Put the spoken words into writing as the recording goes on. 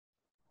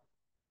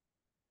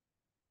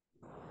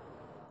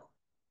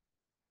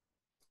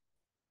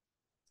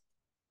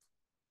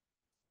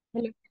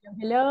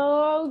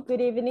Hello,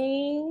 good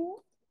evening.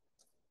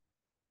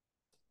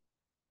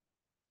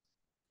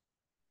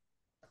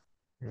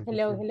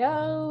 Hello,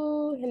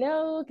 hello,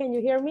 hello. Can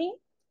you hear me?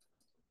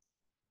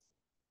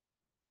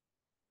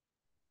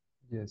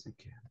 Yes, you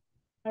can.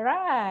 All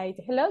right.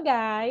 Hello,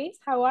 guys.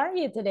 How are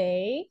you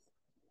today?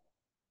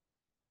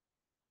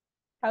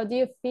 How do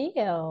you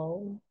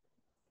feel?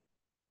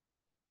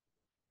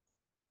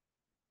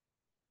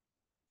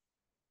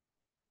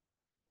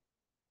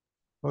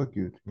 Oh,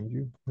 good. And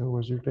you? How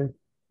was your day?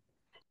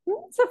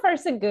 So far,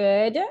 so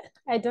good.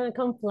 I don't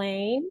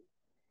complain.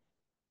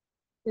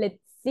 Let's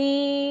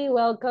see.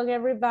 Welcome,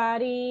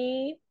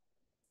 everybody.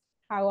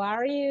 How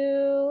are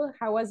you?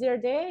 How was your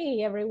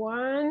day,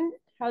 everyone?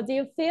 How do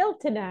you feel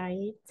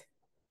tonight?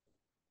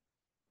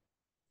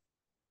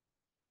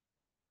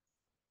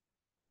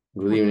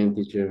 Good evening,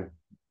 teacher.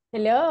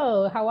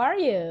 Hello, how are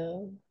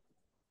you?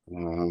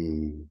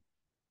 Um,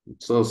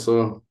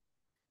 so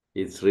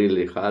it's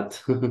really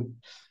hot.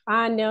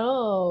 I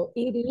know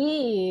it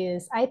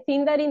is. I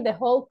think that in the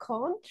whole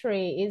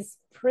country it's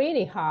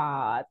pretty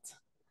hot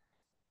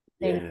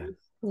and Yeah,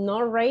 no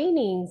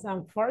rainings,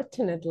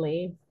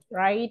 unfortunately,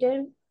 right?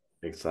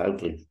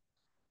 exactly.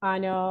 I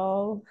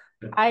know.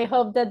 I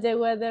hope that the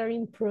weather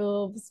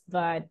improves,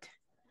 but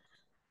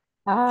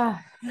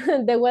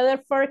the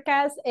weather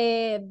forecast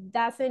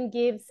doesn't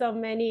give so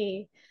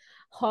many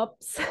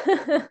hopes,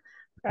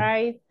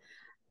 right?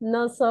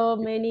 Not so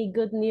many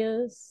good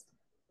news.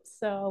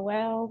 So,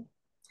 well.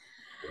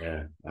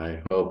 Yeah,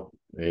 I hope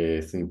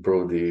it's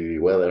improved the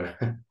weather.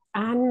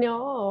 I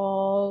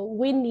know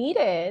we need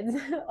it.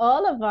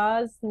 All of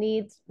us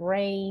need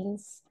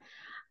rains.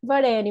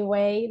 But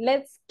anyway,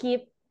 let's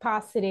keep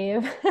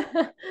positive.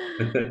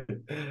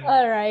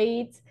 All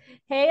right.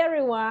 Hey,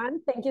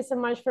 everyone. Thank you so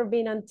much for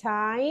being on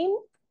time.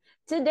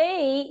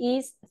 Today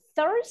is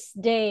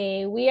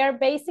Thursday. We are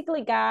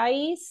basically,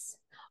 guys,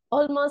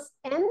 almost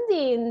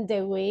ending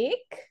the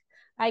week.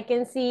 I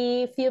can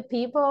see a few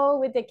people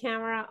with the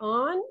camera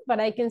on, but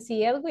I can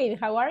see Edwin.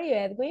 How are you,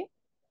 Edwin?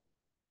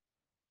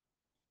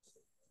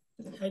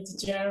 Hi,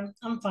 teacher.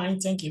 I'm fine,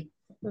 thank you.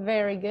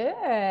 Very good.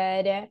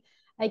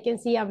 I can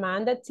see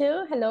Amanda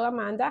too. Hello,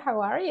 Amanda.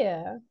 How are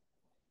you?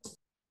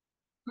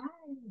 Hi,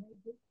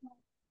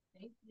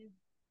 thank you.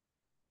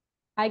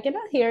 I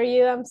cannot hear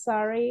you. I'm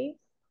sorry.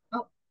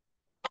 Oh,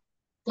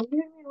 can you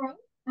hear me right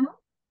now?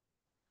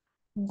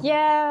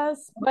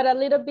 Yes, but a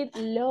little bit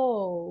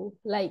low,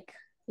 like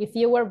if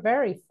you were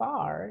very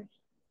far.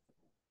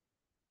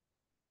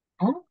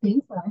 I don't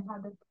think so. I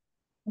have the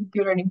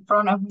computer in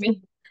front of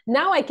me.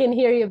 Now I can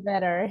hear you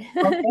better.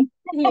 Okay.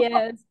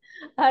 Yes.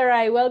 All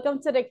right.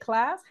 Welcome to the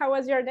class. How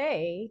was your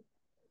day?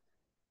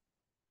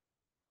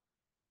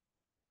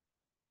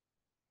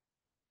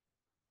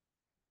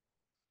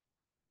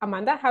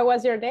 Amanda, how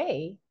was your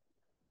day?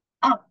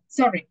 Oh,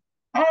 sorry.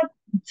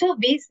 Too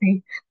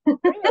busy.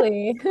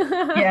 Really?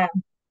 Yeah.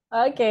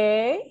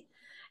 Okay.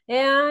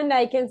 And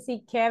I can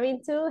see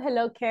Kevin too.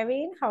 Hello,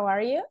 Kevin. How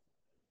are you?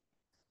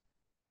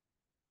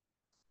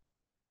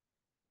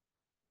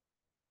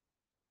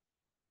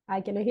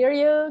 I can hear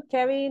you,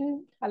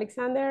 Kevin,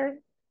 Alexander.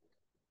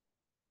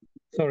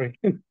 Sorry.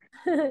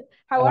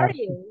 How are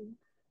you?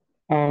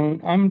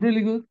 I'm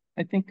really good,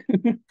 I think.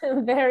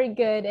 Very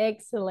good,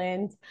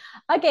 excellent.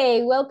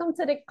 Okay, welcome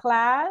to the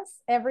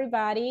class,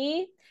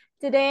 everybody.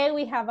 Today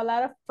we have a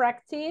lot of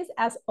practice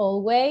as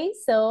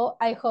always, so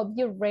I hope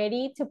you're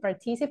ready to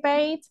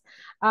participate.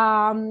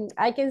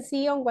 I can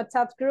see on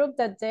WhatsApp group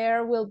that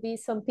there will be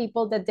some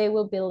people that they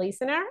will be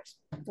listeners.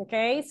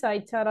 Okay, so I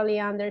totally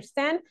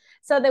understand.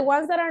 So the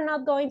ones that are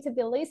not going to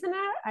be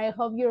listener, I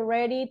hope you're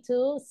ready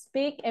to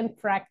speak and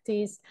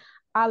practice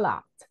a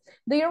lot.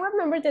 Do you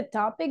remember the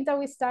topic that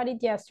we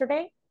studied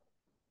yesterday?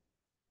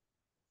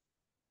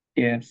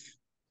 Yes.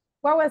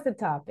 What was the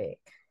topic?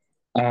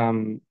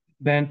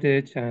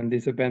 Advantage and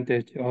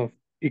disadvantage of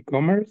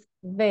e-commerce.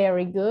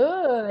 Very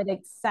good,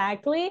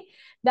 exactly.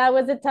 That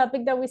was the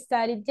topic that we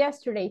studied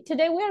yesterday.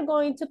 Today we are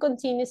going to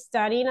continue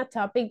studying a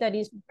topic that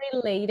is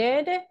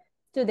related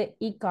to the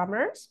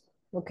e-commerce,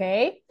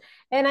 okay?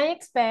 And I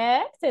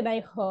expect and I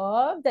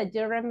hope that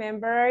you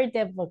remember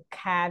the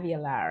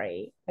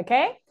vocabulary,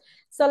 okay?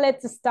 So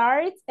let's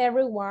start,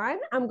 everyone.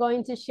 I'm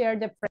going to share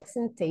the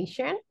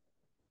presentation.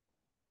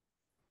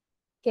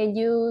 Can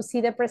you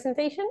see the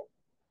presentation?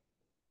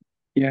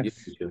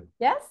 Yes. teacher.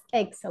 Yes,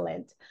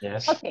 excellent.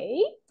 Yes.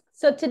 Okay,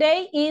 so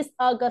today is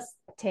August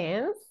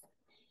 10th,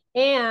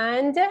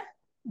 and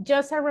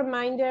just a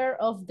reminder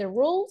of the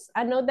rules.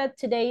 I know that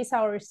today is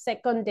our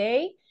second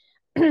day.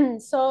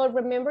 So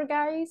remember,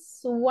 guys,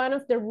 one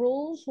of the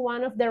rules,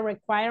 one of the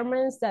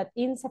requirements that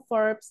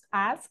ISSS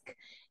ask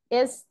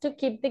is to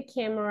keep the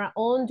camera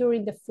on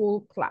during the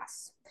full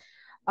class.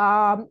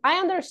 I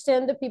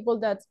understand the people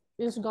that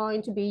is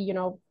going to be,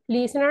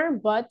 listener,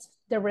 but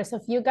the rest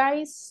of you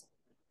guys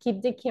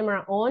keep the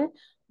camera on.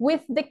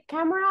 With the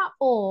camera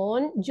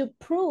on, you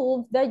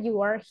prove that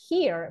you are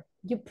here.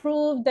 You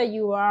prove that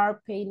you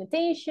are paying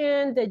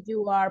attention, that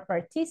you are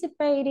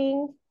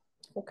participating,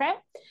 okay?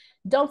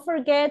 Don't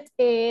forget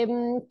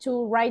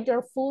to write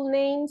your full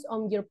names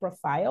on your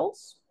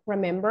profiles.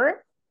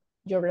 Remember,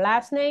 your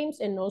last names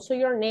and also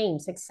your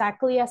names,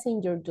 exactly as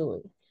in your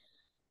doing.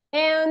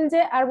 And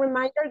a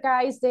reminder,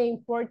 guys, the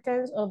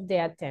importance of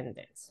the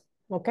attendance,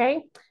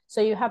 okay?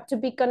 So you have to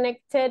be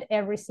connected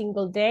every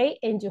single day,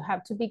 and you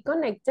have to be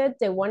connected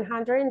the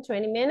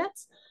 120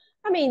 minutes.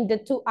 I mean, the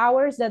 2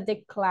 hours that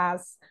the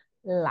class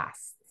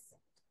lasts.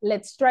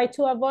 Let's try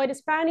to avoid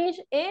Spanish.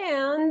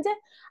 And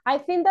I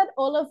think that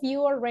all of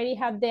you already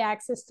have the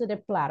access to the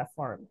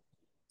platform.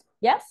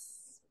 Yes?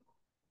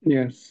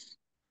 Yes.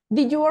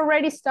 Did you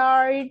already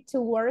start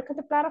to work at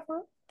the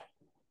platform?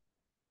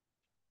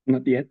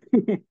 Not yet.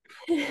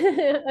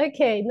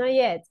 Okay, not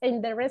yet.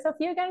 And the rest of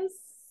you guys?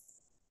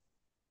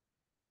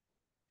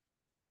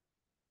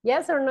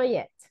 Yes or not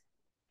yet?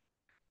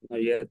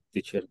 Not yet,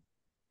 teacher.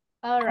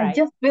 All I right.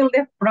 just built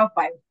a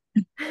profile,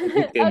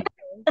 Okay.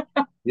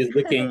 This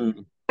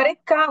weekend but it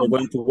we're counts.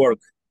 going to work.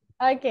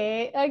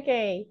 Okay,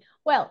 okay.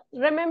 Well,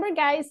 remember,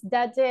 guys,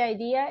 that the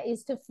idea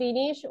is to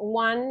finish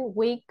 1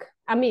 week,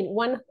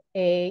 one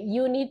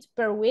unit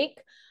per week.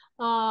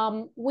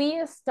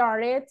 We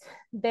started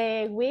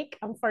the week,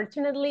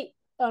 unfortunately,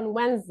 on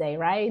Wednesday,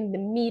 right, in the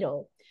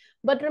middle.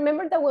 But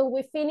remember that when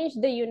we finish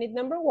the unit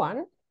number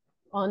 1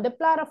 on the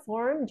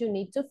platform, you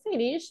need to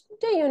finish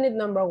the unit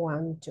number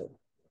 1 too,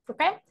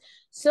 okay?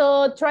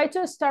 So try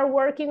to start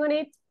working on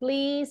it.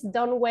 Please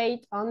don't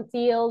wait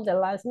until the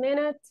last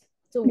minute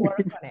to work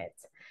on it.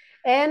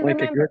 And Like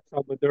remember, a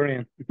good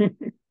Salvadorian.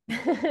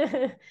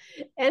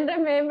 and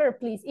remember,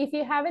 please, if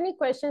you have any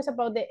questions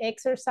about the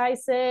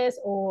exercises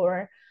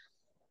or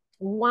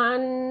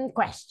one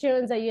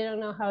questions that you don't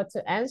know how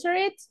to answer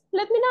it,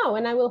 let me know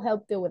and I will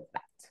help you with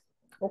that,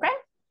 okay?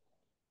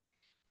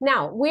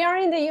 Now, we are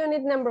in the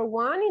unit number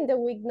 1, in the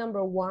week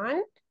number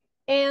 1,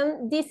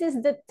 and this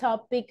is the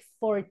topic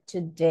for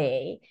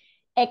today.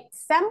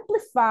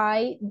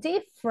 Exemplify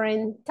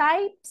different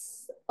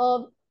types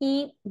of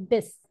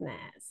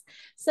e-business.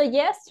 So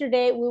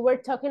yesterday we were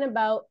talking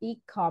about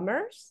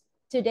e-commerce.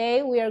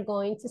 Today we are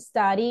going to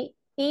study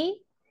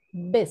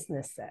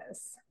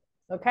e-businesses,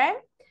 okay?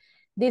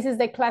 This is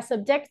the class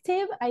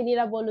objective. I need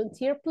a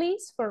volunteer,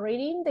 please, for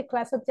reading the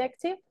class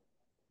objective.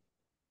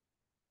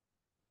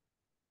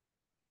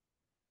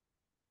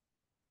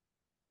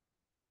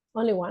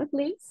 Only one,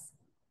 please.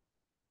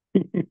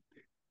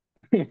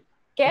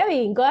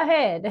 Kevin, go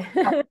ahead.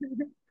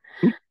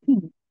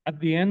 At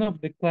the end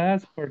of the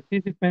class,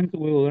 participants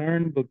will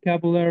learn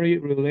vocabulary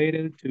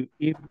related to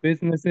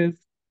e-businesses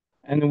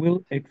and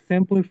will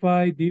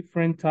exemplify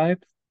different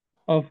types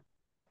of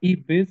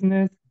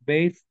e-business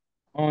based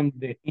on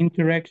the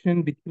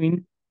interaction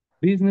between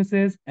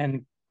businesses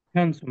and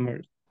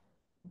consumers.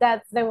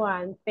 That's the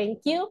one.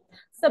 Thank you.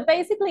 So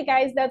basically,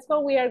 guys, that's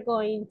what we are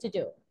going to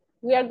do.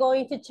 We are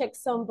going to check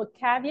some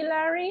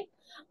vocabulary,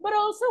 but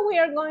also we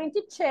are going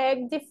to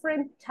check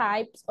different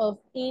types of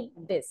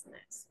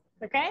e-business,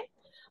 okay?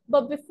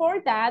 But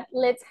before that,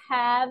 let's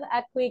have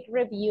a quick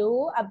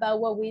review about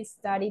what we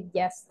studied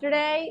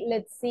yesterday.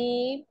 Let's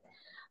see.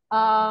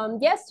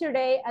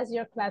 Yesterday, as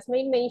your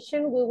classmate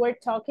mentioned, we were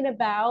talking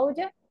about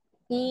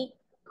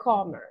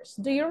e-commerce.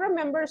 Do you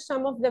remember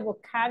some of the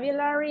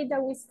vocabulary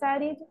that we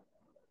studied?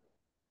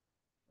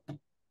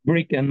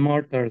 Brick and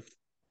mortars.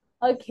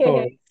 Okay,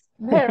 Stores.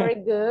 very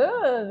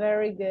good,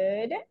 very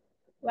good.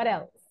 What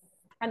else?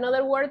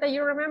 Another word that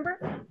you remember?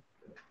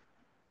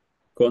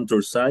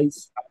 Countryside.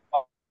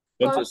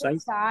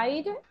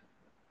 Countryside.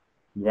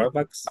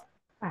 Drawbacks.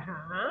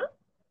 Uh-huh.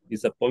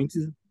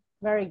 Disappointed.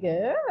 Very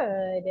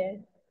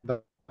good.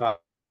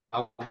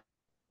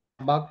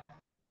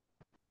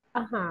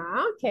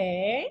 Uh-huh,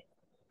 okay.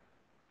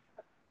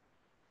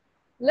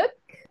 Look.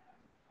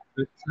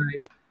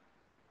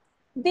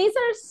 These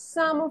are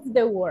some of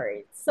the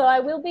words. So I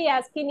will be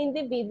asking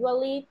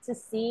individually to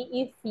see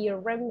if you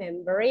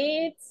remember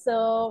it.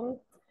 So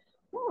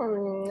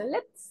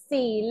let's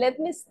see. Let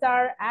me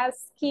start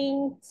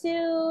asking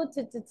to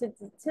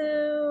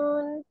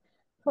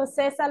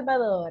Jose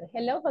Salvador.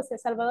 Hello, Jose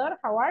Salvador.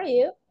 How are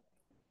you?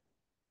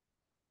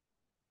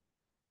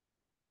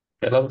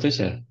 Hello,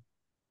 teacher.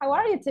 How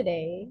are you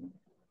today?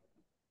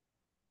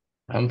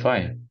 I'm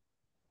fine.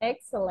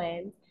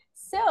 Excellent.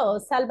 So,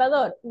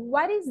 Salvador,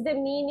 what is the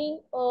meaning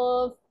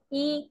of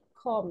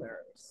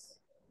e-commerce?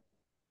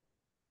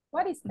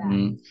 What is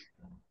that?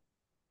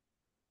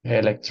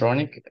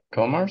 Electronic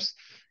commerce.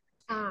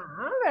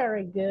 Ah,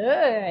 very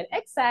good.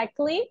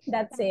 Exactly.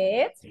 That's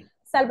it.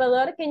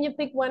 Salvador, can you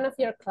pick one of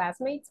your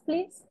classmates,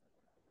 please?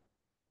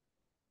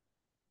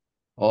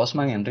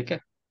 Osman Enrique.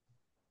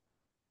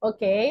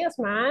 Okay,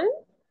 Osman.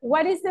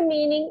 What is the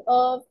meaning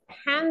of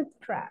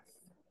handcraft?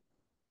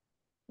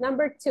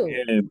 Number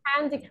 2,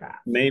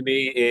 handicraft.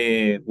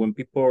 Maybe when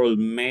people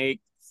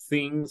make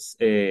things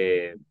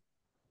manually.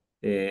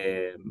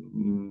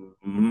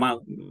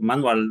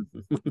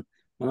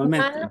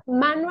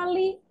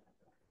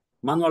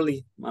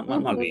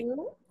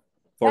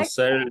 For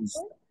sell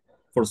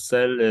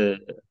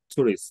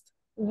tourists.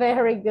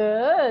 Very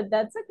good.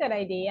 That's a good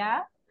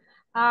idea.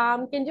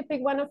 Can you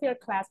pick one of your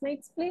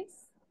classmates,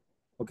 please?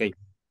 Okay.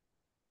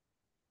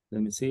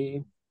 Let me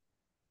see.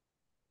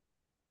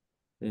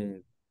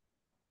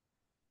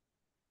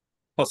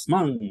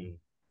 Osman,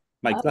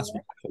 my Oh,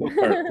 classmate,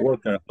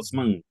 worker,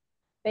 Osman.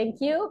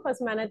 thank you,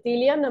 Josman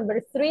Atilio.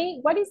 Number 3,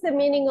 what is the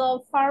meaning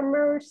of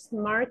farmer's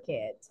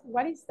market?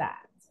 What is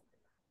that?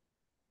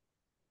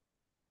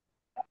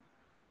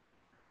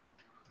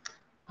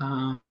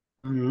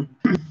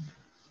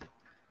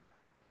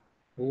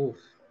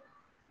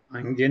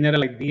 In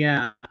general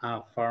idea,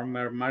 a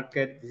farmer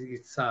market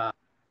is a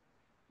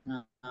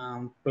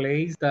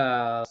place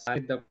that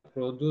sell the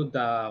product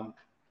the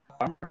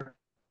farmer.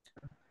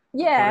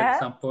 Yeah. For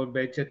example,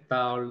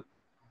 vegetable.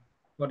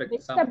 For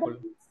example.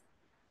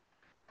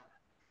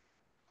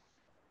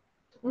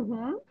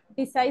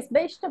 Besides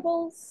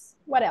vegetables,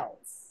 what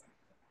else?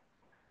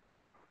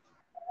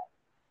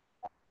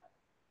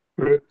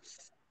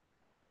 Fruits.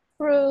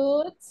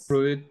 Fruits.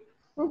 Fruit.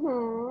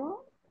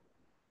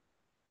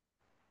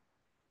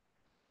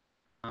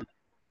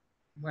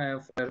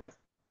 Well,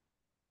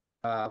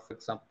 for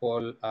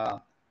example,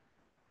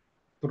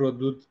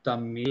 product the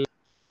milk.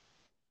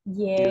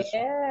 Yeah.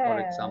 For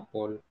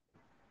example.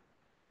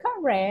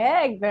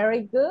 Correct.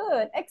 Very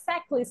good.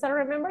 Exactly. So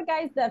remember,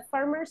 guys, that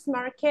farmers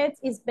market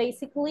is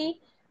basically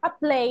a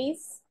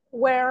place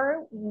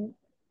where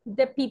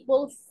the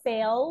people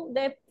sell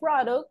the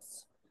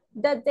products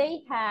that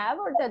they have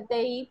or that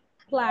they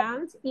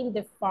plant in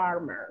the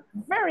farmer.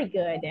 Very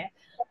good.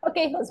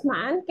 Okay,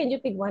 Josman, can you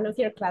pick one of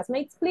your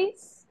classmates,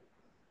 please?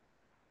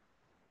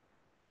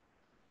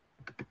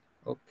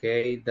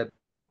 Okay, that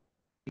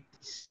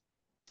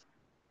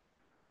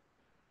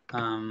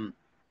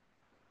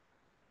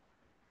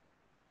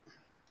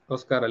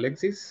Oscar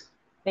Alexis.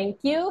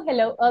 Thank you.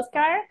 Hello,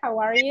 Oscar. How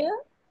are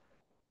you?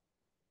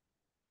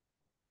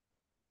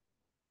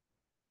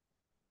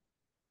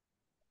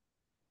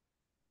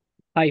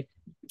 Hi.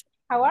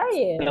 How are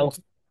you? Hello.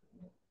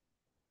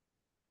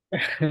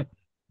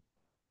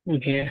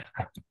 I'm here.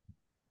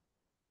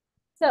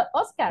 So,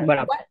 Oscar,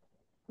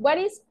 what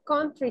is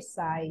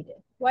countryside?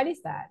 What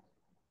is that?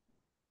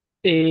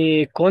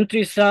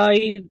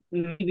 Countryside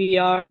maybe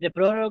are the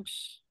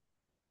products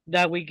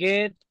that we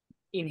get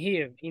in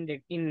here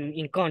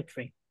in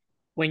country.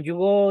 When you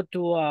go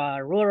to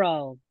a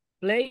rural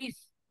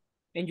place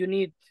and you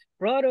need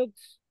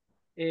products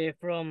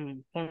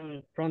from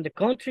the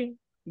country,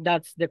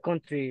 that's the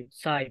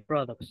countryside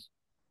products.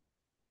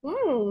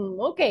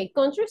 Okay,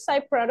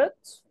 countryside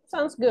products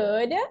sounds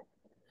good.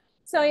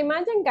 So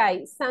imagine,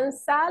 guys, San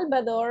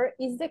Salvador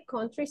is the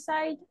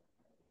countryside.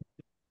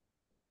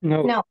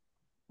 No.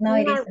 No,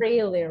 it Not isn't.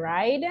 really,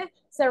 right?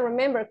 So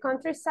remember,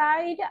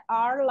 countryside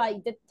are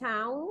like the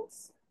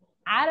towns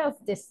out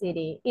of the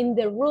city in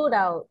the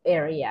rural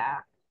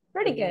area.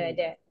 Pretty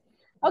good.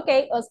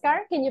 Okay,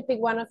 Oscar, can you pick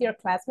one of your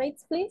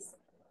classmates, please?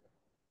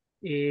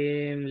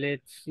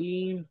 Let's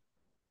see.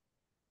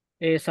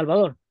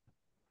 Salvador.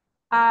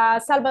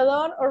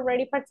 Salvador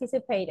already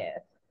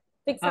participated.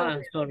 Pick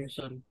someone else.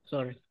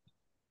 Sorry.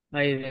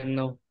 I didn't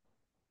know.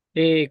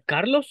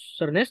 Carlos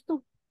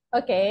Ernesto.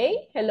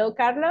 Okay, hello,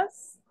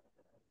 Carlos.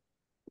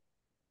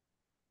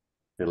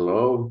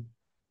 Hello.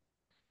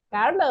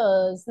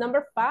 Carlos,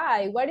 number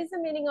 5. What is the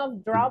meaning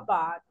of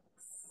Dropbox?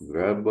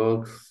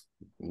 Dropbox,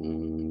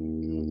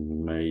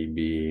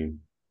 maybe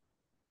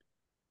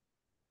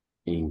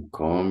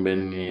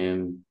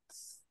inconvenient.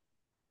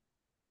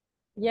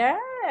 Yes.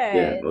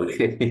 Yeah,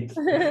 okay.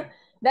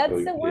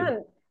 That's the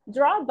one.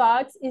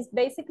 Dropbox is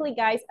basically,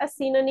 guys, a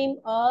synonym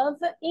of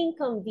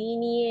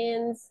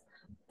inconvenience,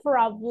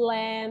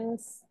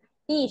 problems,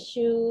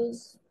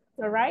 issues,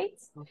 all right?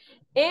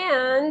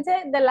 And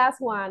the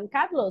last one,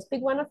 Carlos,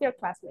 pick one of your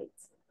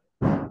classmates.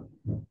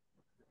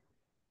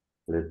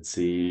 Let's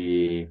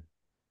see.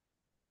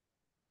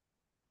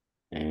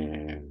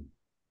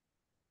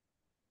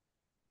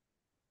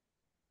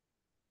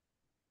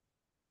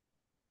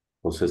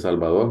 José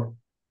Salvador.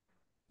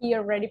 He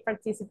already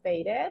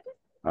participated.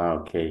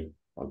 Okay.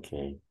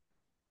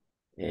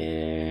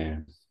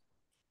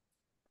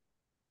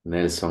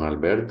 Nelson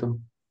Alberto.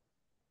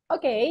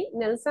 Okay,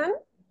 Nelson,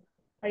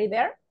 are you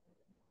there?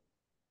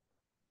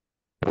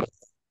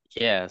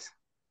 Yes.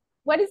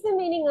 What is the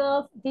meaning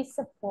of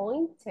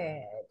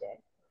disappointed?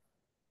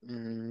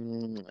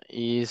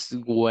 Is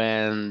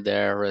when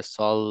the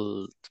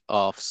result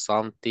of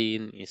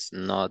something is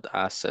not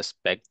as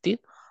expected.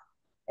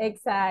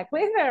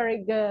 Exactly, very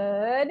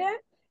good.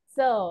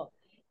 So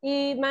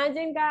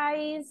imagine,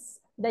 guys,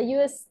 that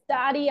you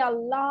study a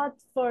lot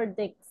for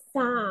the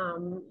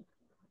exam,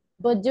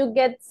 but you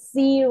get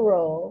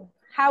 0.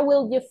 How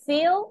will you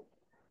feel?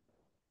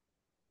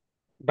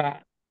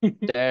 Bad.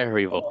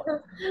 Terrible.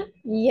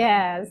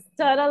 Yes,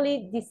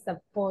 totally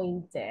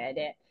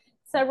disappointed.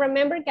 So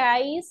remember,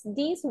 guys,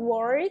 these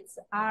words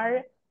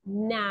are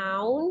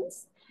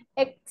nouns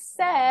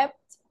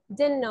except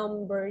the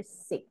number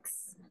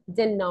 6.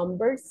 The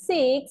number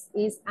 6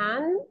 is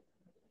an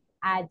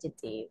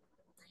adjective.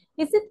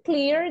 Is it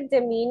clear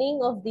the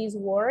meaning of these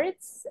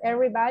words,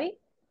 everybody?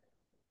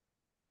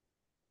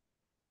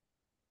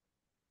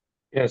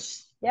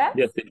 Yes. Yes?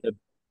 Yes, teacher.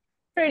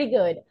 Pretty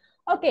good.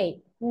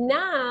 Okay,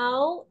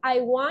 now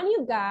I want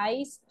you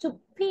guys to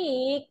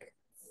pick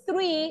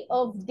 3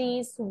 of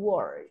these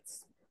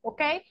words,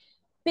 okay?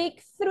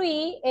 Pick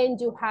 3 and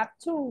you have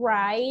to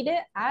write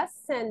a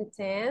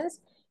sentence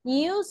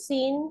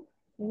using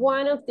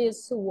one of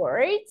these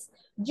words.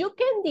 You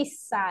can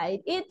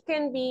decide, it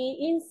can be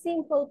in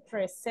simple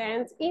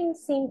present, in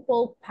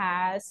simple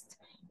past,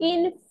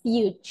 in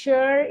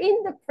future,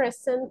 in the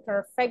present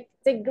perfect,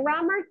 the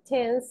grammar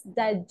tense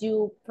that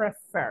you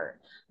prefer.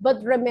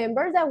 But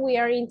remember that we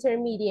are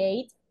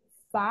intermediate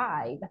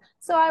 5.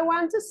 So I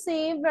want to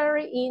see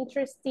very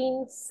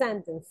interesting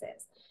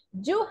sentences.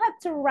 You have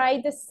to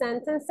write the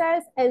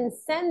sentences and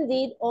send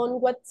it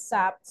on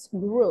WhatsApp's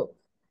group.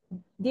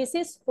 This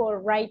is for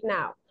right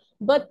now.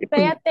 But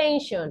pay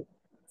attention.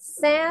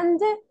 Send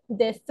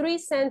the 3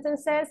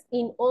 sentences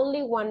in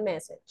only one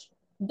message.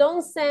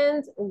 Don't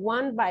send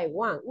one by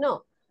one.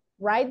 No.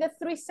 Write the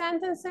 3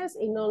 sentences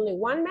in only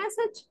one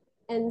message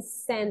and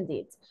send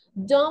it.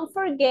 Don't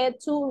forget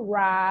to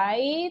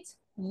write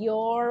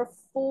your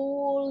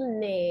full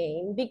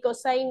name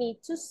because I need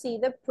to see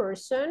the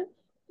person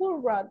who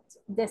wrote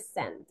the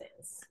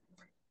sentence.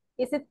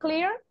 Is it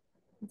clear,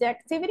 the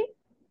activity?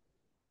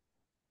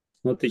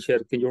 No, teacher,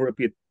 can you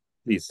repeat,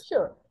 please?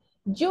 Sure.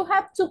 You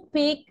have to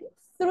pick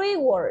 3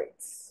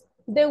 words,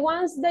 the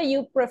ones that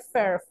you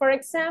prefer. For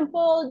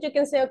example, you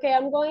can say, okay,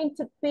 I'm going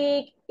to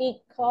pick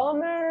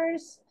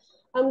e-commerce,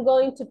 I'm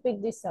going to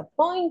pick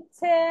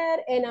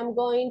disappointed, and I'm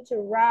going to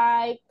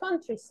write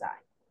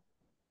countryside.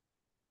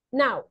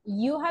 Now,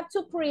 you have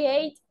to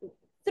create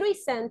 3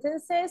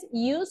 sentences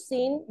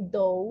using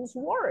those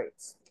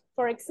words.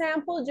 For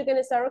example, you're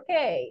gonna start,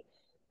 okay,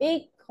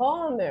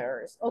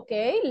 e-commerce.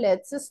 Okay,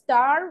 let's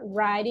start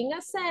writing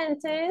a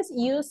sentence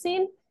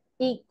using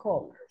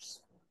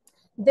e-commerce.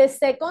 The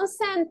second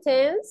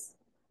sentence,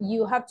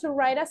 you have to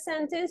write a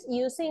sentence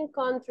using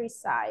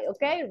countryside.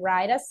 Okay,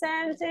 write a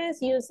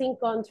sentence using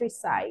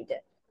countryside.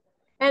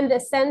 And the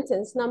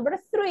sentence number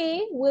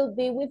 3 will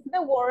be with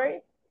the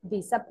word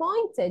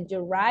disappointed. You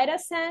write a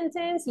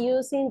sentence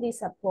using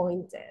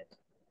disappointed.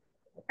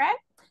 Okay?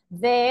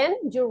 Then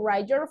you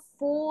write your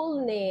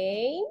full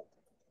name.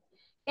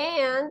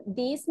 And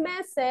this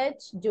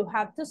message, you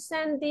have to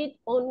send it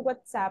on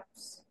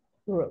WhatsApp's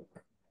group.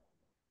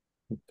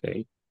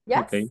 Okay.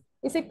 Yes? Okay.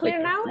 Is it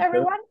clear now, Teacher.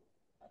 everyone?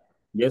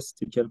 Yes,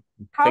 teacher.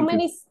 How Thank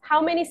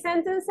you. many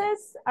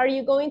sentences are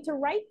you going to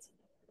write?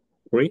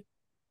 3.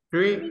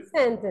 3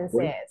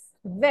 sentences.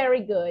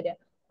 Very good.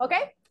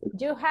 Okay,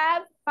 you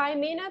have 5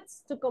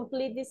 minutes to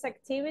complete this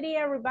activity,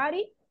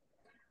 everybody.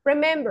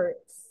 Remember,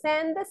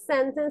 send the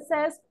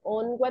sentences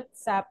on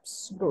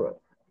WhatsApp's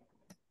group.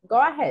 Go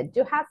ahead,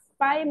 you have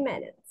 5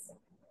 minutes.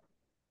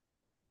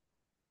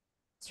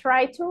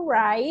 Try to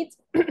write,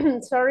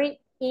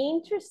 sorry,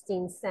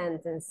 interesting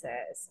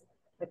sentences,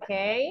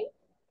 okay?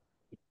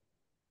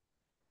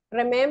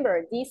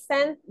 Remember,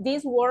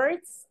 these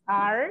words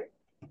are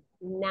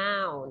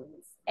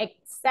nouns,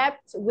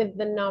 except with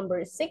the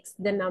number 6.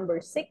 The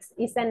number 6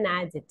 is an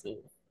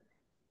adjective,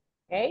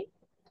 okay?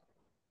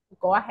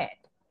 Go ahead.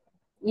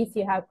 If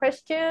you have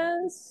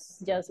questions,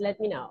 just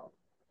let me know.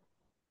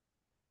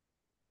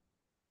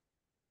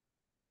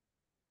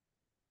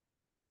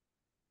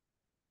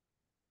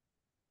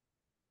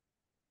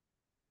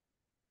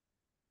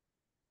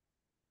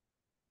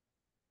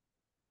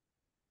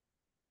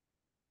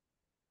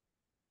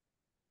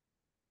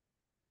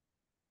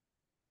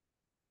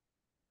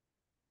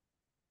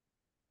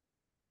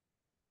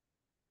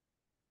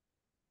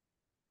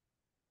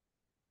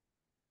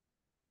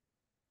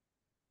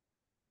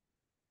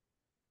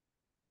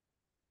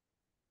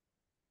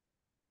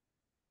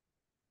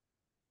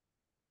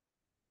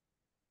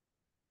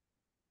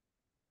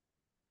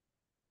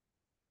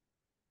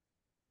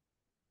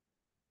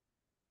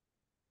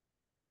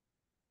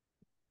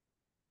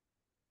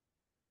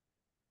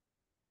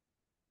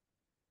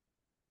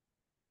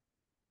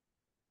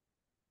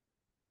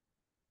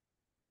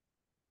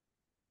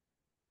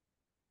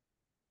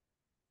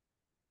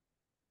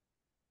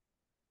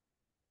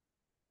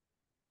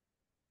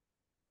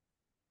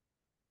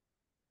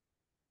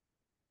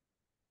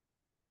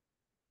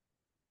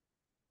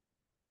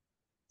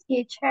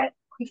 Teacher,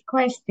 quick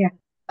question.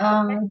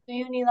 Do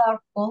you need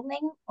our full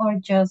name or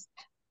just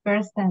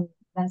first and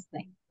last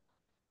name?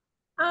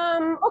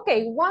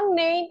 Okay, one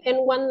name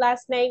and one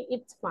last name,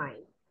 it's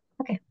fine.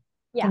 Okay.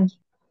 Yeah, Thank you.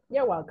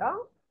 You're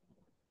welcome.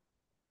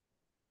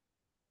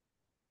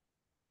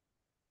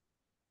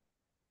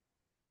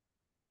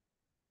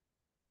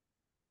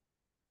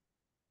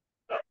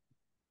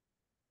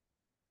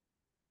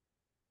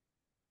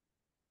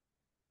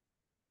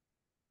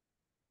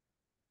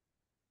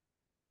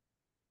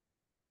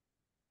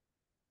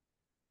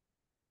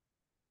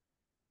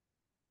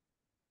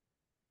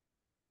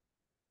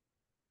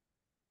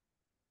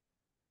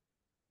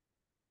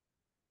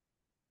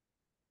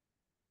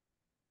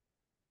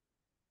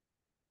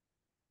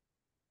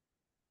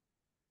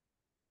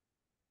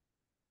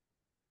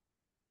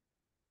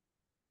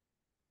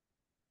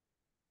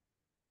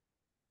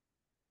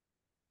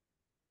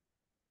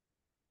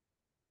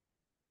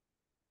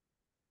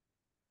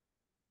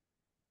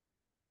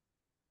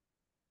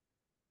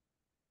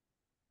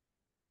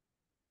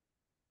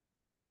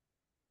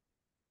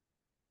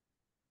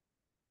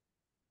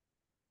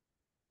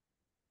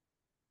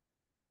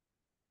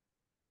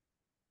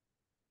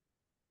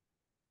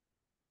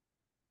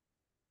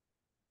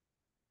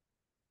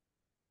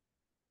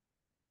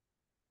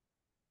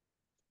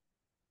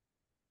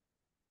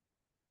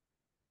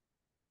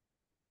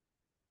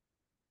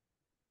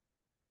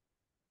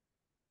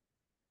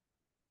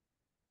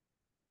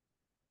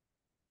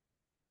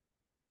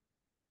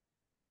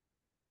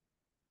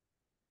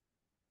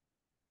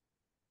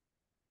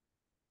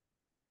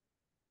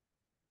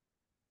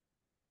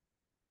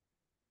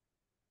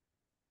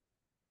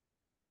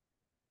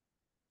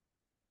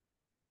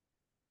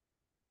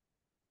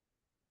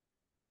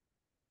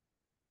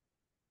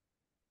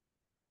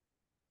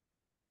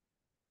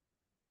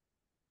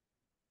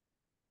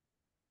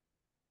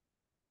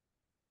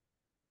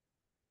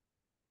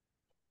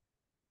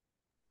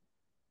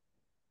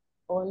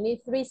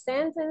 Only 3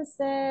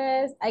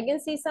 sentences. I can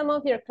see some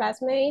of your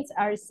classmates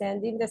are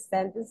sending the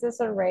sentences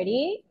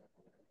already.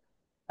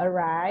 All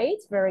right,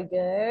 very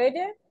good.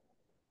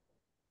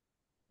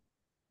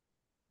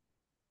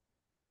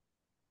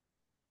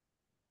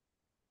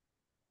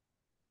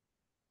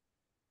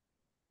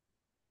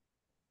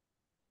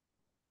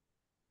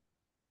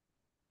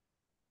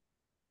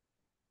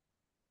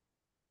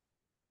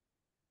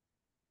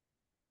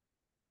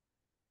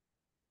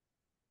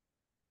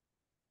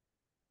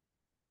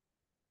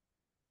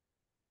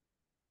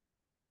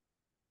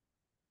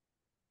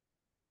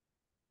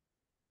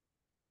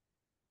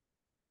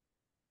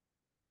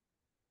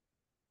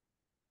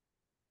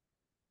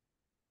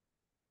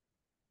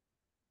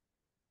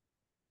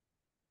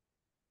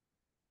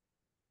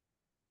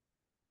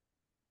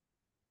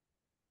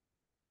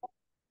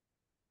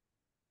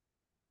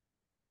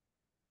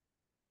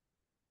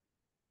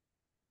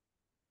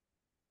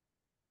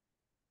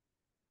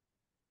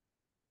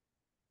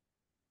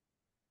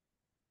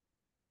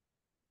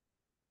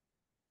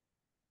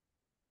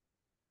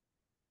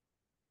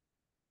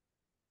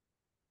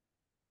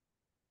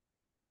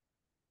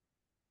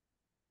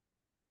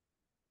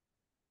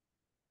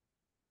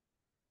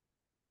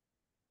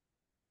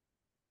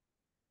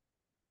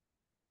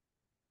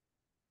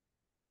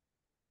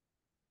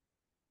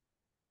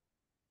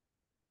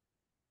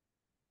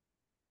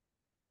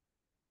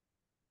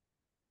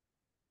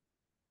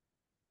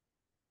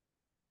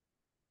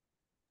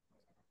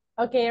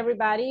 Okay,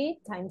 everybody,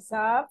 time's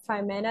up.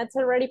 5 minutes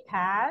already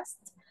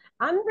passed.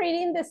 I'm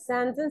reading the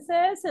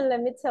sentences and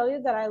let me tell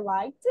you that I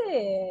liked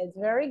it.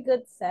 Very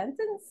good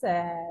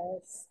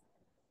sentences.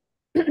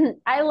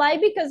 I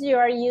like because you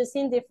are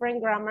using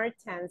different grammar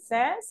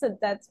tenses, so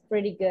that's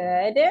pretty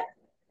good.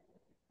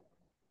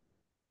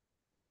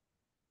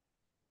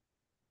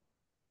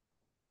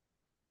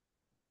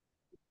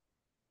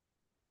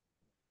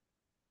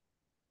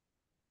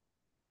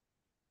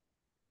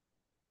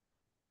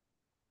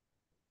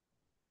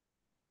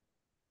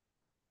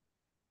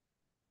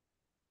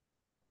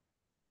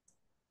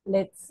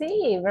 Let's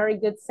see, very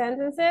good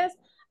sentences.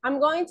 I'm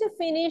going to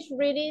finish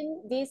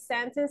reading these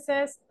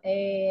sentences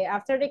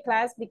after the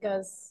class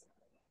because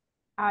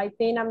I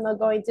think I'm not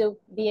going to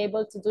be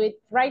able to do it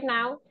right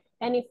now.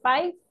 And if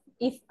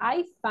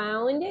I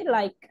found it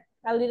like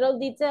a little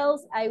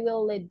details, I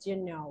will let you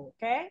know,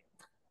 okay?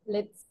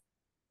 Let's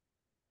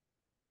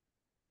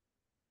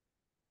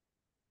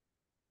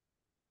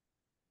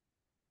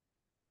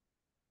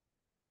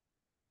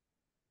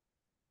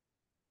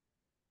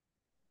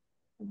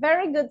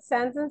very good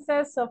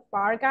sentences so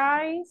far,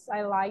 guys.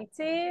 I liked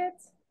it.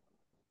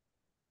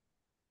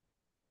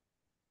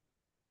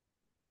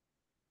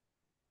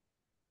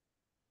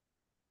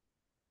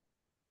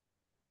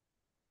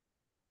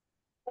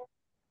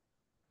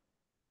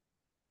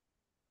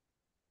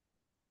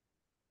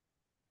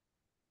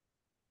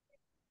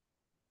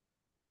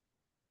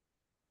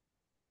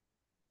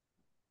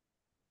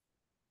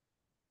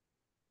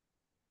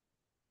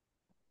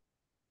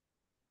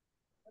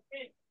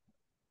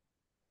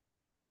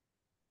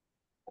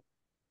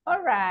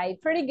 All right,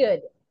 pretty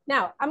good.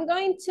 Now, I'm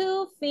going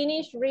to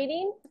finish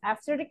reading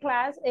after the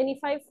class, and if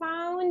I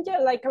found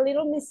like a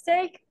little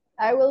mistake,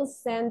 I will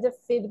send the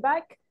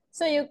feedback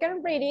so you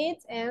can read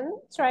it and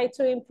try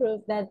to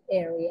improve that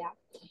area.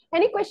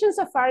 Any questions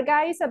so far,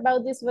 guys,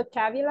 about this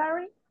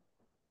vocabulary?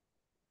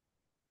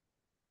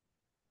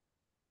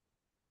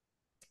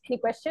 Any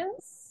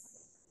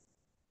questions?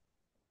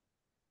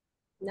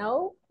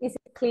 No? Is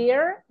it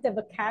clear, the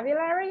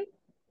vocabulary?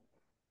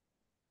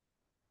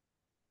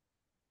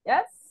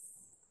 Yes?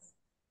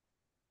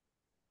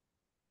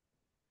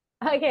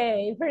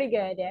 Okay, pretty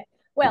good.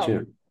 Well,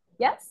 Teacher,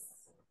 yes?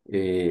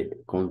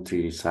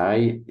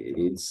 countryside,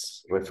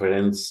 it's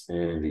reference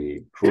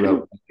the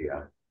rural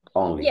area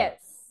only. Yes.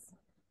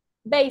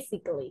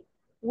 Basically,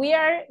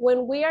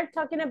 when we are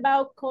talking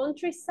about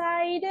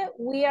countryside,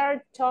 we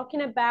are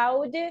talking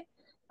about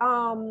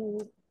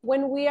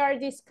when we are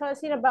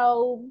discussing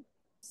about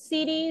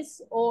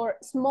cities or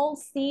small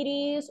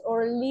cities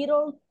or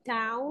little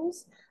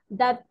towns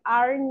that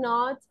are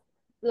not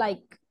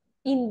like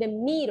in the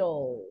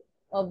middle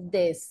of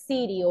the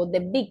city or the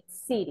big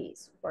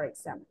cities, for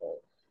example.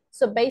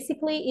 So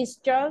basically, it's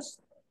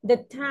just the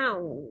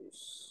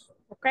towns,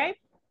 okay?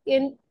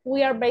 And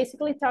we are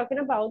basically talking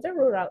about the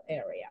rural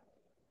area.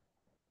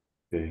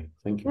 Okay,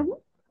 thank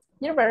you.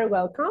 You're very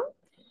welcome.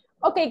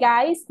 Okay,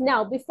 guys,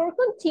 now before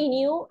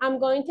continue, I'm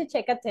going to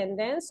check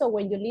attendance. So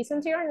when you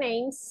listen to your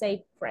name,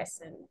 say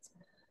present.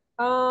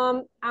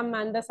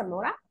 Amanda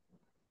Zamora.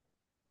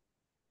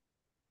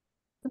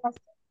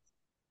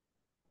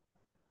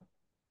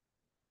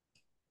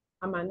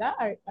 Amanda,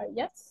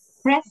 yes?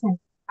 Present.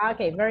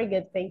 Okay, very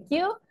good, thank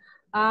you.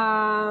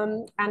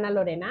 Ana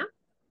Lorena.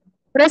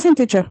 Present,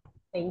 teacher.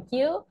 Thank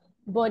you.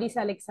 Boris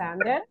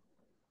Alexander.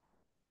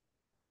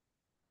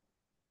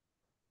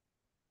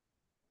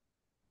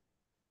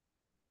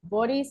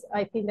 Boris,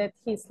 I think that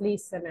he's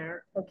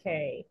listener.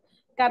 Okay.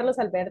 Carlos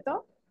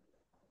Alberto.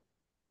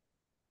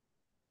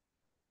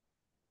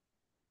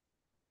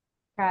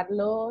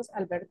 Carlos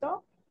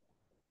Alberto.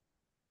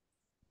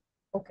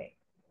 Okay.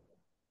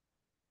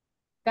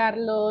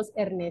 Carlos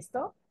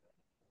Ernesto.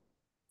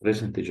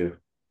 Present, teacher.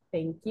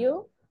 Thank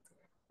you.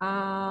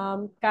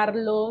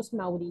 Carlos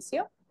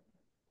Mauricio.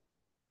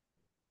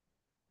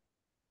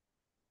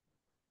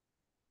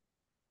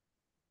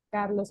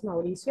 Carlos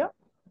Mauricio.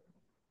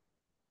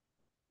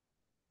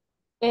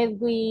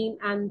 Edwin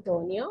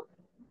Antonio.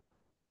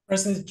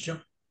 Present,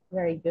 teacher.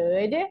 Very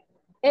good.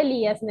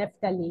 Elias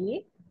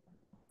Neftali.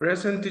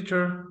 Present,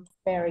 teacher.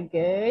 Very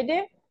good.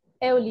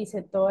 Eunice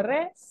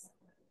Torres.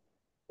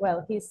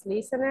 Well, he's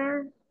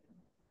listener.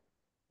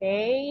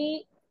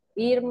 Okay.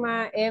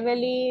 Irma,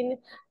 Evelyn.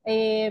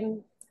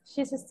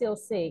 She's still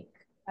sick,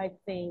 I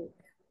think.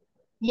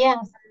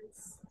 Yes,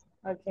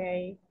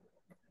 Okay.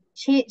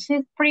 she's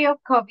free of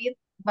COVID,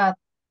 but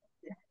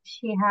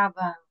she have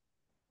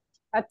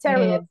A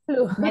terrible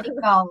flu.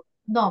 medical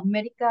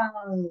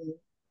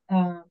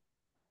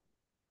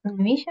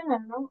permission, I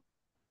don't know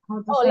how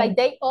to Oh, say. like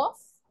day off?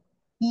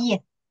 Yes,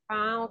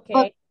 Ah, okay.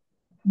 but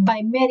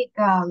by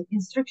medical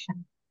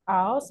instruction.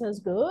 Oh, sounds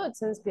good.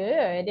 Sounds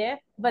good. Yeah.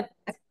 But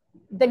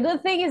the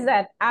good thing is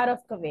that out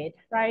of COVID,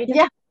 right?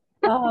 Yeah.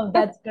 Oh,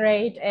 that's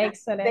great.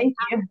 Excellent. Thank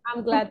you.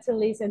 I'm glad to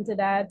listen to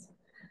that.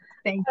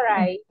 Thank All you.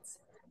 right.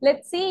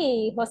 Let's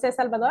see. Jose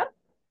Salvador.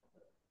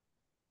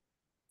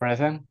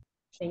 Present.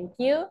 Thank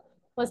you.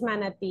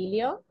 Osman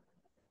Atilio.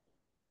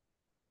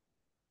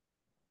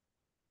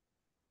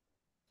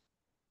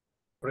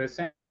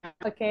 Present.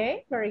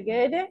 Okay, very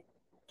good.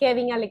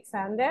 Kevin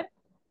Alexander.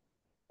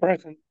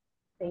 Present.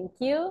 Thank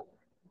you.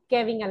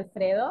 Kevin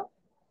Alfredo.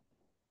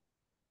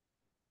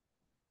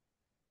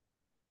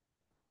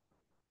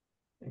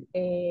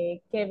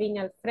 Kevin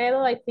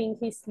Alfredo, I think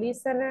he's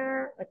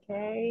listener.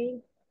 Okay.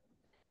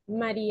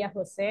 Maria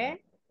Jose.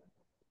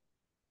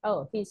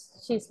 Oh,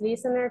 she's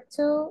listener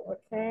too.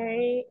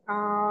 Okay.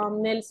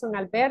 Nelson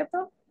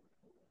Alberto.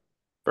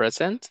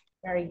 Present.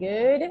 Very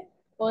good.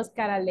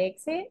 Oscar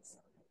Alexis.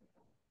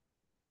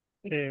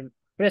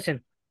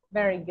 Present.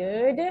 Very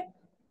good.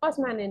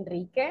 Osman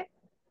Enrique.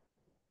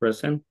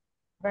 Present.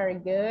 Very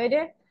good.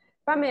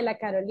 Pamela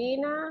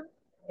Carolina.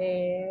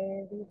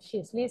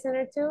 She's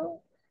listener too.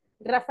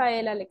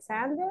 Rafael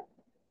Alexander.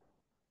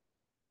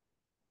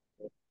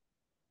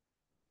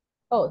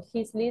 Oh,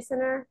 he's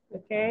listener.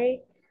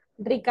 Okay.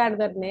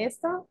 Ricardo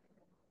Ernesto.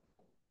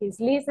 He's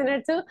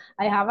listener too.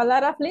 I have a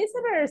lot of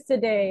listeners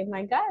today.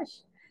 My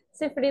gosh.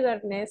 Cifrido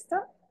Ernesto.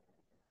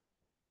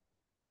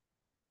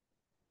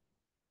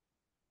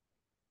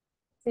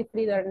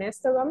 Cifrido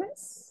Ernesto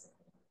Gomez.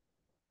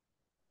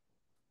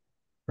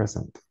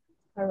 Present.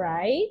 All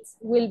right.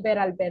 Wilber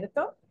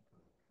Alberto.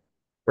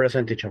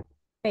 Present, teacher.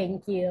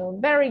 Thank you.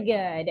 Very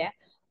good.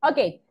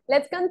 Okay,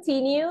 let's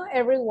continue,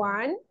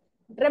 everyone.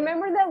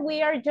 Remember that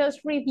we are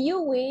just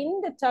reviewing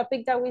the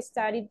topic that we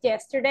studied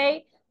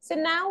yesterday. So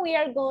now we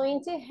are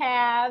going to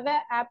have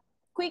a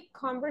quick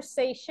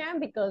conversation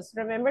because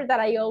remember that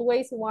I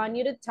always want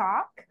you to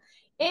talk.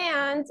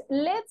 And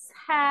let's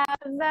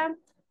have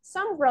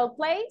some role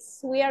plays.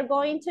 We are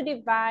going to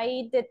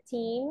divide the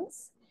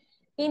teams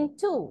in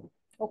two.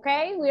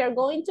 Okay, we are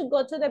going to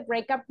go to the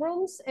breakup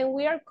rooms and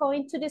we are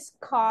going to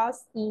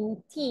discuss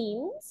in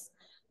teams.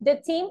 The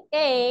team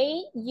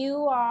A,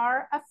 you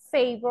are a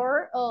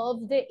favor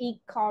of the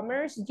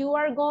e-commerce. You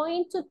are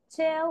going to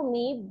tell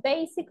me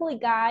basically,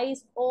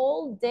 guys,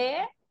 all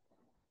the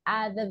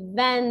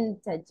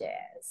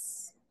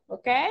advantages,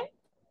 okay?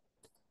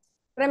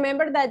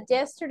 Remember that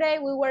yesterday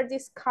we were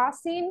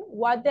discussing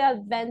what the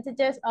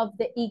advantages of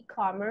the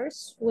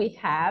e-commerce we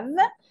have.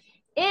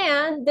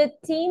 And the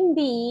team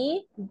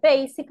B,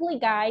 basically,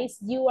 guys,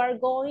 you are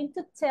going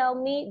to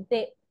tell me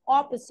the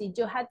opposite.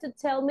 You had to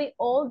tell me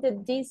all the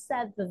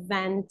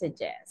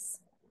disadvantages,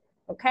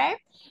 okay?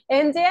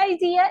 And the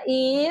idea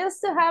is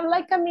to have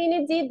like a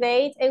mini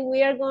debate and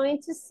we are going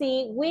to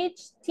see which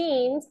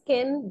teams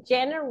can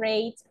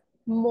generate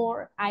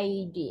more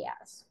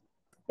ideas.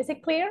 Is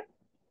it clear?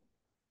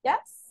 Yes?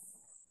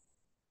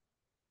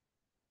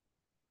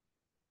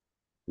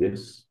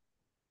 Yes.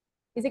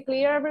 Is it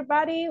clear,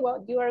 everybody,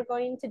 what you are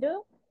going to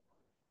do?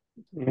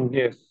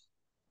 Yes.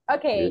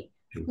 Okay,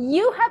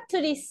 you have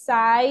to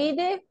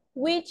decide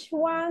which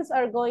ones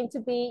are going to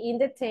be in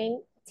the team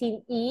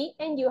E,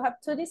 and you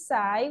have to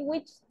decide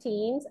which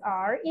teams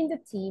are in the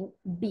team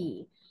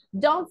B.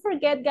 Don't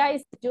forget,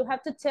 guys, you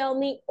have to tell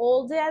me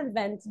all the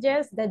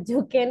advantages that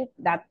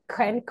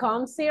can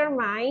come to your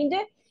mind.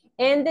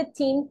 And the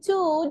team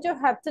 2, you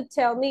have to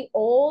tell me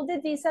all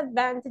the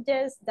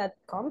disadvantages that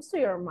comes to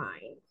your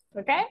mind,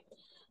 okay?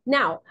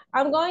 Now,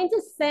 I'm going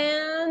to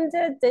send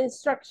the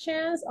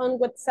instructions on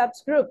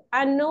WhatsApp's group.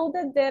 I know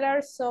that there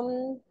are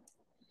some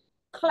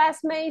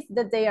classmates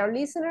that they are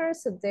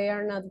listeners, so they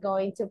are not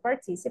going to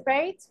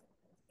participate.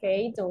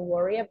 Okay, don't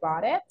worry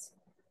about it.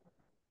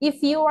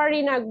 If you are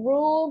in a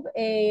group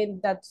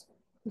that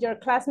your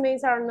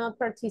classmates are not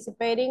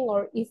participating,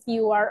 or if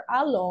you are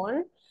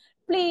alone,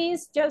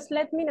 please just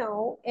let me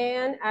know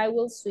and I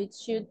will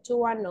switch you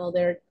to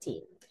another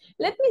team.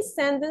 Let me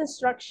send the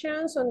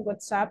instructions on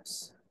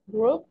WhatsApp's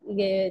group.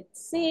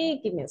 Let's see,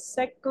 give me a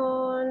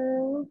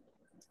second.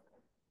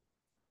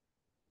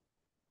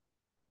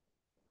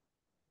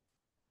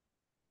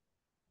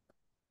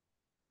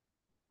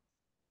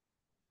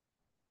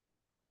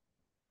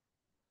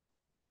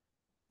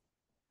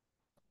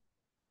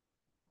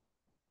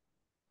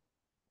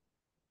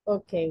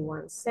 Okay,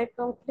 1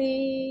 second,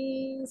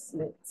 please.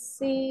 Let's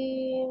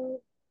see.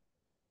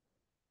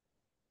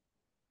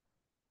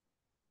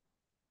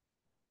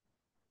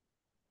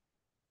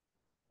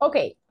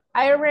 Okay,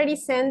 I already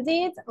sent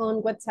it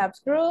on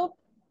WhatsApp's group.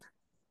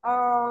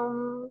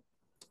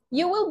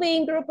 You will be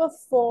in group of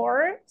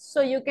 4, so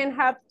you can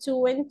have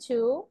 2 and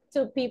 2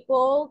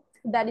 people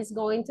that is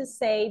going to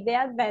say the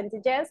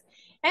advantages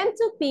and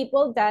 2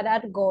 people that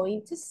are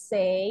going to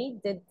say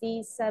the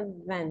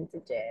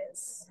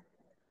disadvantages.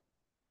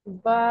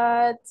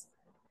 But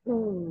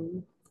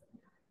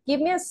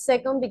give me a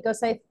second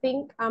because I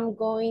think I'm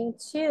going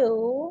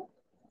to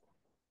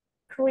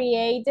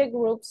create the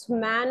groups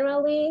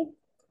manually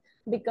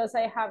because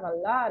I have a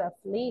lot of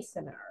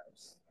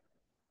listeners.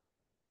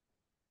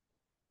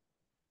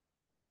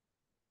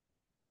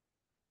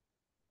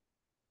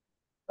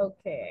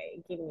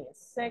 Okay, give me a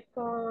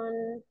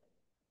second.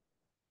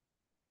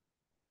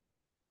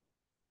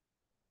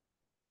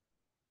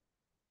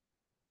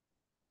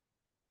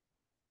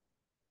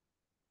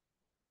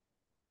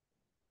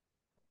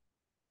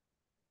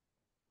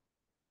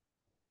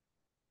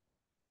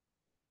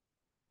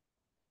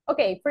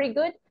 Okay, pretty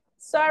good.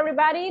 So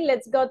everybody,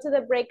 let's go to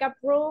the breakup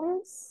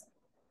rooms.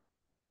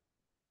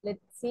 Let's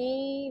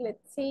see.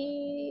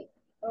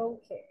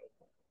 Okay.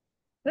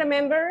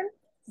 Remember,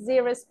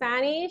 0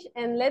 Spanish,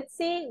 and let's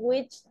see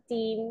which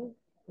team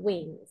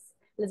wins.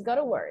 Let's go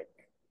to work.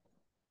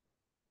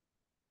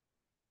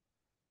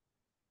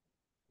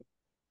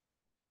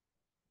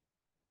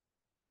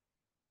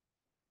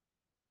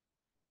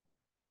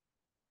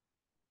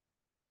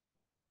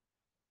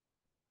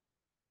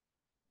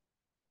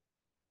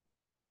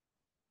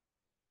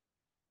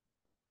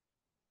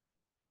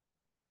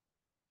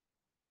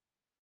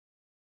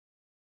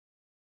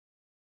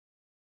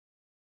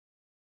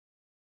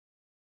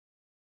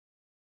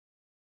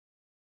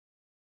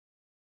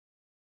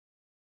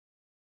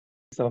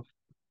 So,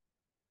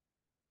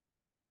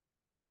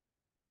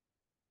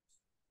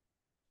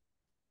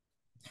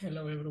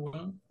 Hello,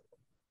 everyone.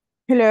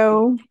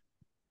 Hello.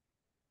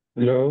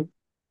 hello.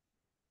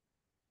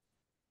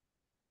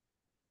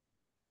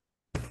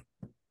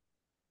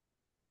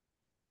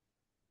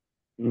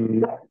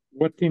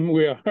 What team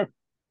we are?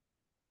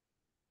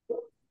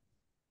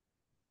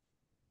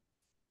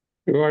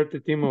 You are the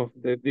team of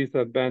the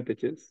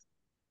disadvantages,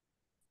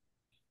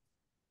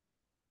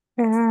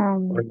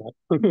 or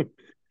not?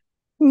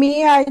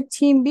 Me, I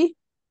team B.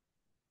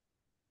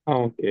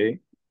 Okay.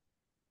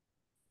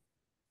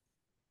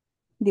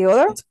 The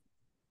other?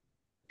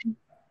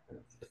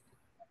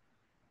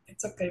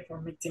 It's okay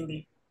for me, Team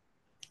B.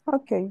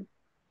 Okay.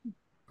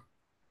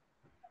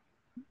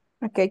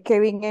 Okay,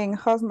 Kevin and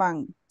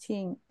Husband,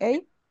 team A.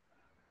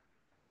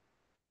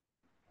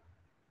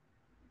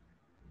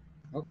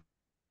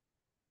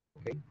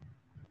 Okay.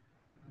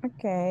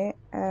 Okay.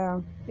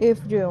 If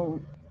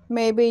you,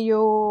 maybe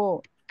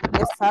you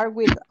start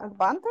with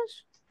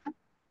advantage?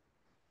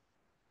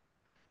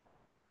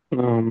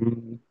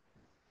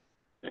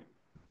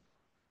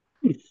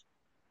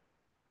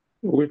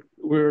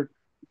 We're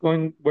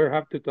we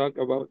have to talk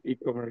about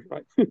e-commerce,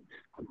 right?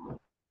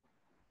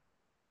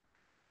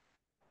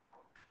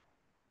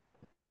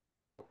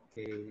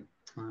 Okay.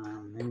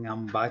 In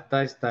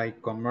advantage, the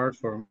e-commerce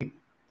for me,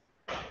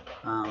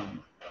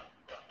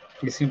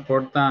 it's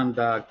important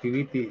the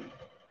activity,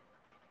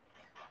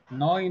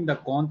 not in the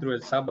country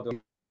El Salvador,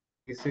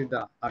 this is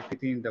the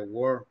activity in the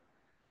world,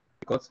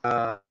 because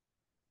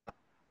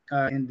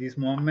in this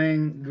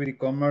moment with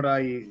e-commerce,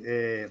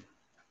 I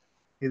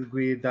is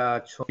with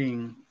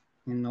shopping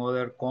in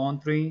other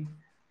country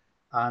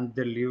and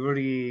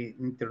delivery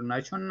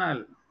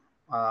international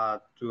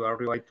to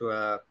arrive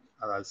to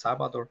El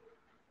Salvador.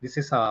 This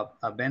is a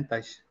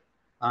advantage.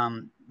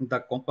 The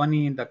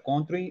company in the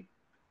country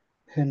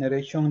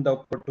generation the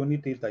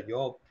opportunity, the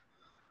job,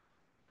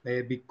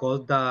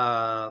 because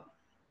the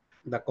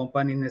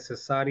company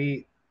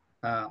necessary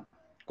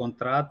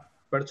contract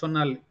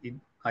personal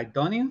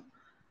idea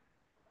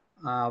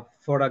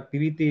for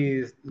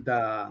activities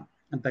the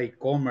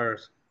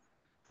e-commerce.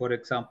 For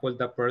example,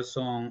 the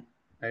person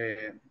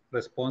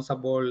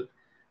responsible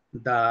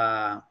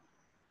the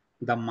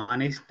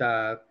manage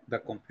the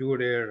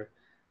computer,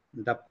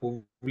 the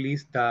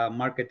publish the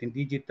marketing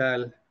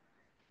digital,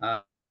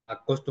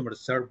 customer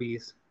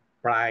service,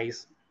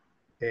 price,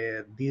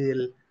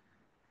 deal,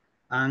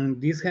 and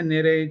this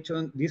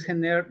generation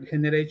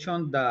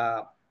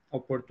the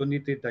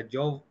opportunity, the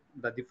job,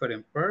 the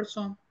different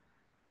person,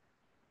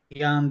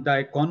 and the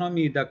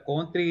economy, the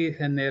country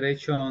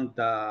generation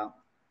the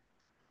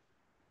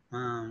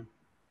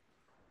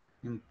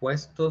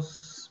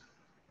impuestos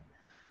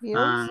Bills?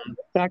 and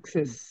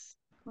Taxes.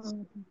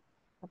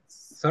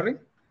 sorry,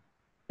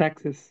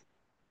 Taxes.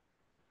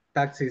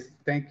 taxes.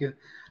 Thank you.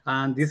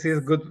 And this is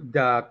good.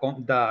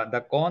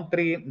 The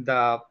country,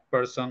 the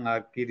person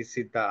acquires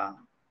the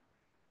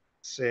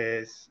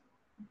says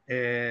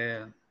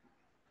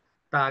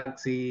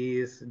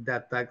taxes.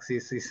 The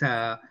taxes is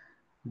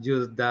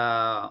just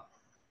the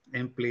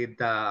employ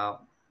the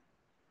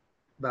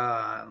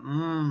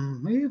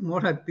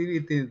more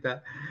activity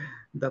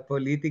the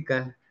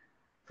political.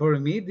 For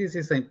me, this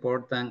is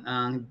important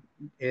and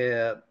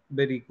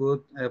very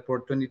good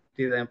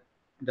opportunity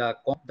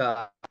that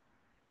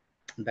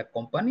the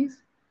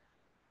companies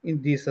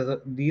in this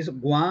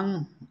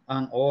one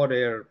and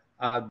other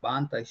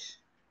advantage.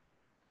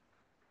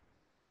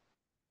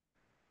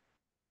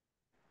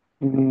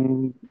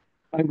 Mm,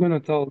 I'm gonna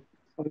tell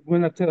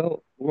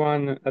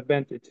one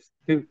advantage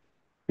too.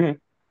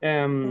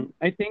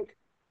 I think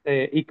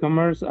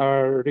e-commerce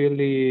are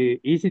really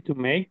easy to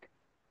make.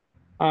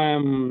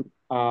 I'm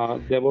a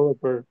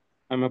developer.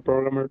 I'm a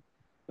programmer.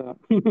 So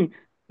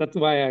that's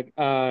why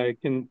I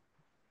can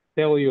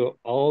tell you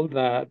all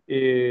that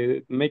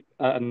make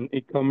an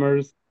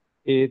e-commerce.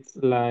 It's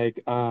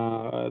like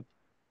the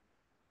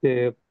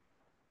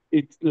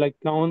it's like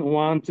count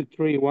 1 to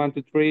 3, 1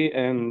 to 3,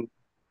 and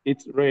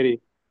it's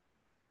ready.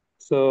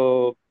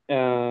 So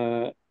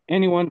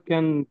anyone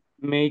can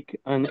make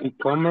an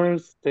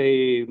e-commerce.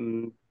 They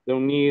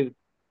don't need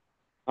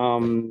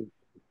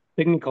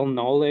technical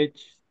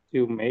knowledge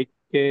to make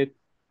it.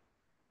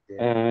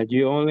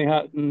 You only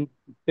have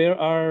there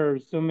are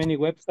so many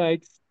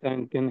websites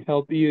that can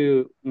help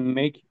you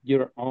make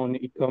your own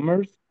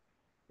e-commerce.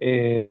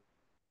 The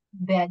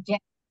agenda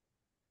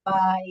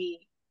by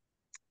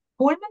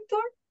Pullman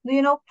Tour. Do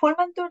you know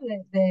Pullman Tour?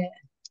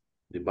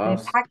 The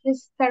bus.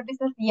 package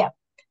services. Yeah.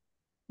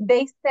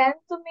 They sent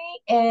to me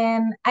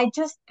and I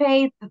just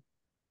paid,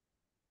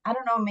 I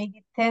don't know,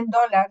 maybe $10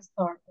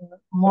 or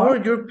more. Oh,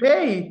 you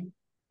pay.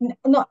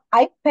 No,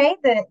 I paid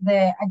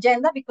the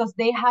agenda because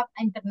they have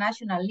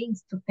international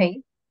links to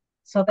pay.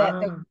 So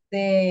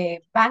the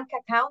bank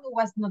account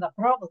was not a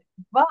problem.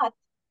 But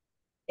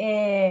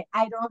I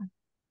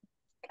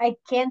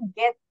can't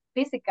get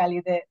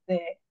physically the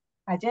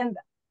agenda.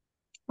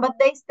 But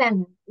they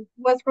sent it. It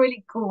was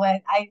really cool.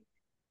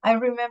 I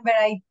remember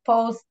I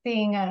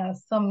posting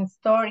some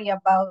story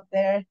about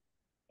there,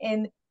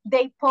 and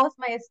they post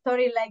my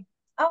story like,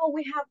 oh,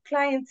 we have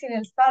clients in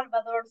El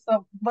Salvador,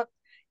 so, but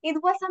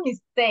it was a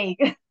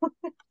mistake.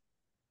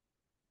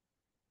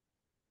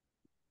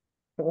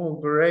 Oh,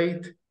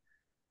 great.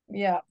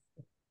 Yeah.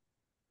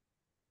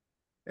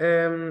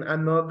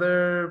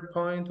 Another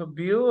point of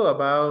view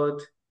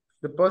about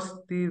the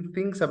positive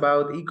things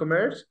about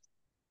e-commerce.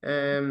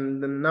 The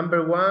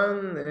number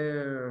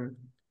one,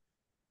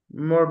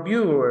 more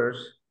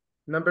viewers.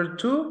 Number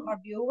two, More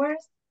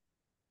viewers.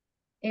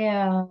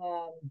 Yeah.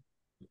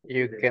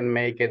 You can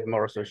make it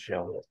more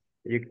social.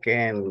 You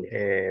can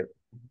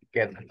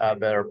get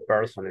other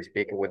person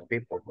speaking with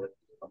people.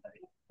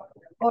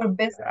 Or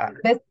best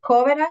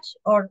coverage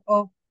or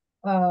of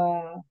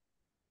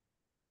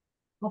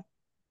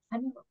I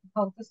don't know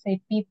how to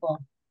say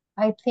people.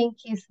 I think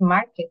it's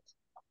market.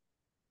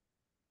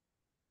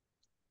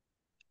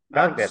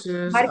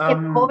 access,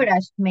 Market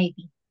coverage,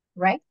 maybe,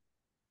 right?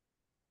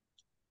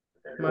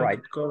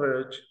 market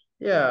coverage.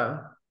 Yeah.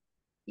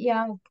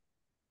 Yeah.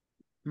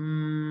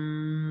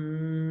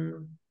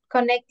 Mm,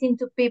 Connecting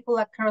to people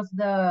across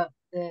the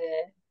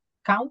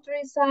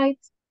countryside.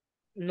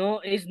 No,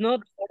 it's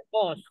not for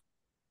us.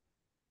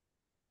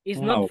 It's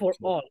Ah, not for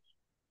okay. us.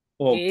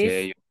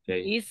 Okay,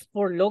 okay. It's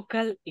for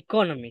local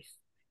economies.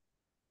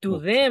 To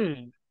Okay.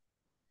 them,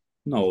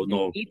 No,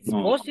 it's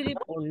no, positive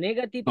or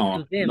negative to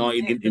no, them, no. to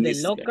In the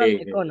this, local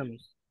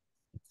economies.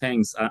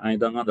 thanks. I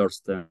don't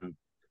understand.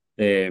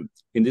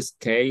 In this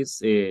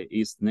case,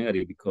 it's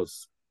negative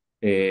because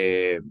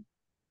mm,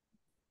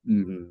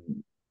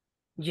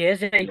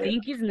 Yes, I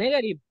think it's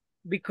negative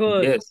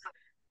because yes,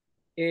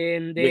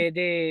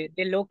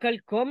 the local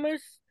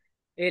commerce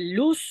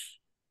lose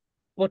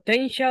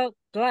potential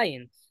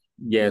clients,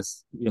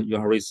 yes, you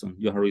have reason.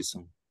 You have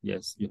reason.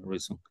 Yes, you have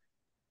reason.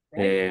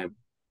 right?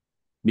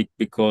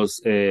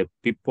 Because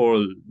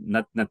people,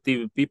 not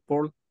native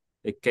people,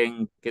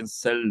 can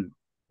sell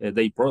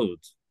their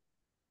products.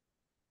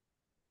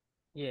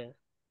 Yeah.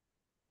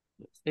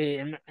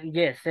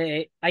 Yes,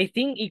 I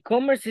think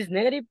e-commerce is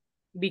negative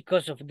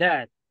because of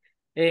that.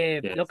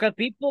 Yes. Local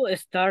people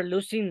start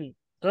losing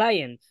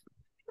clients,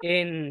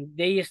 and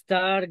they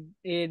start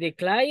the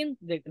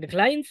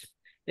clients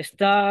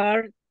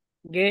start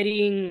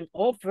getting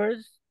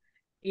offers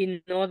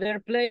in other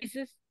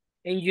places,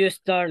 and you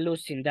start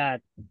losing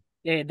that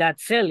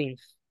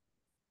sellings.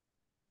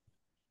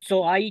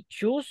 So I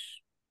choose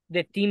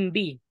the team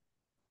B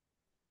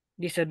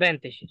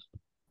disadvantages.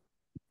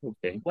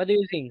 Okay. What do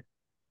you think,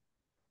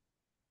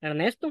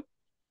 Ernesto?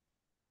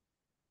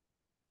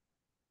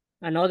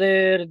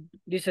 Another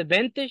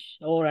disadvantage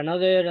or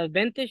another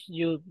advantage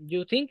you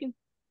thinking?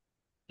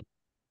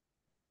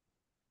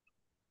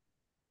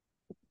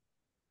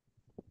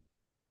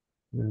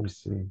 Let me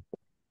see.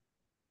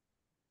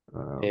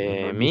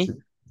 Me,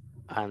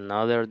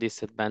 another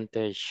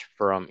disadvantage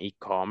from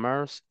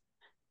e-commerce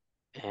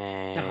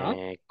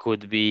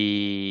could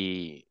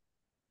be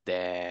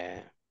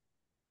the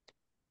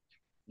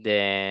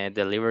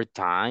delivery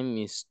time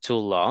is too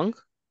long,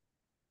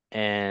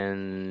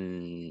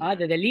 and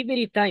the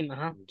delivery time.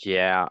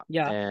 yeah,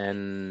 Yeah.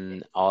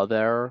 and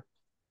other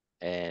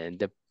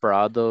the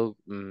product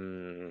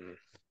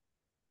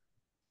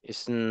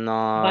It's But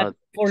not.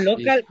 for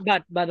local,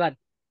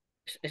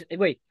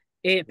 wait,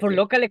 for Okay.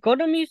 local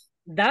economies,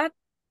 that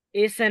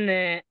is an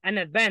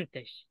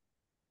advantage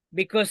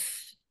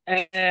because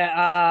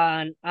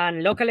an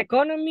local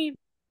economy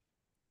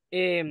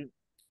um,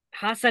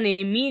 has an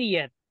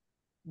immediate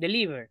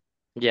deliver.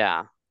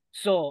 Yeah.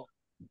 So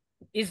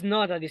it's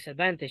not a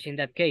disadvantage in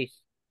that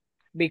case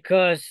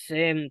because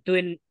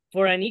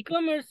for an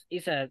e-commerce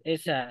is a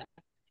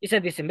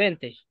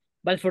disadvantage,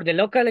 but for the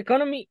local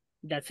economy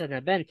that's an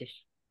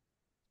advantage.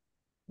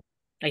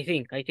 I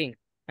think. I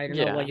don't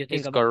know what Yeah, you think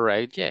it's about.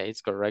 correct. Yeah,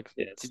 it's correct.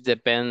 Yes. It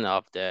depends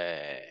of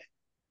the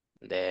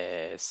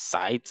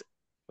site.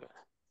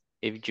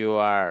 If you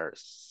are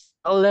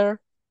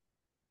seller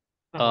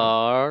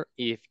or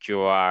if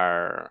you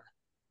are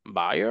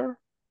buyer,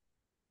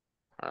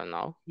 I don't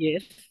know.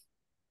 Yes.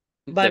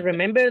 It But depends.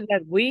 remember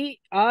that we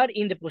are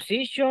in the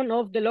position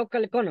of the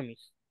local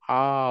economies.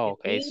 Oh,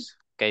 okay. We,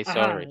 Okay,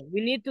 sorry.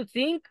 we need to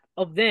think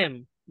of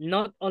them,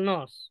 not on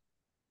us.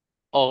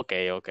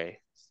 Okay, okay.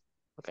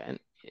 Okay,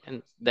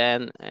 and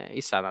then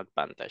it's an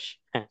advantage.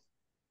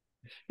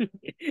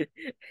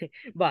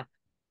 But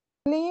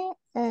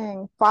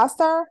And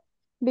faster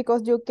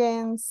because you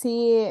can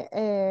see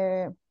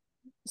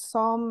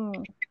some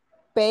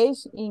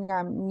page in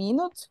a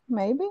minute,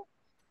 maybe.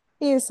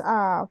 Is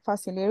a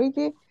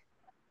facility.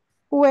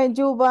 When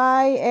you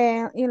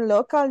buy in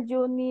local,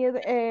 you need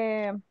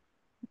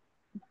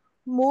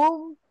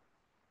move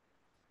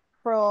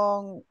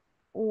from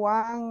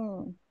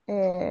one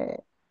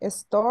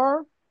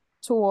store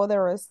to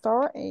other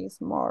store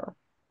is more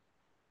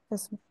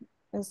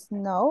is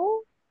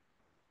no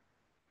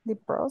the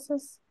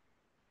process.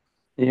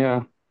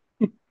 Yeah.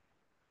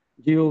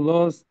 You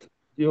lost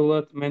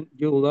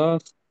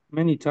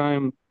many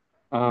time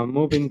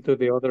moving to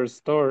the other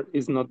store.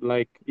 Is not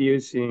like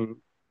using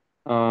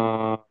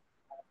uh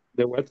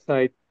the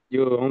website.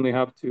 You only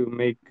have to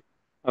make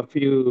a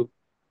few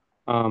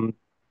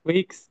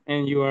clicks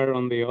and you are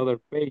on the other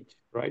page,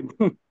 right?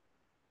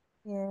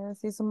 Yes,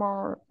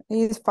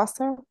 it's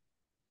faster.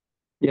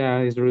 Yeah,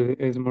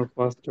 it's more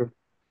faster.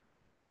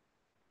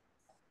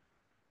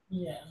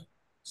 Yeah.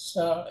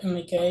 So in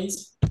my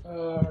case,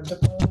 the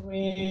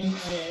following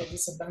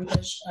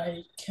disadvantage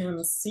I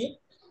can see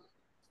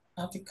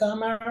at the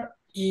camera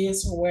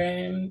is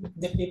when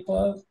the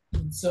people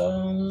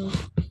don't,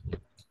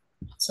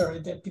 sorry,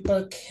 the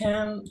people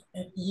can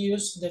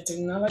use the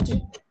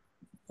technology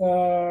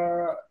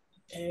for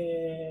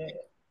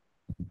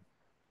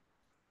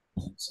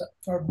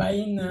for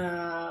buying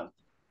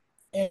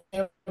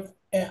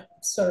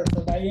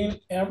for buying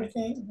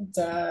everything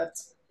that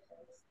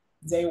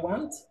they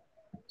want.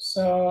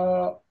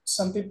 So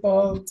some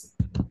people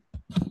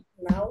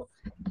now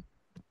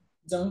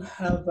don't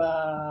have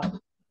a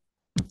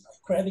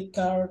credit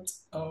card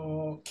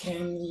or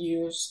can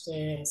use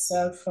the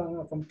cell phone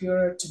or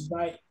computer to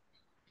buy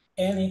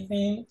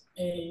anything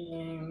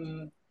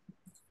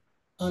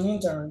on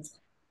internet.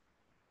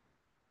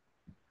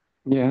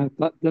 Yeah,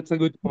 that's a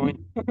good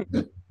point.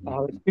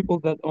 People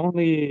that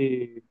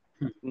only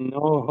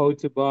know how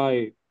to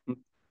buy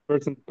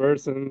person to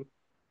person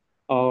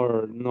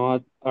or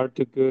not are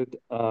too good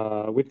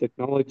with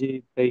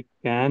technology, they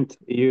can't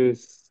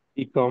use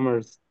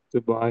e-commerce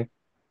to buy.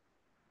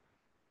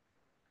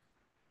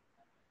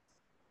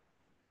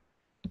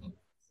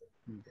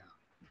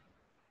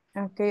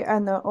 Okay,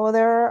 and the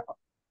other.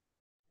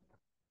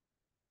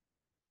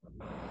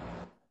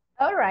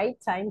 All right,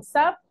 time's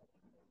up.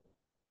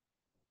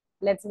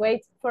 Let's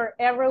wait for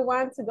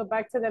everyone to go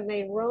back to the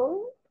main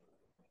room.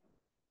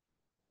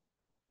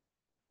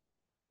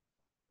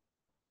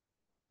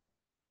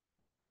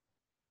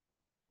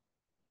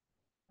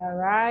 All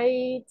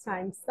right,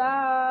 time's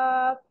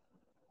up.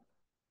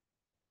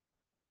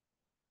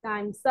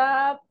 Time's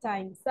up,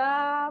 time's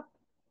up.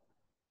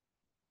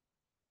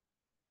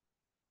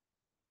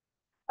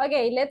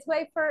 Okay, let's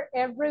wait for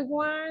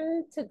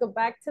everyone to go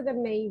back to the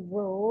main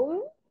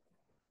room.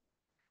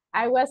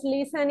 I was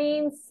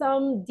listening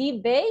some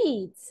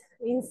debates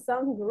in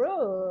some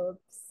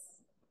groups.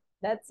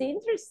 That's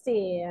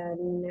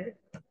interesting.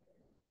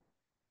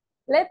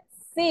 Let's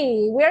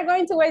see. We're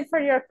going to wait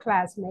for your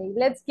classmate.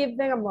 Let's give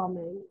them a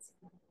moment.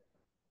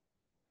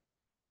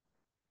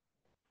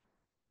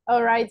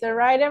 All right,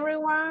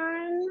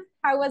 everyone.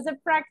 How was the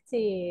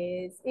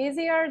practice?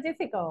 Easy or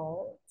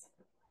difficult?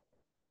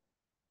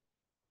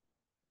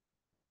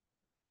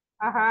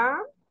 Uh-huh.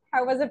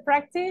 How was the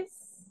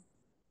practice?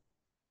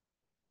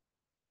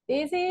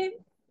 Easy?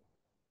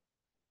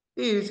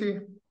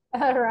 Easy.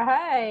 All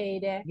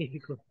right.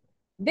 Difficult.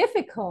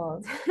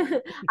 Difficult.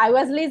 I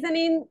was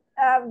listening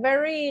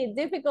very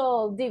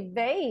difficult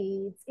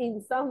debates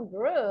in some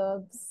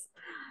groups.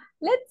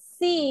 Let's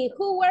see,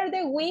 who were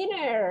the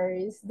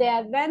winners? The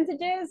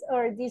advantages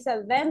or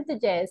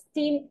disadvantages?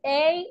 Team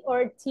A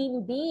or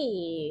Team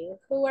B?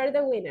 Who were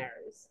the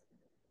winners?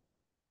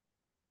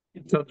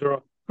 It's a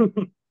draw.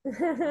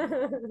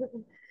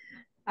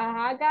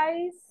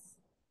 Guys.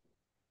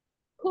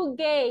 Who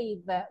gave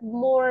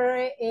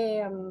more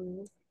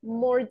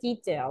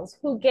details?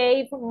 Who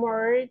gave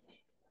more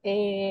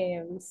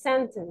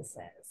sentences,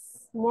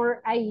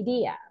 more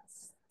ideas.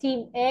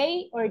 Team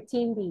A or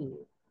team B?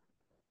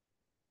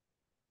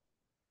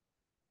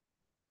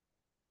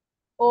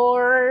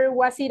 Or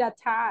was it a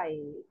tie?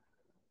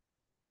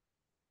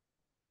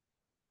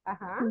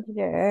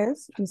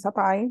 Yes, it's a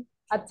tie.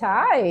 A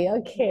tie,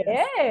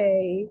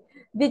 okay.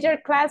 Did your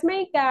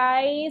classmate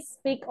guys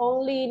speak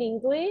only in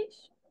English?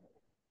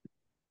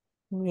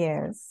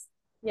 Yes.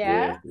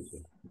 Yes? Yes.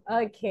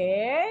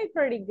 Okay,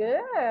 pretty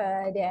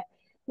good.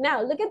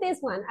 Now, look at this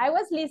one. I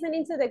was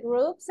listening to the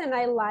groups and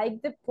I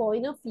like the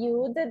point of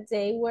view that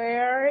they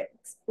were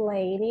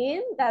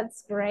explaining.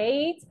 That's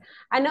great.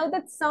 I know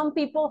that some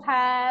people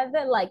had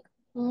like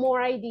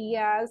more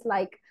ideas,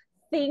 like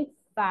think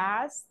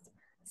fast.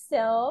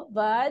 So,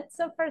 but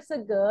so far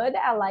so good.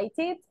 I liked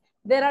it.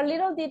 There are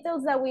little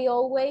details that we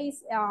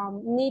always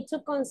need to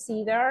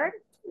consider.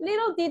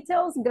 Little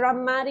details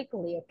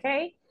grammatically,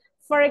 okay?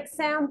 For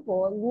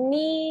example,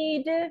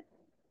 need,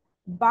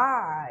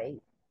 buy.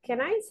 Can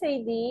I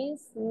say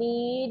this?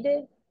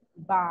 Need,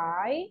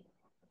 buy.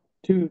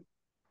 To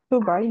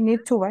buy,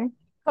 need to buy.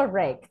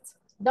 Correct.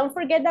 Don't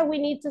forget that we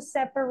need to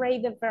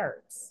separate the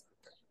verbs.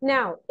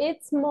 Now,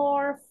 it's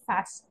more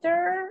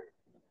faster.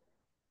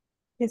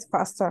 It's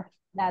faster.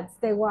 That's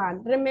the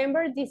one.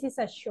 Remember, this is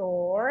a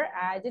short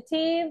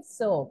adjective.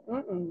 So,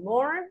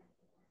 more,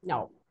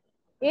 no.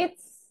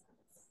 It's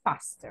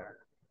faster.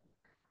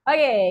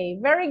 Okay,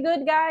 very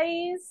good,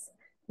 guys.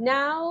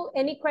 Now,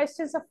 any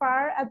questions so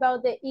far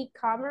about the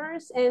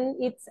e-commerce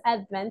and its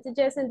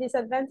advantages and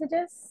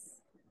disadvantages?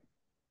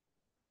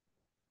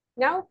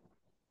 No?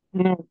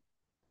 No.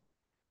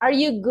 Are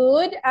you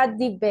good at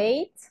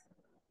debate?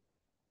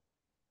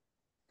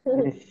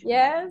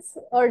 Yes?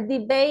 Or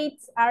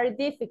debates are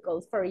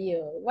difficult for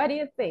you? What do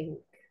you think?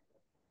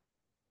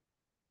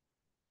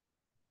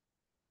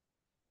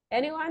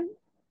 Anyone?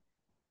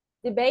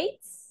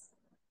 Debates?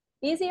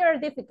 Easy or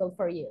difficult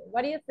for you?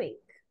 What do you think?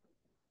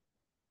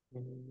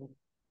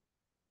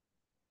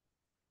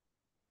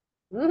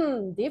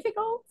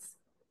 Difficult?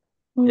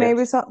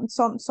 Maybe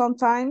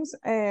sometimes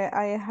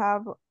I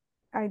have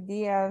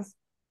ideas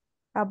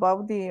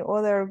about the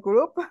other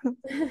group.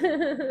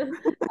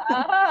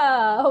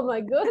 Oh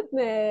my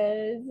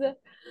goodness.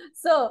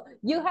 So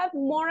you have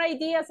more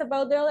ideas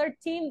about the other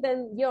team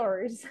than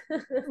yours.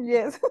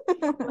 Yes.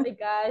 Oh my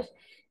gosh.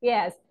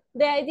 Yes.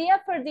 The idea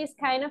for this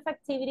kind of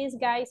activities,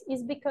 guys,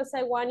 is because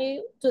I want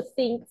you to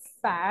think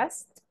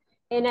fast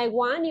and I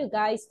want you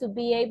guys to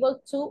be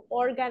able to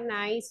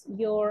organize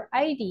your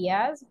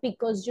ideas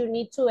because you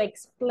need to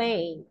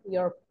explain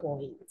your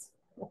point.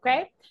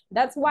 Okay?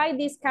 That's why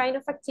these kind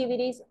of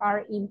activities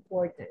are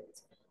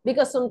important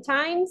because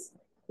sometimes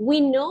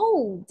we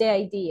know the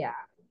idea,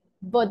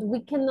 but we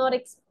cannot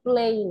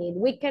explain it.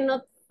 We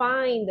cannot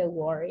find the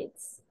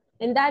words.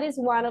 And that is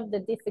one of the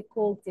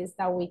difficulties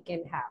that we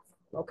can have,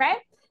 okay?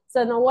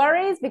 So no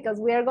worries because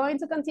we are going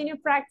to continue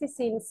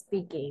practicing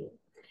speaking.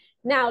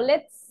 Now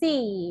let's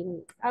see.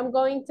 I'm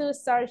going to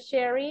start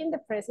sharing the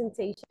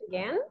presentation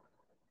again.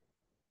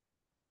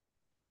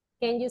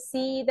 Can you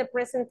see the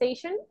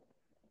presentation?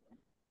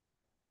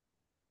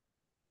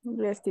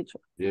 Yes, teacher.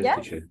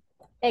 Yes, teacher.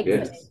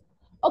 Excellent. Yes.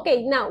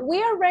 Okay, now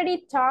we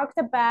already talked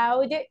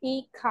about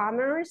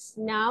e-commerce.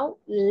 Now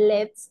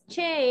let's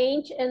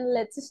change and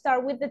let's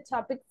start with the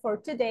topic for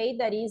today,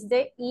 that is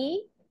the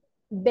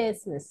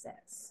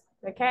e-businesses,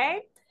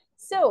 okay?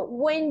 So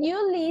when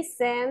you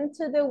listen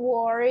to the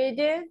word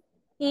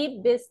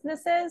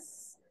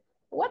e-businesses,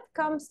 what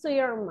comes to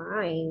your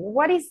mind?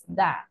 What is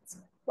that?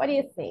 What do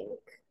you think?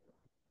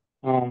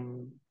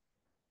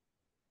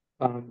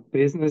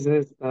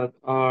 Businesses that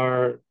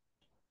are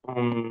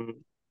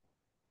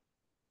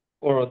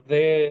or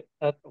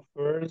that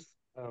offers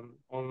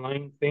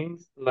online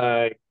things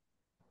like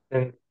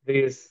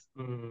this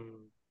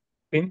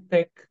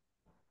fintech,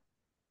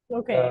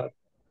 Okay.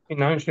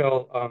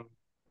 financial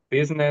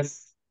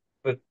business,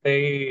 but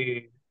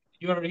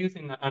you are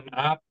using an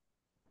app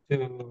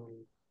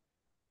to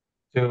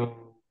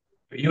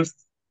use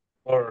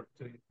or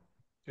to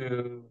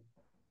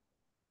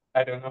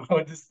I don't know how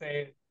to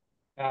say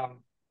it.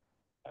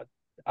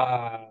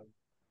 Uh,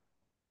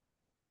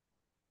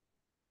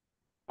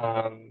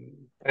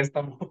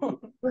 préstamo.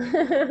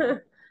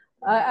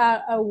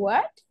 A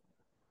what?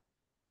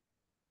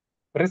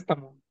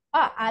 Préstamo.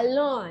 A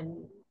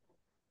loan.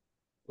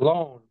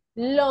 Loan.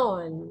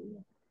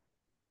 Loan.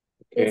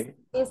 Okay.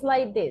 It's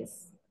like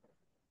this.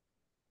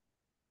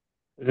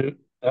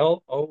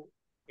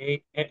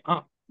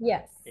 L-O-A-N.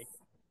 Yes.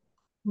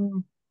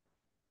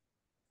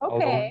 Okay.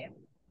 Loan.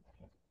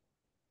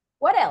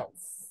 What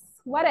else?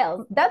 What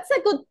else? That's a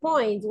good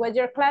point. What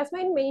your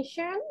classmate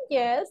mentioned,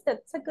 yes,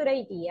 that's a good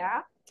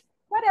idea.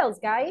 What else,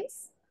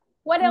 guys?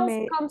 What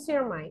else comes to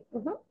your mind?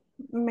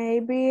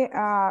 Maybe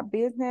a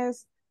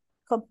business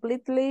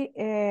completely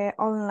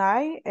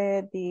online,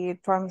 the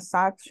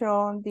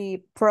transaction,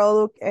 the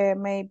product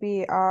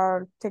maybe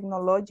are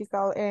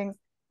technological and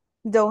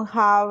don't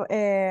have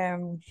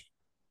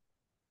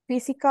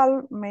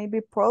physical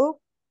maybe product.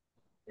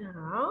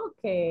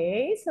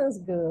 Okay, sounds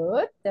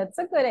good. That's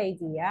a good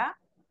idea.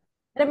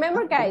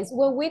 Remember, guys,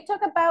 when we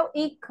talk about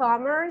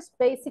e-commerce,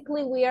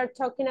 basically we are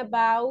talking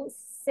about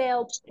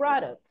sell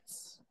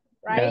products,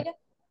 right? Yeah.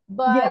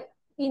 But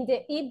in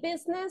the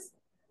e-business,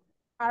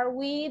 are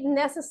we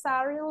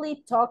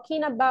necessarily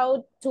talking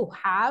about to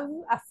have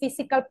a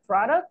physical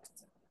product?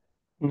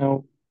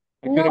 No.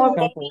 A good Not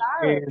example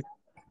necessarily. is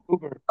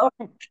Uber.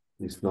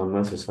 It's not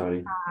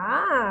necessary.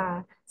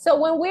 So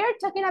when we're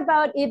talking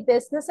about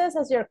e-businesses,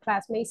 as your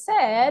classmate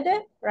said,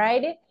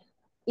 right,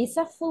 it's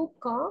a full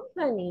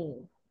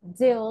company.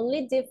 The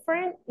only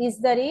difference is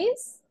that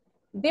it's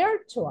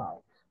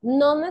virtual,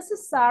 not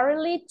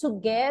necessarily to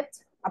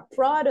get a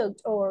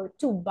product or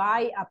to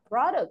buy a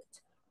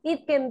product.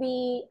 It can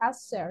be a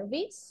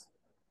service,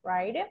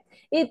 right?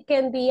 It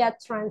can be a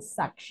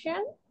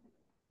transaction,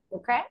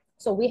 okay?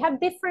 So we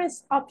have different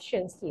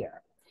options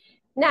here.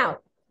 Now,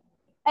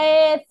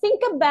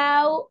 think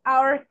about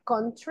our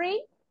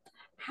country.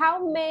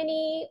 How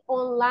many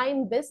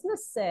online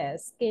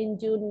businesses can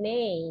you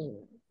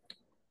name?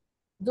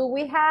 Do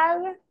we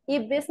have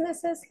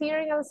e-businesses here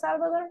in El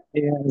Salvador?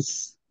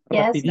 Yes.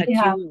 Yes, Rapidito. we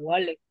have.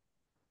 Wallet.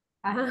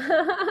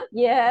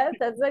 Yes,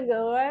 that's a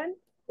good one.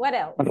 What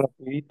else?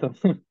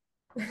 Rapidito.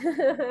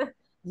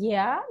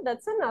 Yeah,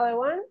 that's another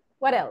one.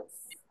 What else?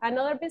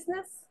 Another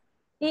business?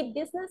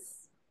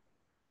 E-business?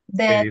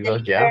 The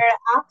Pedidos ya. delivery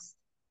apps.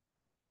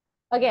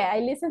 Okay, I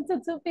listened to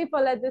two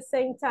people at the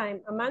same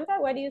time. Amanda,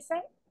 what do you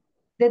say?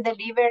 The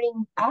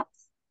delivering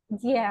apps.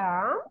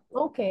 Yeah,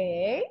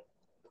 okay.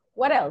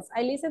 What else?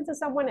 I listened to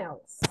someone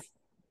else.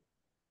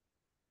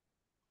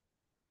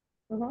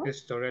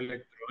 Store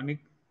electronic.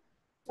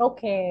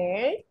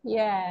 Okay,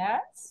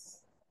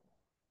 yes.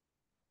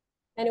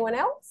 Anyone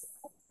else?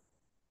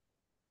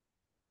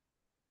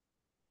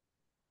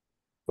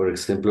 For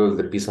example,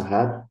 the Pizza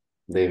Hut,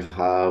 they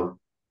have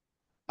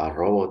a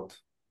robot.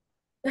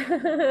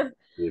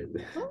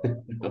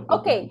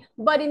 Okay,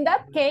 but in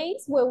that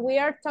case, when we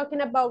are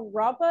talking about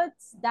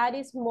robots, that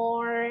is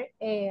more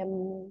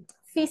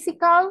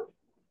physical.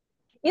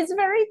 It's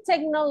very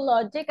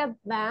technological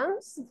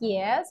advanced,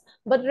 yes,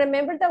 but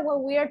remember that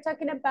when we are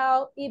talking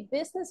about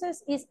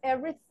e-businesses, is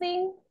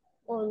everything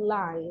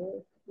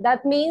online.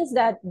 That means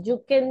that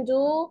you can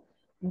do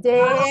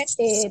the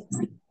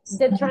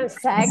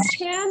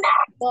transaction,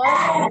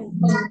 but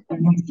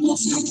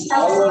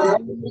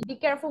be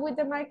careful with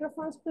the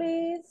microphones,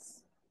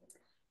 please.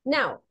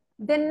 Now,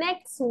 the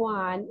next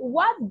one,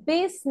 what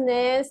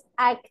business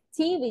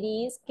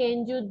activities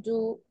can you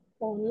do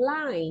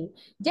online?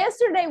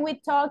 Yesterday, we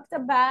talked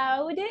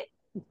about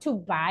to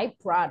buy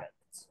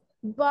products,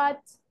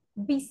 but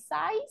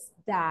besides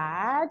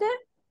that,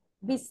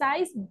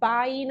 besides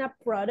buying a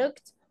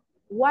product,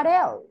 what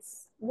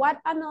else? What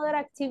another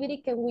activity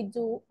can we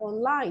do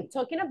online?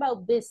 Talking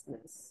about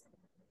business.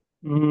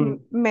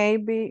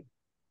 Maybe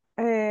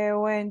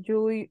when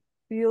you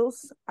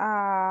use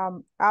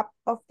app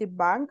of the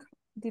bank,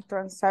 the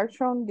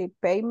transaction, the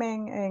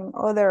payment, and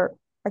other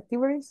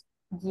activities.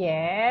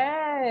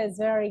 Yes,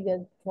 very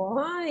good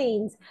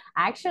point.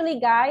 Actually,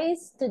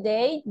 guys,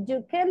 today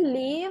you can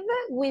live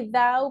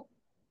without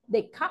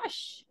the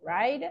cash,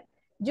 right?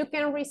 You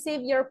can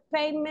receive your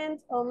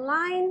payment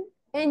online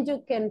and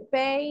you can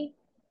pay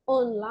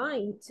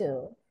online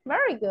too.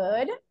 Very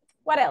good.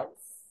 What else?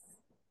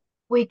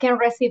 We can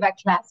receive a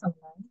class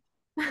online.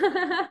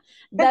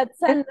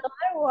 That's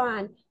another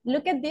one.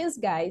 Look at this,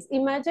 guys.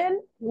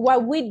 Imagine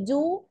what we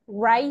do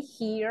right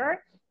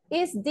here.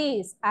 Is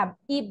this a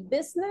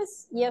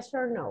e-business? Yes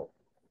or no?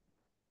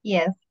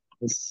 Yes.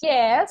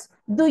 Yes.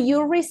 Do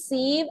you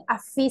receive a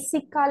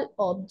physical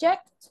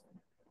object?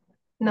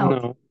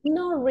 No.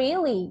 No,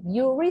 really.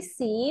 You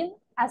receive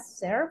a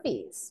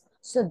service.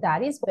 So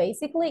that is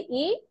basically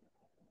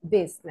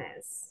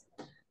e-business.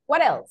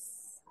 What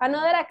else?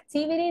 Another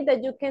activity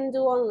that you can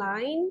do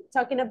online,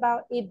 talking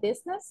about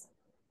e-business?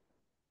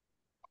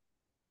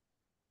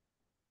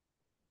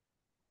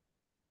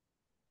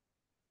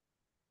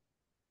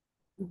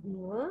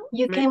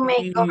 You can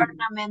make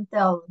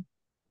governmental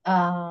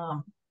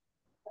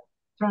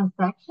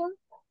transactions.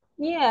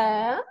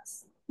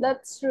 Yes,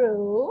 that's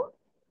true.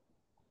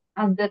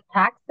 And the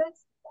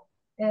taxes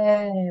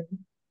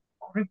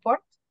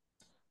report.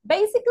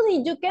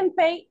 Basically, you can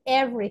pay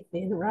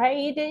everything,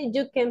 right?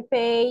 You can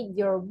pay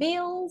your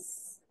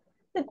bills,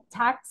 the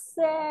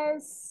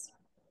taxes,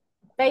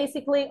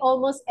 basically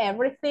almost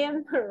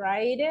everything,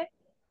 right?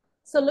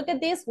 So look at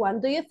this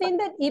one. Do you think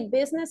that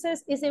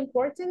e-businesses is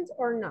important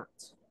or not?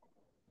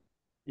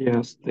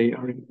 Yes, they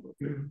are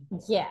important.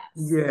 Yes.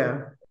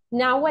 Yeah.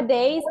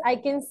 Nowadays, I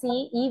can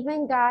see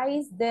even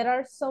guys, there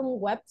are some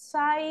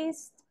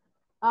websites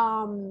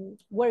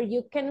where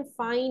you can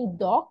find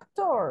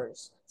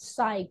doctors,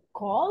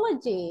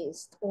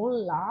 psychologists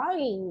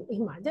online.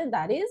 Imagine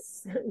that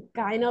is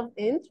kind of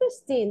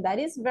interesting. That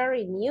is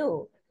very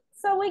new.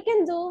 So we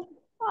can do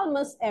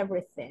almost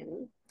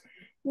everything.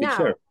 Now,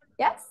 Teacher,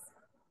 yes?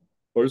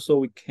 also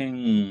we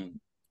can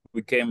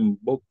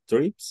book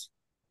trips,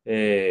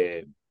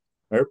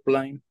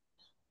 airplane,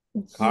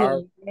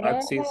 car,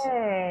 taxis.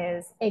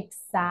 Yes,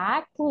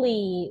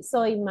 exactly.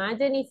 So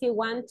imagine if you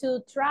want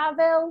to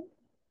travel,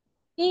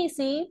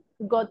 easy.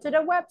 Go to the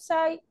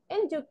website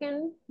and you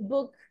can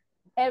book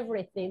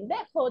everything,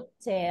 the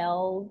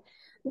hotel,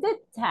 the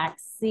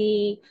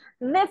taxi,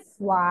 the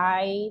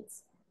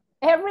flights,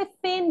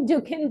 everything.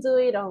 You can do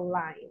it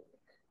online.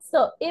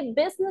 So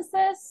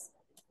e-businesses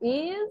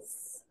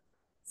is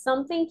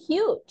something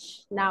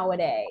huge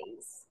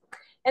nowadays.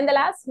 And the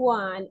last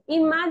one,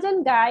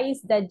 imagine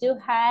guys that you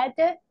had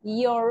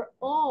your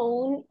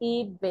own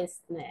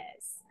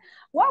e-business.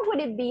 What would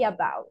it be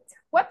about?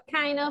 What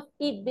kind of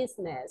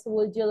e-business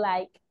would you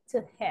like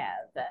to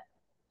have?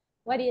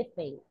 What do you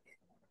think?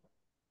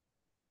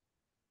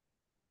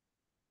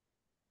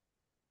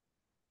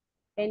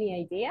 Any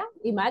idea?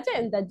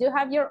 Imagine that you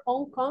have your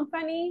own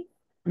company.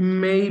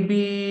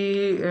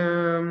 Maybe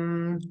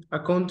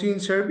accounting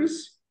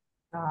service.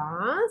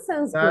 Ah,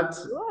 sounds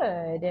That's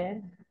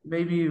good.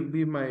 maybe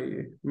be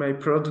my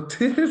product.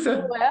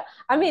 Well,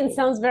 I mean,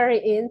 sounds very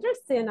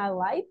interesting. I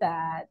like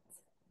that.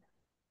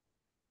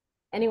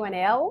 Anyone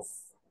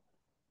else?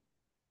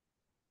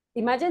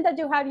 Imagine that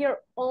you have your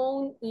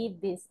own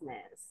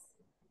e-business.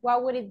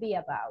 What would it be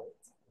about?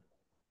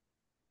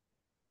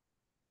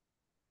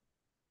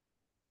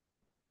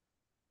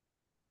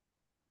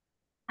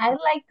 I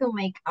like to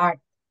make art.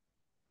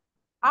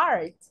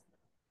 Art?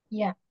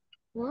 Yeah.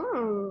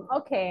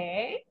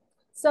 Okay.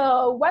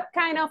 So what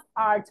kind of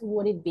art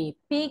would it be?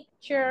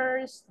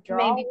 Pictures,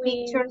 drawings?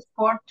 Maybe pictures,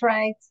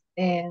 portraits,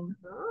 and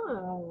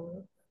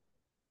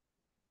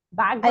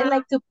background? I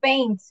like to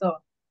paint, so.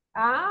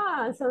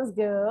 Ah, sounds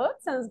good.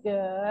 Sounds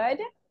good.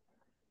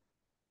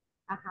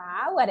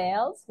 What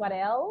else? What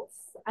else?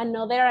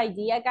 Another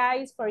idea,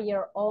 guys, for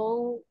your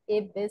own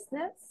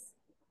e-business?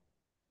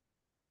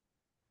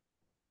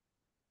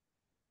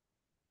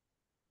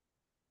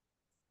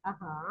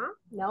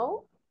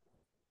 No?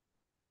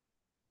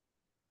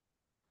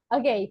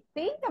 Okay,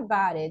 think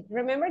about it.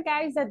 Remember,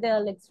 guys, that the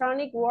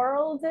electronic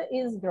world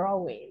is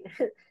growing.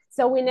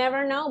 So we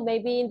never know.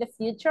 Maybe in the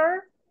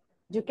future,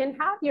 you can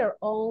have your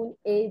own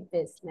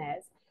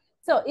e-business.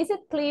 So is it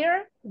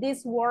clear,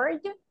 this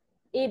word,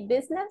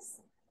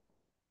 e-business?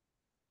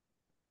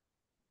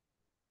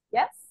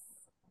 Yes?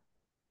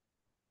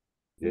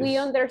 We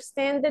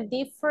understand the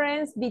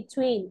difference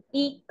between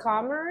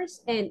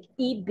e-commerce and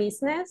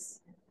e-business.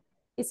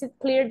 Is it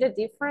clear, the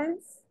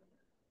difference?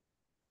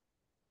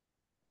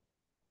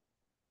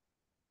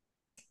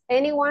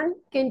 Anyone,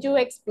 can you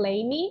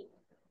explain me?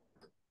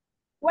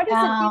 What is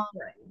the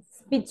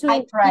difference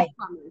between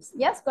e-commerce?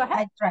 Yes, go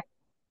ahead. I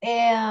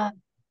try.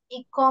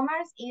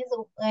 E-commerce is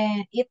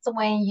it's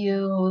when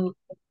you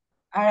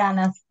are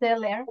a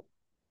seller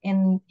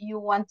and you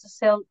want to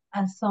sell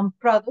some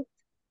product.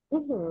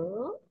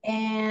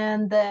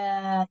 And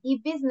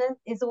e-business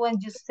is when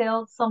you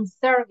sell some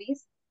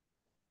service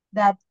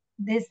that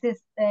this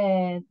is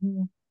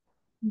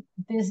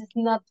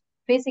not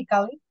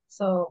physically,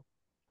 so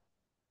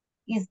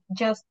it's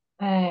just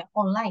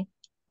online.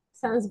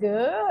 Sounds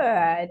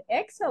good.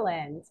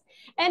 Excellent.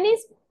 And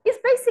it's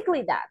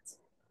basically that.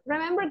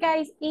 Remember,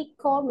 guys,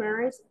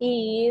 e-commerce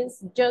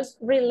is just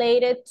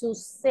related to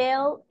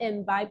sell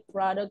and buy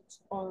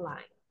products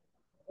online.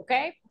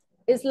 Okay?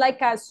 It's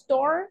like a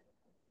store.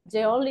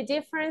 The only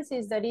difference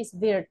is that it's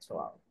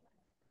virtual.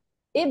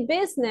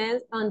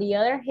 E-business, on the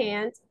other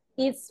hand,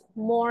 it's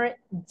more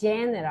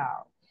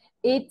general.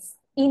 It's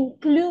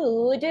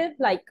included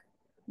like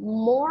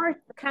more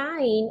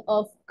kind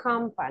of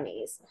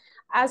companies.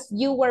 As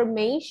you were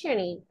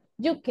mentioning,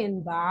 you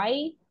can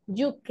buy,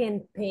 you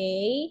can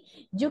pay,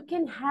 you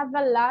can have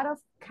a lot of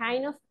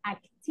kind of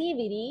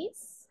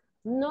activities,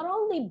 not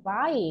only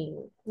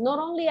buying, not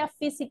only a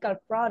physical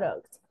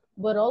product,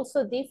 but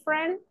also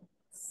different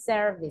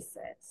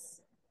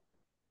services.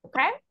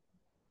 Okay?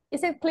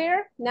 Is it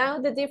clear now,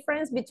 the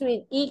difference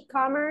between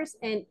e-commerce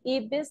and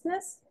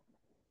e-business?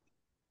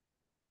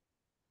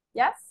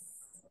 Yes?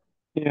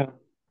 Yeah.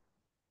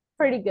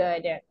 Pretty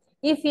good.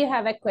 If you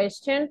have a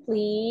question,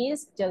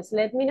 please just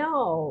let me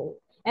know.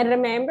 And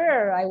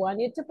remember, I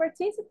want you to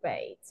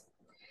participate.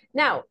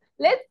 Now,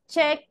 let's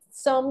check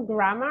some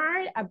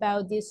grammar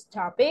about this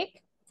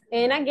topic.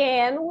 And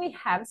again, we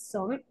have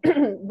some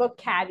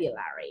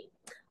vocabulary.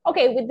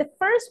 Okay, with the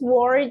first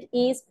word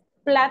is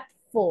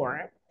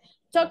platform.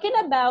 Talking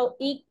about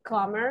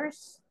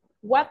e-commerce,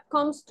 what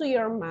comes to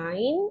your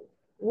mind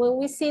when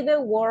we see the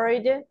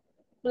word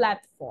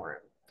platform?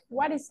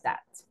 What is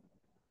that?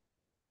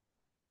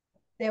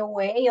 The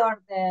way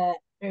or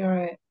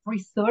the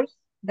resource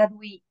that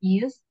we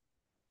use.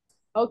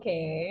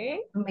 Okay.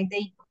 To make the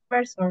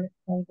e-commerce or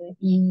the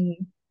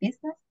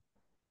e-business.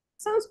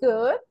 Sounds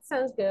good.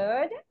 Sounds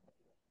good.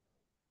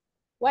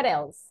 What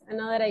else?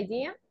 Another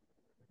idea?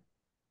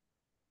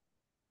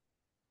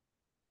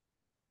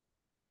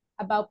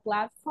 About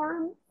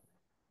platform?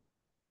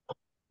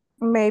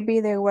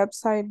 Maybe the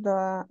website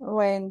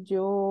when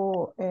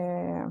you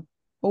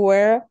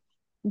where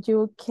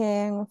you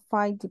can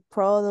find the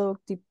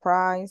product, the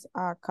price,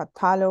 a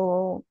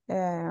catalog,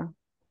 and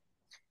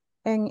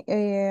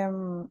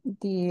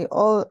the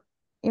all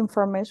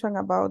information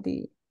about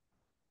the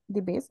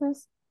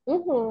business.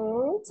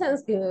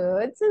 Sounds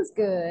good. Sounds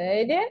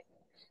good.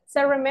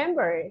 So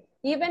remember,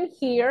 even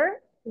here,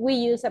 we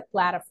use a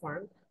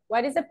platform.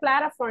 What is the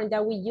platform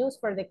that we use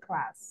for the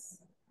class?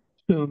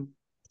 Zoom.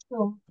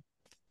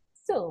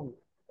 Zoom,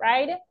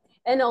 right?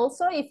 And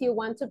also, if you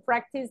want to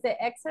practice the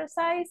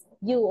exercise,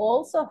 you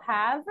also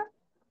have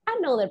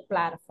another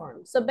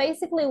platform. So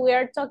basically, we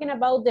are talking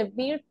about the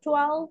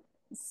virtual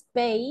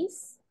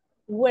space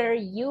where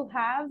you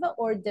have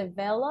or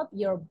develop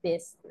your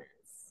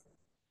business.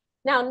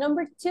 Now,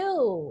 number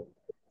 2.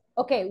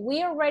 Okay,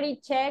 we already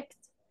checked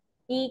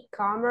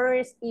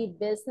e-commerce,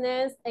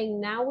 e-business,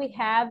 and now we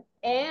have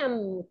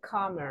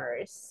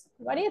m-commerce.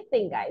 What do you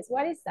think, guys?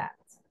 What is that?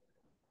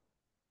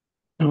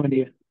 No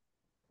idea.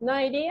 No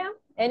idea?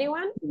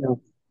 Anyone? No.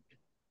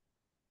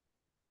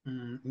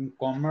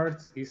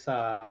 E-commerce is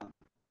a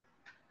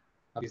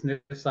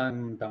business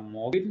on the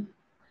mobile.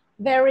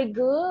 Very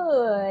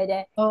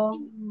good.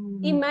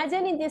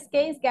 Imagine in this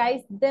case,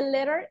 guys, the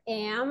letter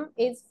M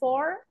is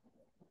for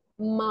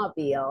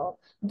mobile.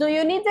 Do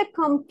you need a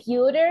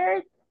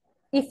computer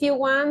if you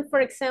want, for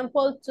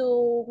example,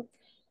 to,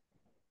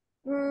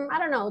 I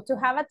don't know, to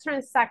have a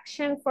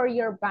transaction for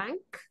your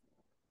bank?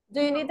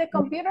 Do you need a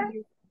computer?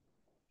 You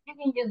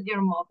can use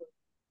your mobile.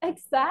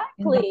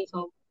 Exactly.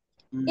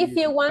 If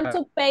you want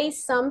to pay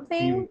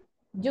something,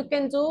 you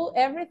can do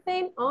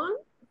everything on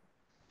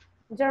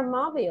your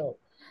mobile.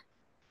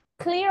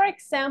 Clear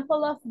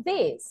example of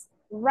this.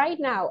 Right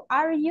now,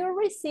 are you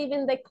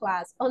receiving the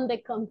class on the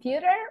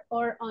computer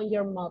or on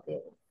your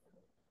mobile?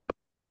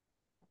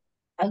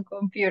 On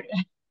computer.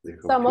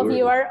 Some of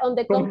you are on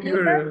the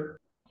computer.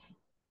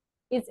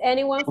 Is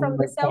anyone from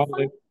the cell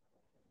phone?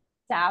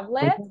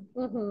 Tablet.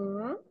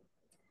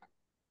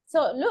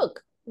 So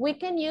look, we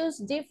can use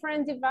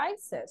different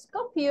devices,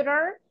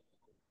 computer,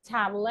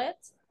 tablet,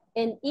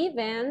 and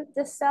even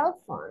the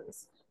cell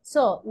phones.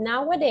 So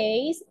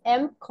nowadays,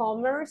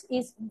 m-commerce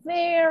is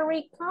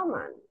very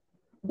common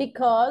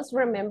because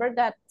remember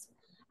that,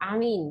 I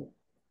mean,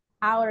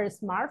 our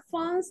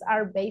smartphones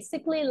are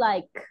basically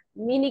like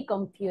mini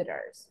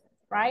computers,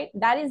 right?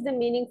 That is the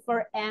meaning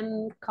for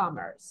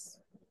m-commerce.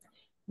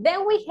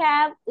 Then we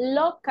have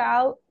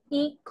local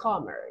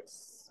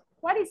e-commerce.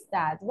 What is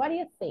that? What do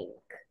you think?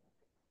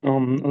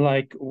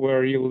 Like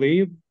where you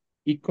live,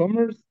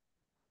 e-commerce.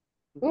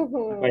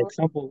 For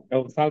example,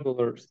 El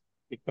Salvador's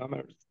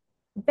e-commerce.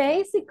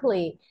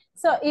 Basically,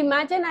 so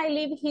imagine I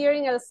live here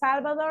in El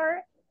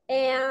Salvador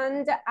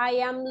and I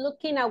am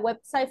looking at a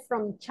website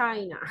from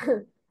China.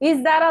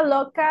 Is that a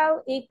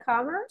local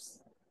e-commerce?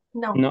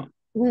 No. No.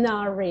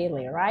 Not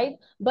really, right?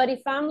 But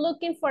if I'm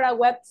looking for a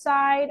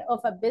website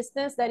of a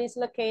business that is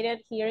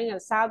located here in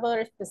El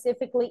Salvador,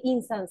 specifically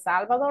in San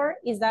Salvador,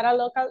 is that a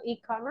local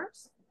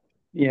e-commerce?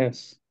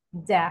 Yes.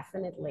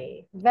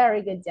 Definitely.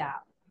 Very good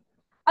job.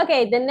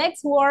 Okay, the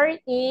next word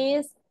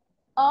is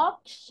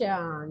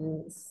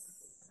auctions.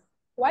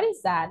 What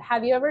is that?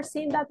 Have you ever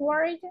seen that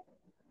word?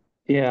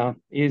 Yeah,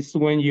 it's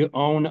when you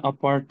own a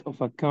part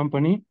of a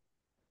company.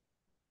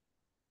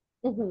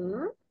 I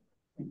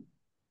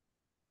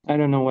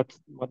don't know what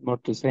more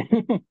to say.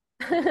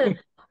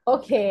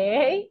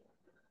 Okay.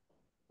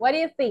 What do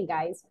you think,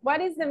 guys? What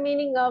is the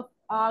meaning of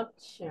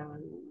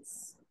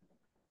auctions?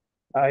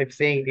 I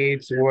think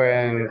it's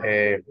when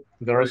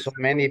there are so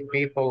many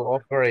people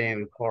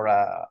offering for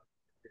a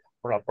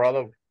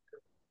product,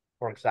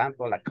 for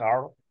example, a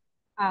car.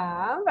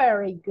 Ah,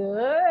 very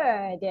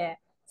good.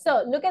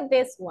 So look at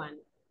this one.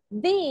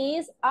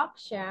 These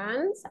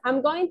auctions,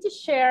 I'm going to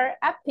share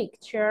a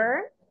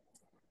picture.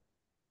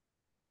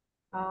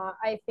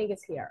 I think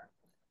it's here.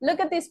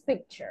 Look at this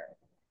picture.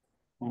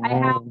 I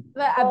have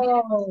a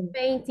beautiful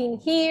painting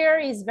here.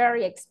 It's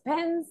very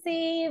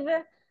expensive.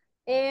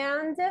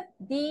 And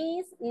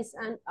this is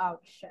an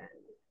auction.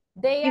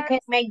 You can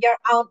make your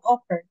own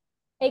offer.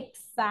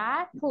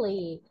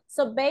 Exactly.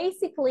 So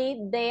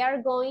basically, they are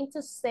going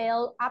to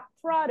sell a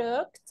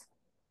product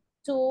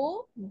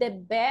to the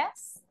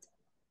best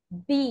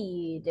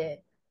bid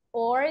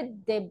or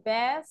the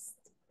best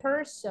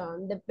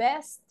person, the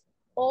best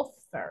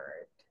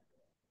offer.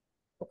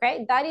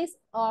 Okay, that is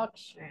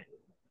auction.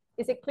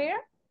 Is it clear?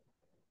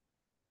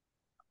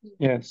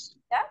 Yes.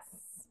 Yes.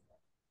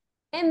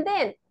 And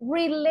then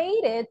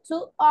related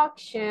to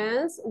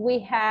auctions, we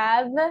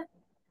have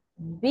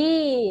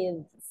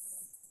bids.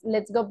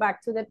 Let's go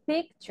back to the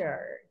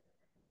picture.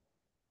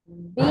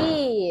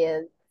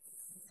 Bids.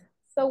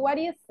 So what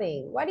do you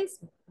think? What is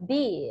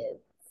bids?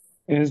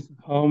 Is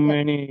how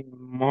many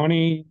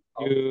money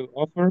you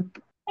offer?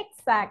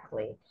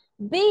 Exactly.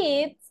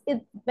 Bids is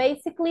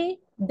basically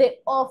the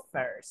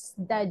offers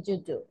that you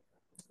do.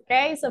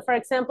 Okay, so for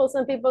example,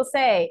 some people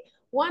say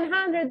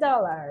 $100.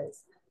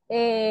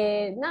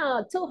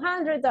 No,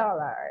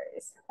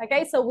 $200.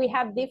 Okay, so we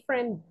have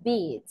different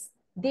bids,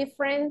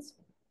 different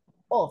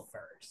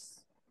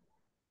offers.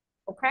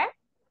 Okay?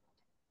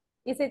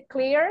 Is it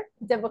clear,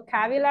 the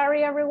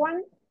vocabulary,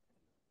 everyone?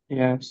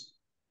 Yes.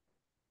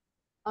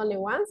 Only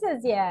one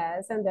says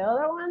yes, and the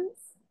other ones?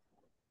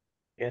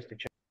 Yes,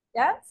 teacher.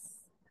 Yes?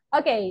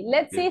 Okay,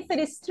 let's see if it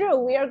is true.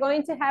 We are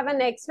going to have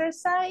an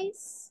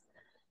exercise.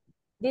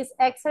 This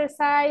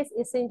exercise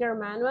is in your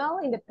manual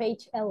in the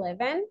page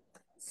 11.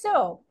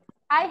 So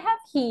I have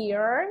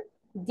here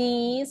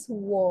these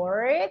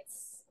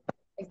words,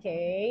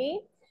 okay?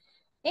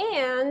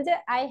 And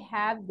I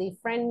have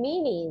different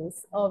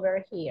meanings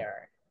over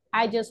here.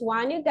 I just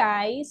want you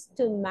guys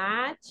to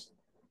match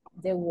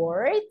the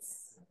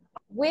words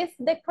with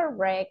the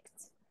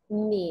correct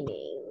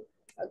meaning,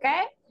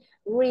 okay?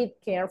 Read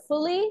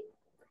carefully.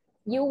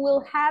 You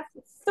will have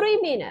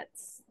 3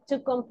 minutes to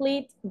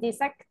complete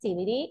this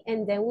activity,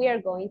 and then we are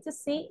going to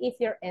see if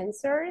your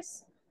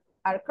answers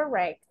are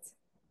correct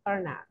or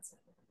not,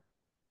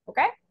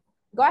 okay?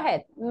 Go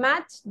ahead,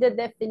 match the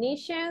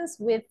definitions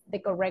with the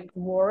correct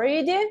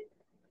word.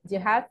 You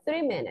have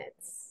 3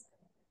 minutes.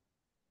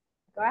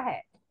 Go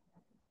ahead.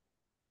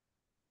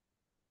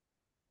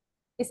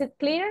 Is it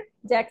clear,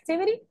 the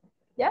activity?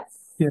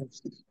 Yes?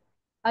 Yes.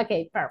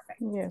 Okay, perfect.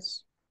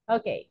 Yes.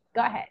 Okay,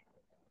 go ahead.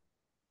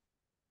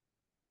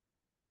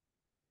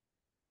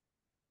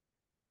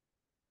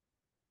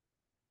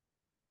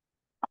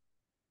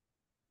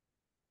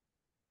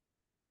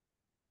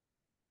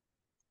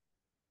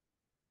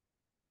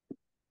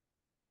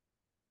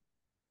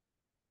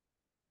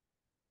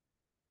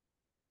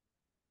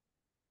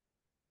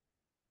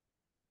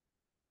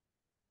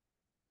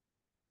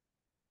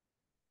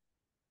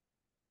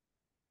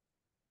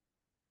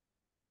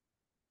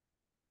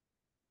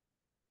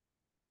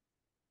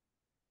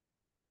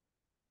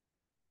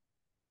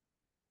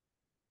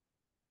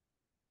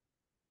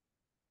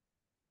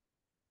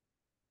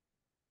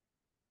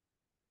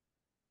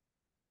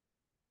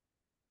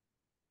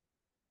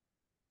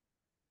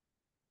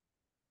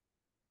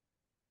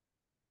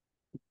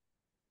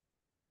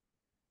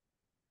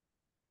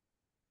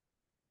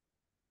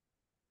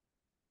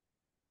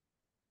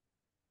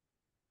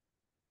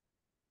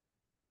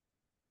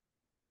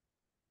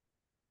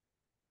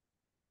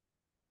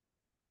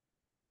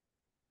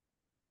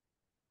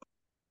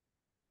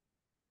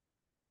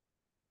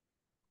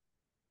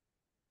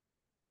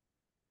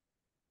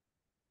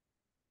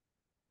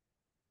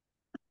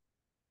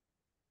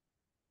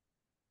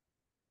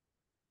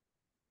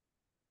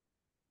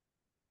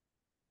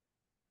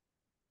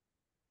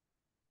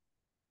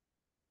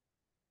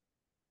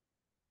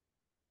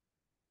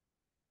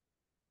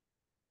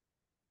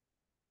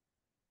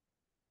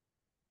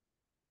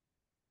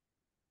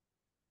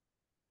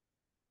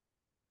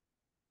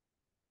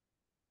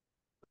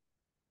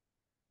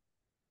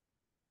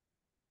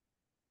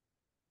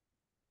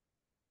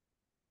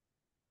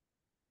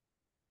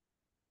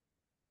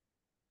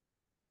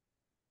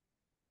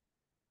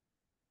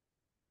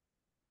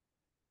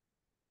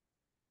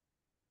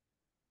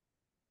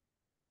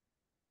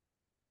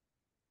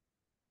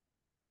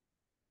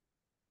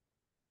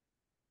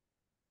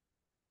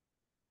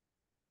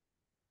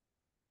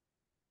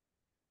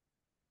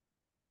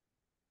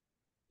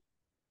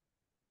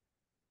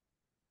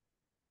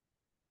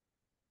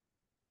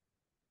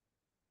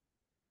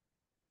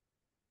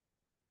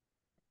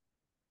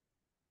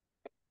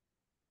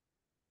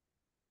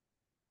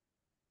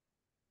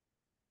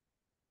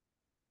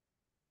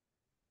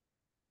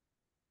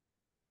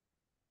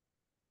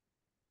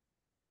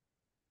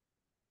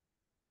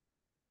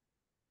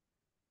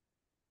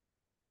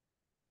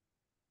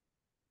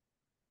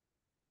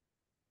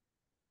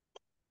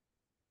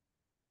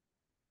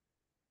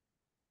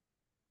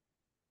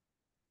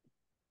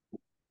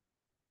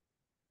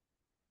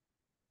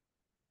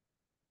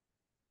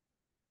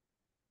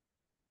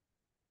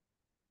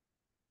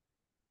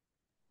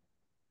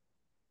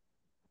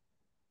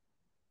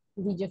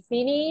 Did you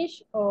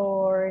finish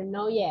or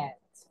no yet?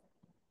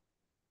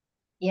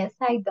 Yes,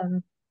 I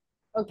done.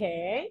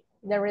 Okay,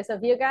 the rest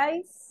of you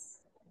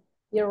guys,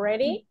 you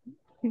ready?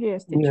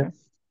 Yes, teacher.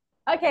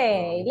 Yes.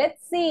 Okay,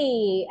 let's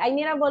see. I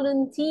need a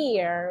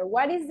volunteer.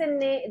 What is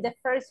the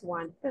first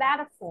one?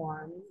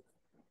 Platform.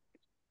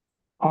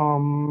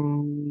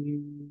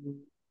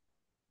 Um,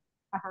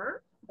 Uh-huh.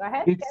 Go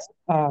ahead, it's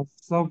a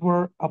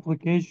software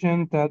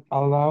application that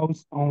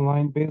allows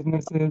online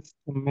businesses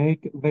to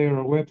make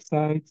their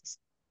websites,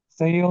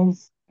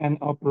 sales, and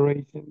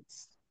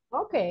operations.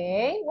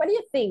 Okay, what do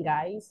you think,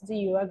 guys? Do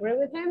you agree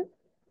with him?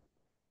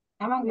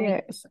 I'm agree.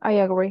 Yes,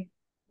 I agree.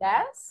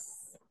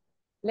 Yes.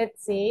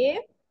 Let's see.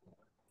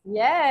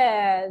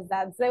 Yes,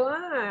 that's the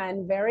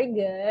one. Very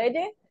good.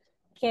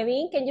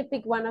 Kevin, can you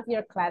pick one of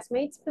your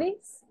classmates,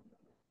 please?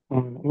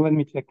 Let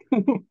me check.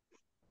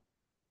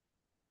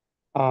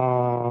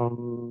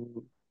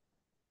 Um,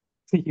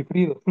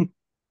 Sigifrido.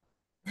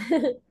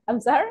 I'm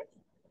sorry?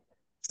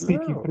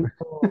 Sigifrido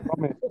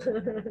Gomez.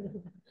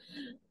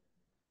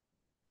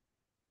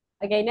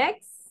 Okay,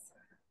 next.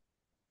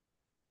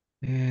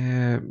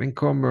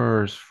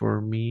 E-commerce for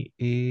me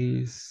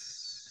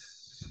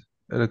is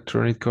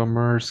electronic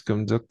commerce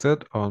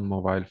conducted on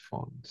mobile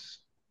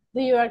phones.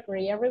 Do you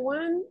agree,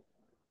 everyone?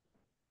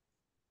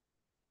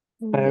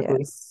 I agree.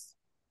 Yes,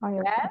 I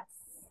agree. Yes.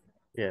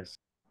 Yes.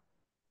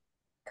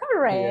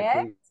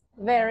 Correct.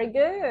 Very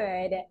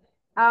good.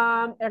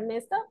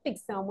 Ernesto, pick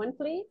someone,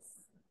 please.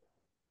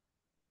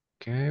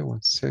 Okay,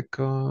 1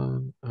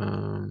 second.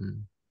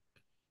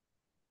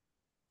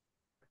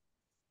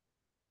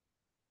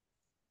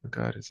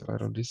 God, it's a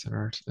lot of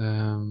listeners.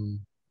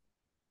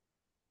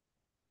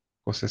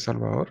 José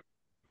Salvador.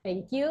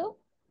 Thank you.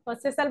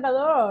 José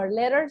Salvador,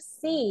 letter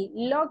C,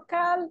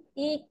 local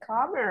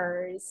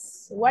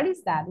e-commerce. What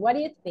is that? What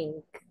do you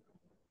think?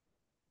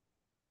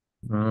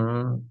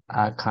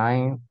 A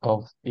kind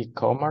of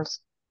e-commerce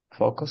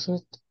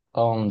focused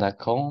on the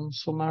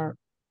consumer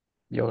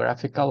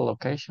geographical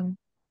location.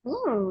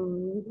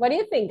 What do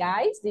you think,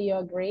 guys? Do you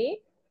agree?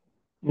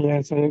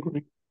 Yes, I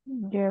agree.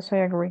 Yes, I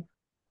agree.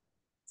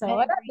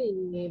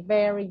 Totally.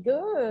 Very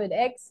good.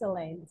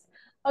 Excellent.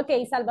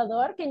 Okay,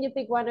 Salvador, can you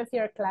pick one of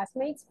your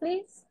classmates,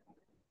 please?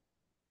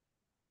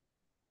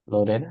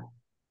 Lorena.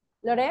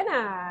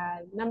 Lorena,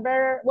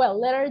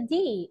 letter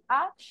D,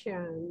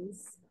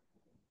 options.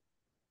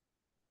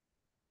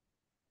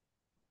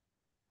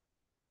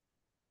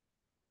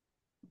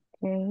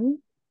 Okay.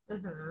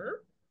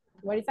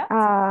 What is that?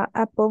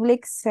 A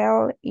public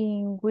sale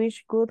in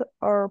which good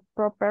or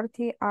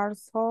property are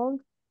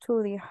sold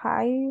to the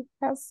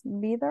highest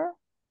bidder.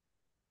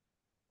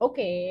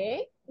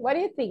 Okay. What do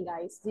you think,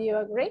 guys? Do you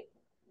agree?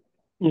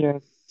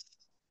 Yes.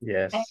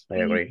 Yes, I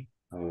agree.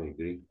 I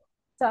agree.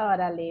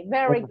 Totally.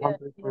 Very good.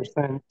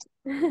 100%.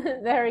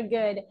 Very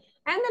good.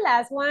 And the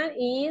last one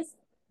is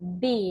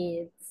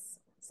bids.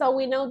 So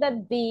we know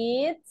that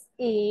bids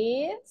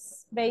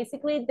is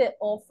basically the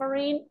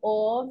offering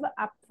of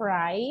a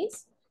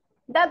price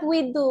that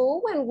we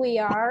do when we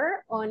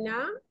are on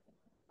an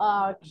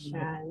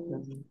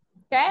auction.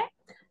 Okay?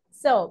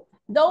 So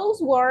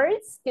those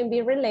words can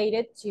be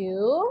related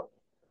to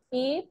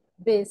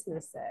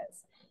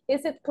e-businesses.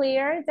 Is it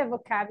clear, the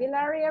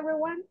vocabulary,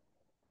 everyone?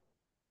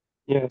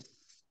 Yes.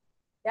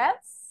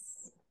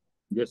 Yes?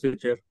 Yes,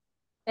 teacher.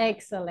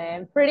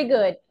 Excellent. Pretty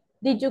good.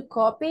 Did you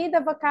copy the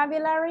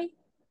vocabulary?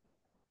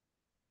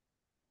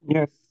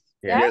 Yes.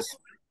 Yes.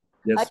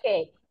 Yes.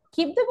 Okay.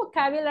 Keep the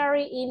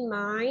vocabulary in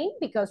mind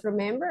because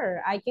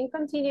remember, I can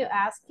continue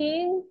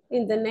asking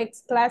in the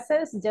next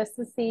classes just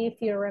to see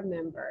if you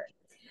remember.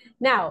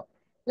 Now,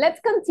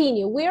 let's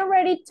continue. We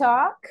already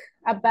talked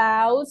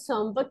about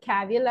some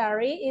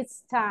vocabulary.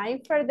 It's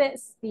time for the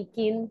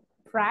speaking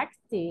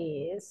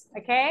practice,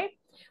 okay?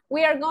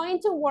 We are going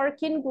to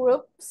work in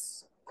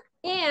groups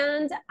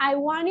and I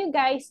want you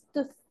guys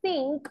to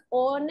think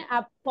on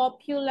a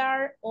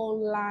popular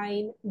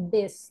online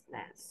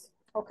business,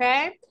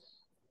 okay?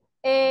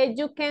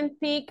 You can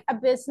pick a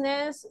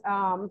business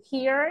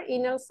here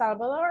in El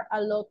Salvador,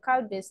 a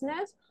local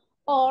business,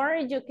 or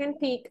you can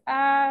pick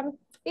a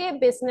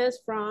business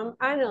from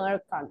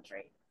another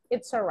country.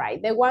 It's all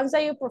right, the ones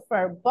that you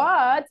prefer,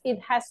 but it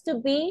has to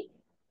be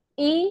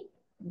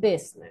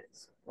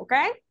e-business,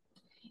 okay?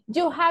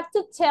 You have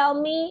to tell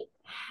me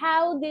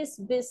how this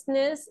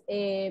business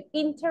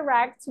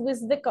interacts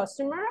with the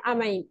customer. I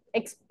mean,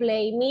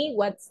 explain me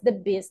what's the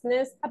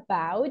business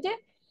about.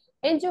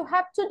 And you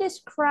have to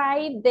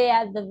describe the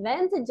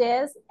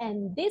advantages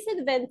and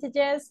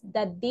disadvantages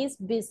that this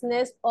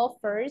business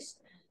offers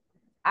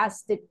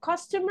as the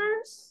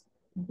customers,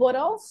 but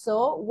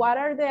also what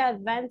are the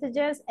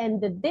advantages and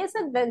the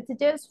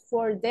disadvantages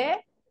for the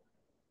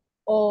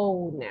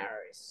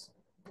owners,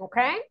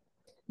 okay?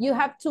 You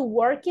have to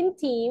work in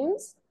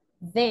teams.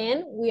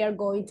 Then we are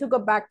going to go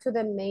back to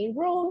the main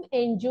room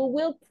and you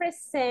will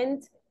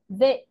present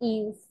the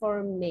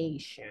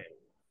information,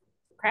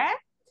 okay?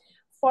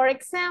 For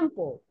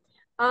example,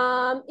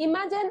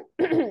 imagine,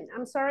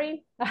 I'm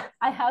sorry,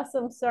 I have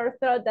some sore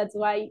throat. That's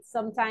why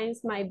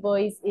sometimes my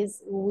voice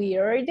is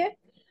weird,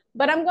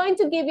 but I'm going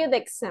to give you the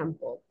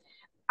example.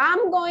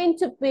 I'm going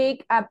to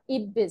pick up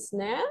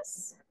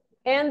e-business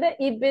and the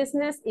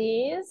e-business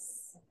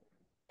is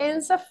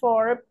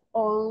Ensaforb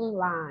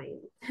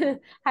online.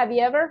 Have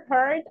you ever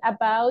heard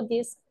about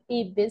this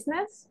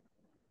e-business?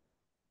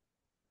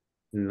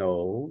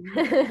 No.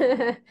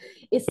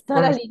 It's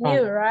totally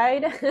new,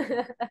 right?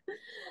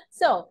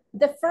 So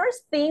the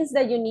first things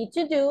that you need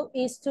to do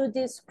is to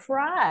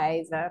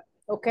describe,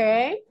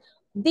 okay?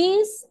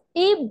 This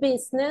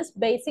e-business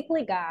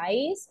basically,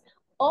 guys,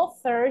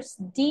 offers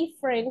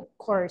different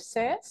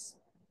courses.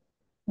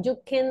 You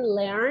can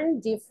learn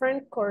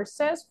different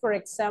courses. For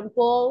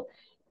example,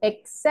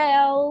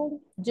 Excel,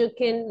 you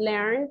can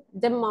learn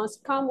the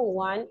most common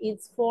one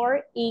is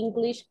for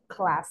English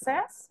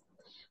classes.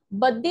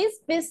 But this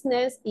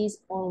business is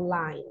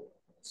online.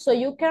 So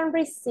you can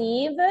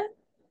receive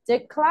the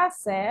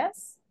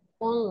classes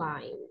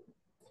online.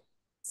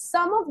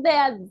 Some of the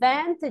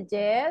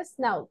advantages,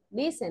 now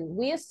listen,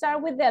 we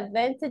start with the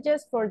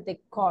advantages for the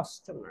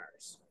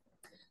customers.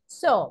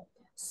 So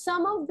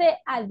some of the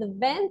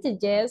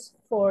advantages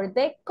for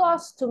the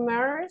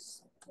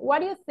customers, what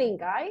do you think,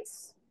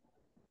 guys?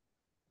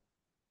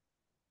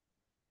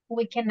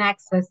 We can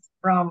access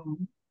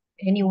from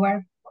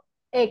anywhere.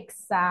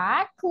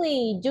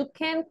 Exactly. You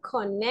can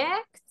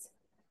connect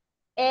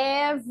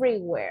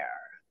everywhere.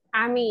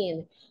 I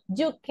mean,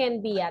 you can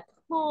be at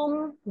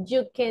home,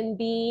 you can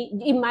be,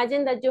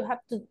 imagine that you have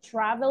to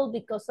travel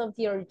because of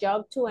your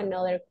job to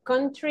another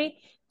country.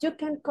 You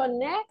can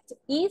connect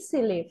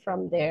easily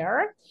from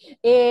there.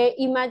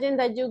 Imagine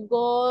that you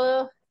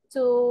go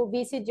to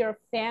visit your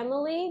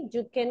family,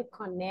 you can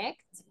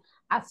connect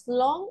as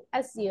long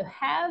as you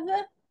have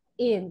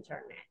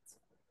internet.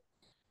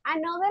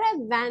 Another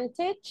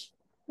advantage,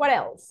 what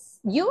else?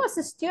 You as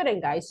a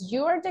student, guys,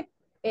 you are the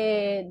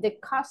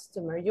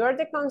customer, you're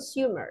the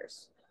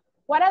consumers.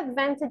 What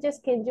advantages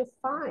can you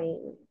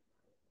find?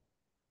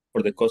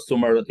 For the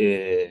customer,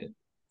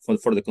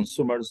 for the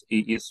consumers,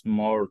 it is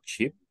more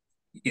cheap.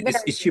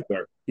 It's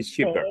cheaper. It's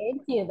cheaper.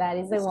 Thank you. That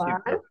is the It's one.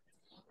 cheaper.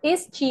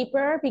 It's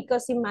cheaper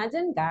because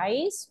imagine,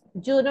 guys,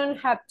 you don't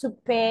have to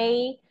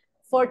pay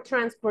for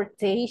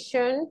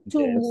transportation to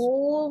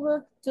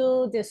move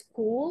to the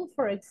school,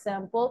 for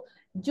example.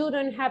 You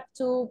don't have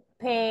to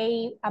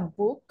pay a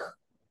book.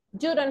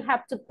 You don't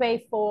have to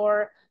pay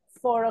for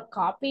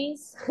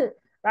photocopies,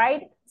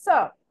 right?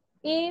 So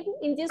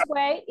in this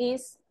way,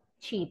 it's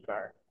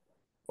cheaper.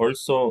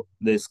 Also,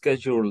 the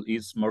schedule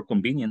is more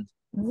convenient.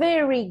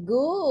 Very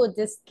good,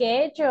 the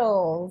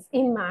schedules.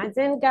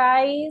 Imagine,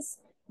 guys,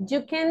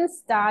 you can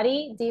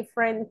study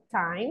different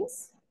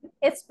times,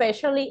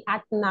 especially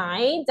at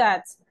night,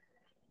 that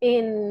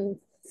in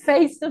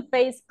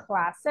face-to-face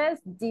classes,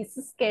 this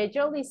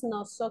schedule is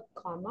not so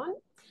common.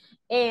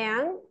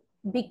 And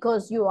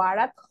because you are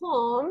at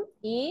home,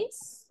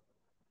 it's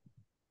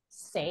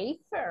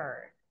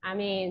safer. I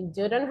mean,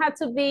 you don't have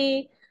to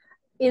be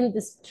in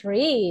the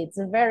streets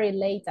very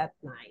late at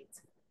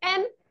night.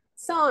 And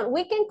so on.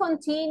 We can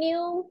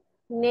continue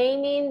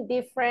naming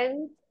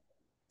different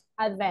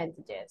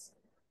advantages.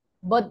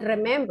 But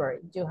remember,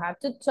 you have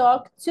to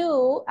talk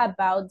too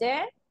about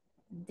the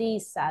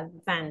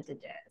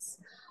disadvantages.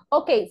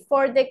 Okay,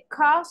 for the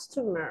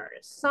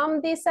customers,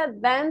 some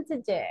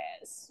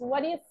disadvantages.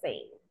 What do you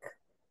think?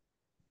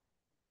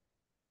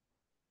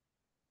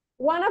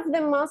 One of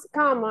the most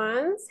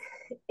common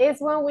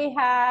is when we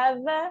have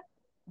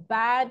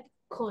bad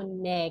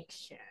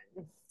connection,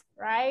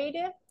 right?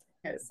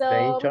 So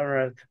the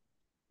internet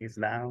is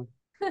down.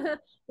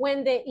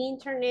 when the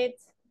internet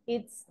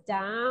is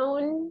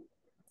down,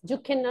 you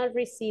cannot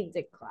receive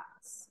the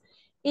class.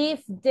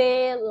 If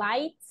the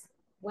light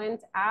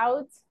went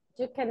out,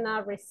 you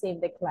cannot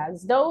receive the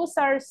class. Those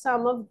are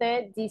some of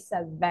the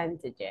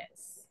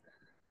disadvantages.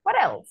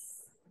 What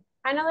else?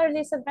 Another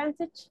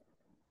disadvantage?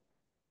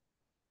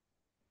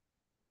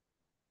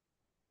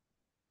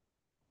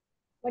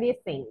 What do you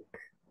think?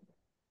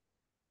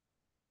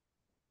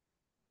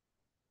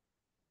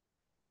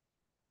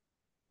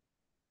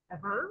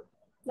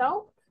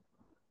 No?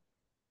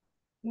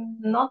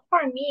 Not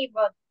for me,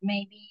 but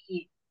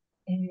maybe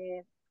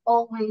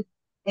always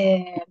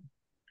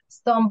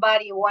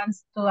somebody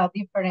wants to a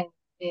different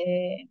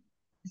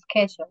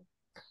schedule.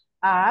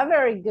 Ah,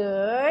 very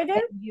good.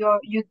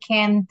 You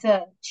can't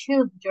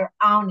choose your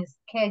own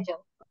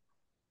schedule.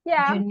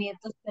 Yeah. You need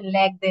to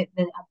select the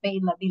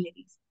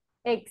availabilities.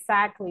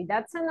 Exactly.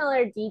 That's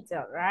another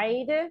detail,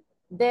 right?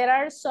 There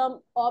are some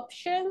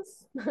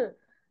options,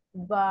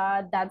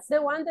 but that's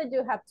the one that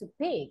you have to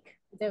pick,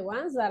 the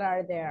ones that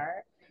are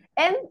there.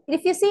 And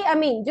if you see, I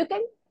mean, you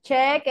can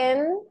check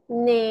and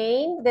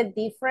name the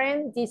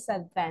different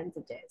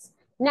disadvantages.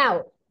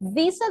 Now,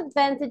 these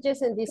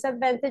advantages and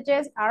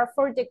disadvantages are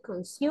for the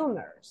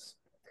consumers.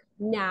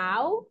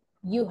 Now,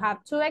 you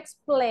have to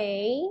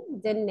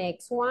explain the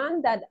next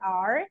one that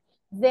are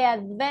the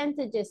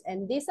advantages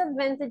and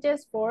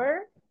disadvantages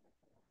for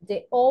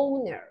the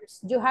owners.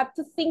 You have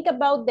to think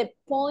about the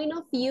point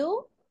of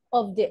view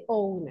of the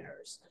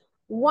owners.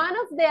 One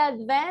of the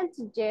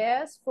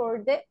advantages for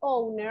the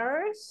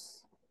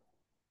owners,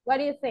 what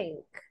do you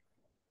think?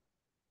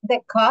 The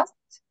cost.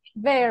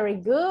 Very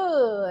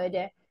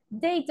good.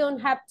 They don't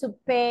have to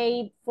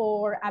pay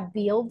for a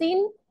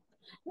building.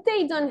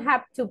 They don't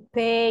have to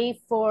pay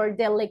for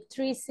the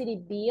electricity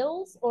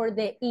bills or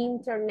the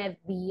internet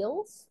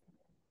bills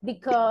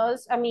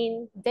because, I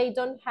mean, they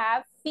don't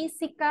have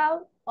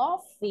physical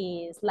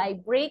office,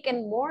 like brick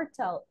and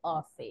mortar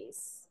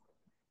office.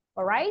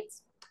 All right?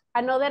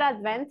 Another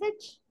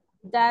advantage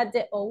that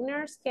the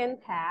owners can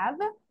have,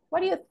 what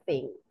do you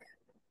think?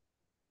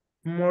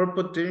 More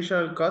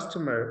potential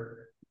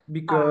customer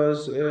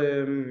because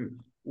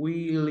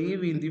we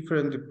live in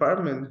different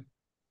departments.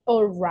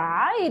 All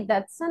right,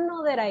 that's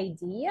another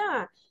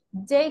idea.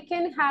 They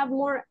can have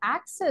more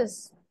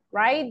access,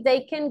 right?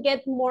 They can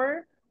get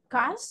more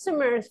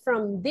customers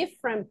from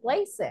different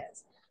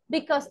places.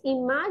 Because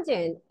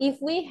imagine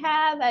if we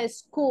have a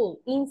school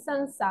in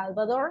San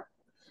Salvador,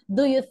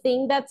 do you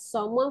think that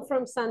someone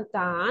from Santa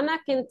Ana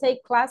can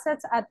take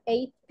classes at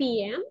 8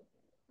 p.m.?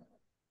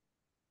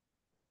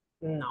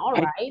 No,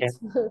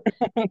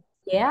 right?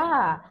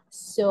 Yeah,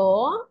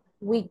 so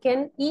we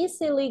can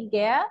easily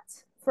get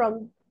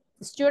from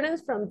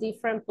students from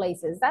different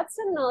places. That's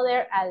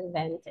another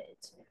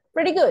advantage.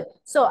 Pretty good.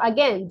 So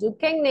again, you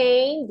can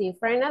name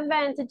different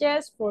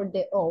advantages for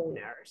the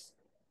owners.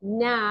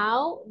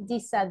 Now,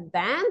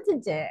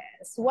 disadvantages.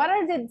 What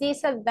are the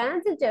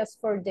disadvantages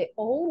for the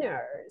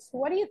owners?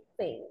 What do you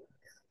think?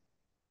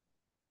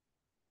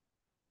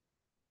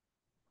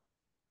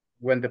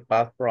 When the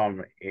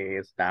platform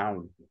is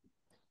down.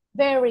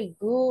 Very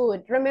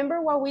good.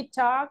 Remember what we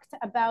talked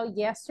about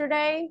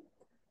yesterday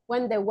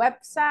when the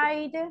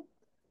website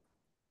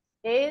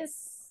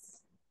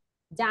is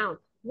down?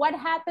 What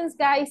happens,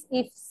 guys,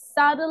 if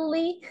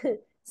suddenly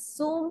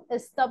Zoom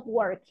stops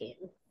working?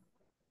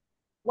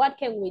 What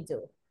can we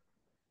do?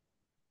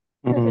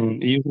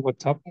 Use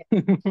WhatsApp.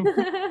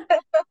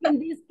 In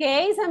this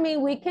case, I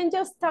mean, we can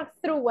just talk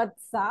through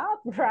WhatsApp,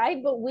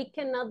 right? But we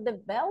cannot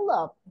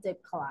develop the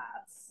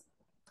class,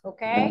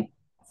 okay?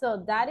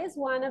 So that is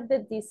one of the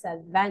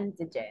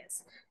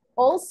disadvantages.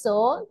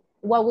 Also,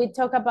 what we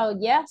talked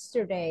about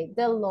yesterday,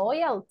 the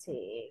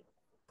loyalty.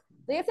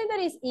 Do you think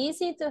that it's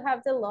easy to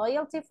have the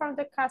loyalty from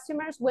the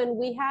customers when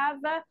we have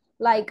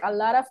like a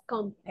lot of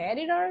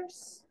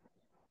competitors?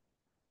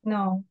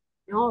 No.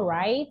 No,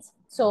 right?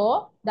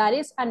 So that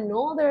is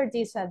another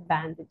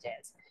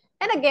disadvantages.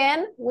 And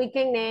again, we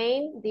can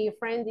name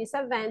different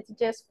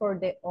disadvantages for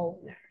the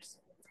owners.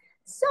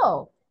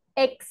 So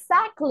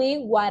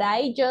exactly what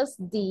I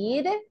just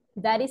did,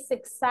 that is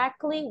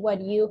exactly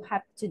what you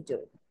have to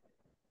do.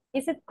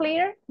 Is it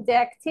clear, the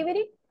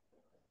activity?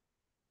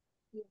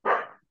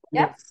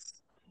 Yes?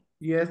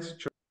 Yes,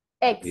 sure.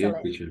 Excellent.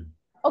 Yeah, teacher.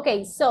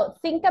 Okay, so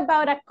think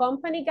about a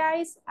company,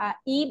 guys,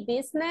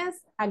 e-business.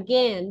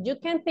 Again, you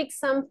can pick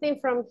something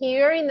from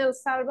here in El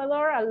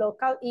Salvador, a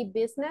local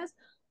e-business,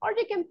 or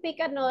you can pick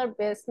another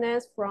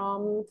business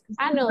from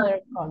another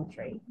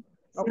country,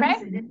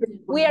 okay?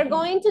 We are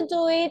going to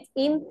do it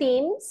in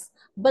teams,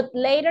 but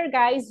later,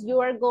 guys, you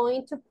are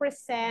going to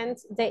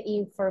present the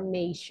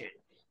information.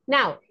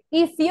 Now,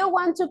 if you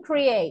want to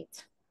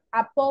create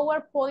a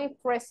PowerPoint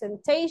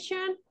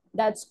presentation,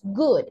 that's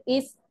good.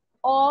 It's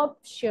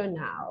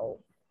optional.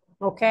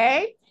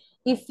 Okay?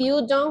 If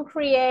you don't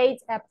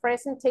create a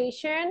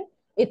presentation,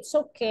 it's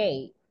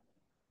okay.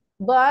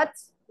 But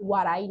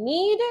what I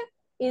need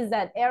is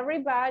that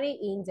everybody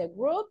in the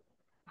group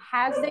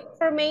has the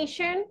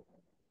information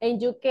and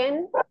you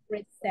can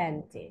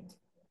present it.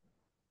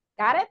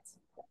 Got it?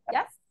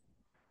 Yes?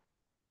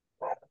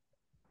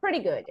 Pretty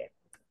good.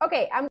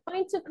 Okay, I'm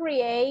going to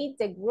create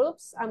the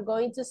groups. I'm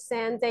going to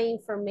send the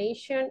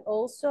information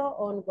also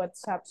on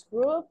WhatsApp's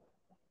group.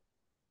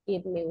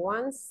 Give me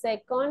 1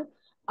 second.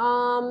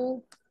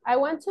 I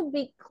want to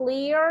be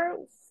clear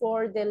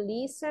for the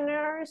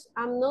listeners.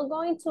 I'm not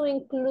going to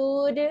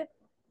include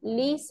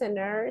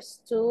listeners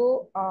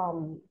to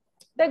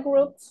the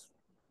groups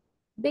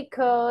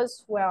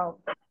because, well,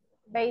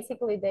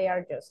 basically they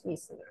are just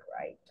listeners,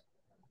 right?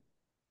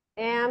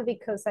 And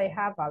because I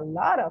have a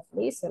lot of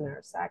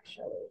listeners,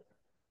 actually.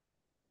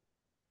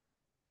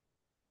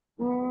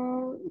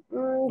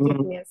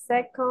 Give me a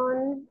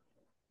second.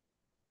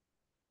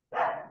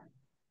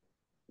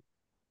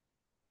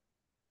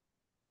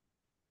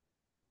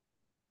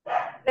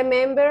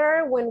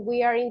 Remember, when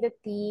we are in the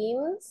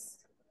teams,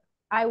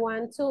 I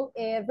want to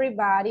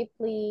everybody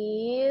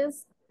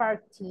please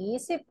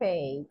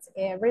participate.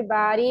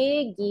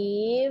 Everybody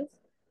give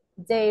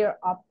their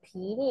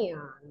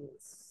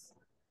opinions.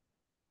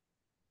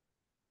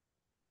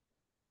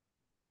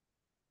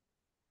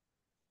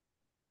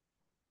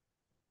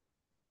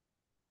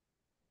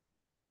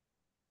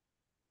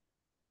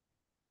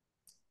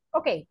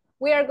 Okay,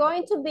 we are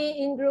going to be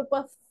in group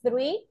of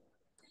 3.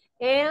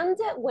 And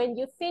when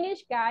you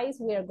finish, guys,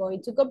 we are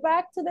going to go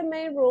back to the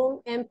main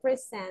room and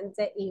present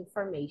the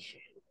information.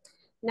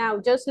 Now,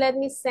 just let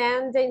me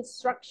send the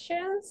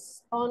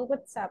instructions on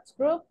WhatsApp's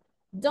group.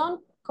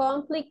 Don't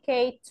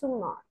complicate too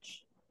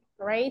much,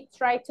 right?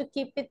 Try to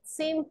keep it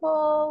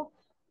simple.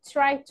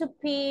 Try to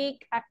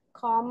pick a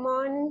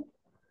common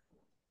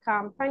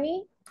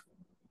company.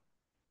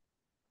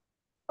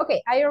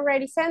 Okay, I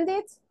already sent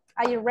it.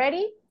 Are you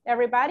ready,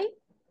 everybody?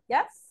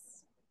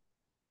 Yes?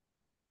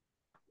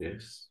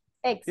 Yes.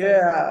 Excellent.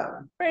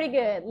 Yeah. Pretty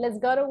good. Let's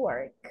go to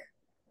work.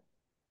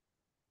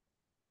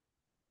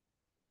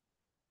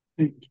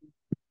 Thank you.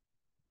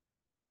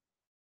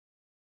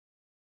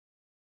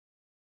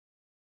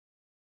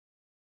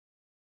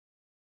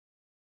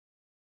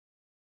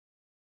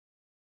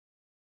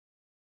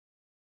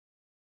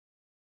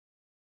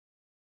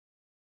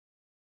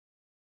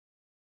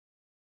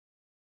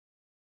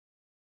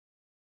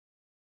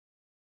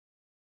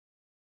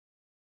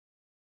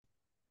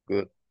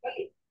 Good.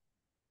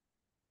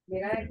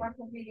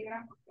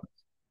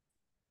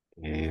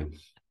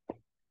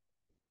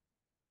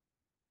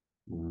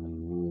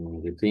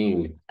 The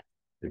thing,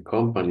 the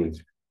company.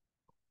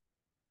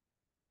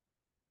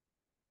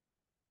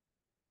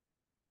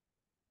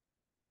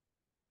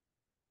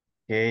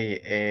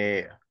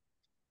 Okay,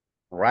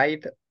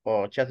 write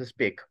or just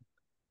speak?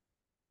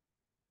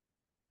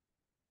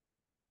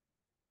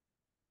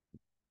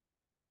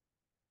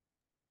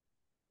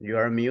 You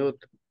are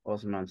mute,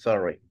 Osman,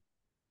 sorry.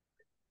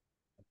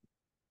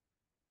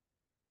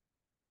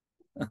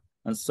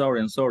 I'm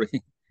sorry.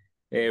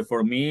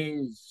 For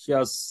me,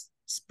 just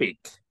speak.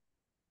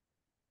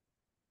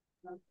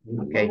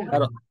 Okay.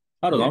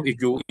 I don't know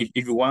if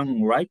you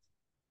want write,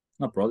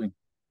 no problem.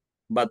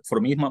 But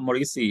for me, it's more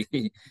easy.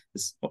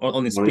 It's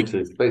only speak.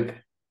 Speak.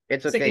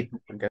 It's okay.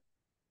 Sí.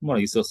 More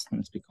easy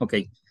speak.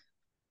 Okay.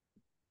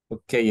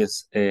 Okay,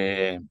 yes.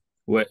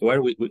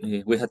 Where we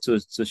had to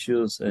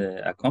choose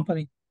a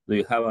company. Do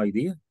you have an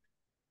idea?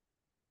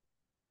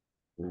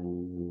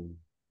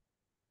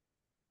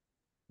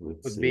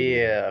 Let's Would see. be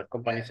a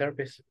company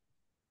service.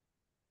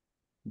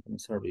 Company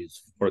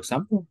service, for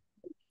example.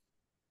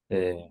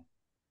 Claro.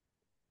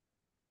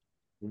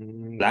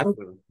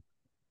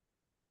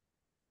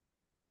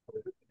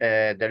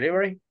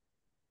 Delivery.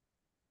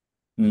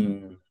 I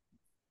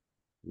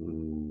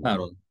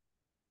don't.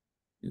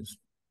 Yes.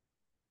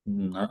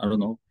 I don't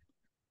know.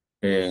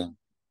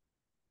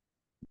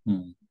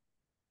 Hmm.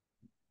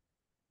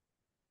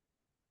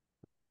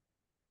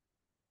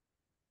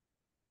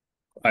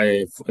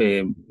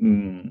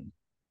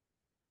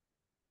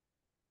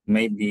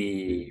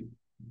 Maybe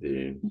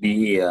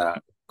be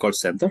a call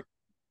center.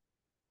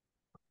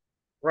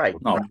 Right.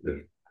 No.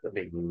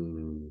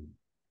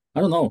 I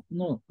don't know.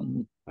 No.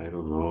 I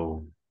don't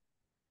know.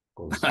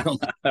 I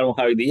don't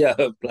have idea,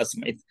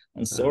 classmate.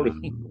 I'm sorry.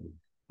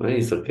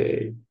 It's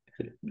okay.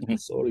 I'm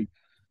sorry.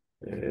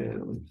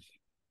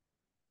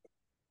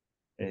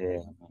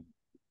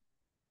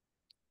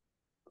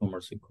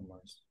 Commerce.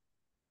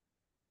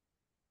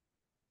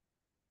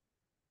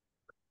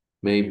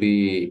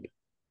 Maybe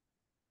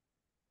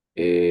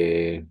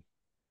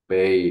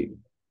pay.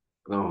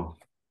 No,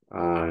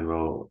 I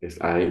know.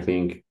 I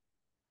think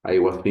I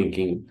was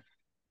thinking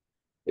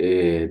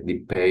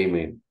the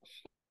payment.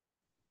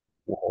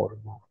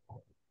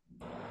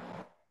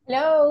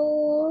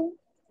 Hello.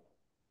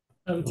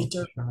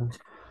 Teacher.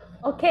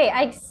 Okay,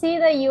 I see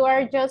that you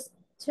are just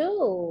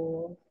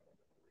two.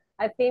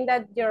 I think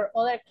that your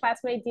other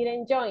classmate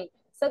didn't join.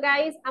 So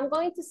guys, I'm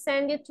going to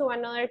send you to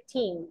another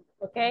team,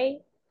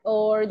 okay?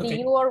 Or did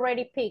you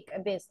already pick a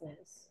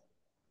business?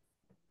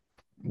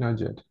 Not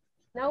yet.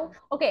 No?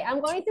 Okay,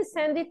 I'm going to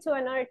send it to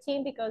another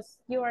team because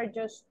you are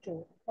just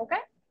two,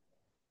 okay?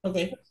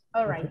 Okay.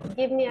 All right,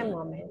 give me a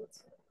moment.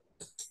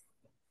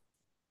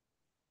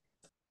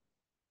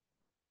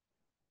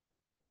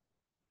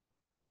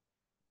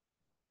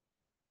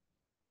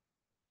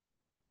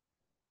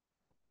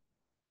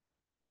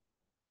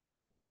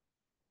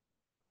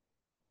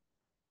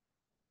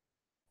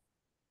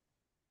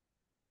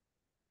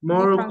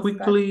 More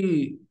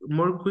quickly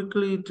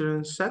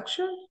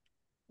transaction?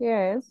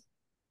 Yes.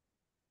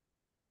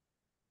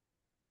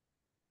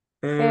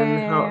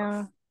 And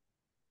how?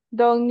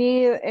 Don't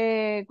need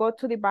go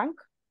to the bank.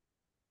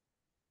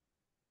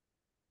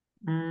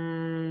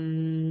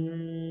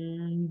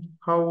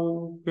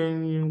 How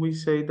can we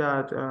say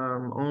that?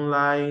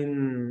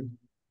 Online.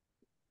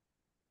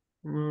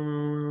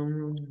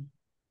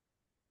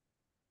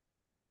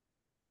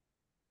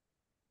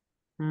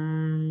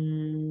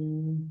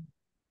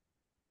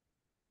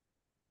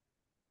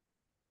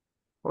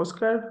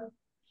 Oscar?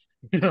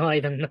 No, I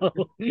don't know.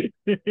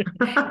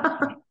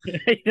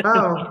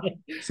 Oh,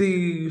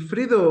 see,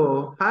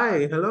 Frido.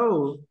 Hi,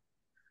 hello.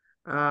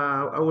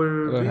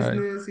 Our Hello, hi.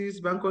 business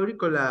is Banco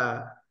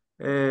Agrícola.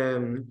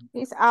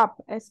 It's up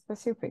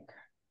specific.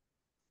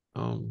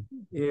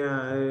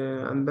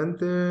 Yeah,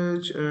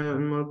 advantage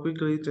and more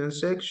quickly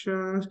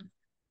transactions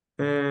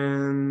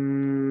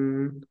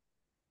and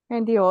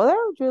the other,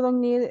 you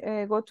don't need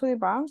go to the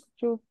bank.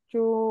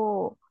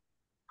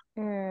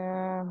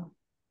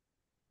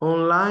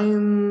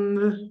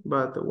 online,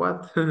 but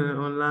what?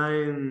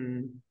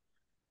 Online,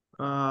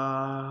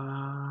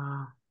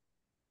 uh,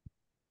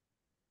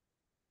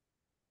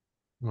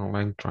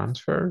 Online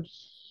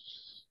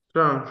transfers,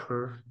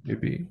 transfer.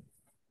 maybe.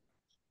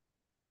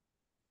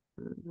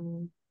 I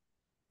think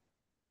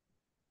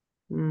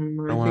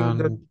that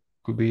One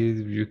could be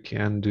if you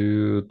can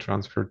do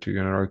transfer to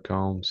your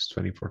accounts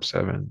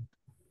 24/7.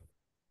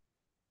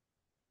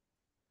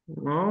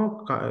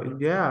 okay,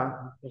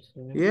 yeah,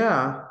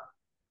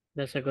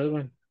 That's a good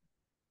one.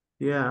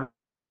 yeah.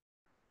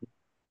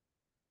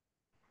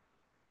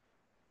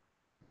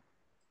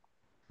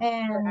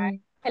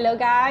 And Hello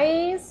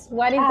guys,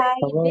 what is the hi.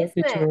 Hello,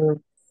 business?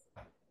 teacher.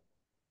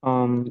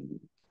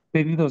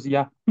 Pedidos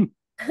ya.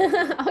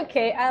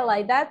 Okay, I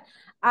like that.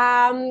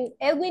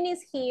 Edwin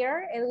is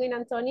here, Edwin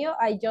Antonio.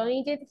 I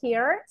joined it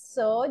here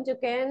so you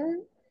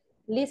can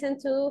listen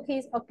to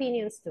his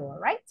opinions too, all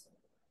right?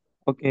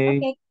 Okay.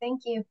 Okay,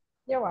 thank you.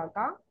 You're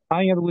welcome.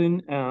 Hi,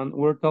 Edwin, and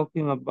we're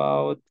talking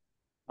about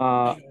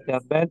the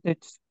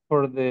advantage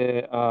for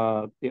the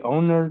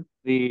owner,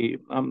 the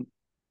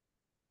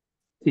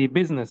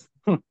business.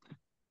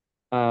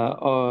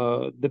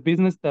 The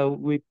business that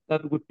we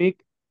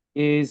pick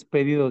is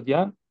Pedidos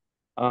Ya,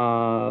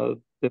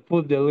 the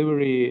food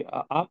delivery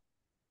app.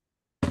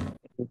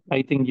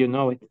 I think you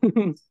know it.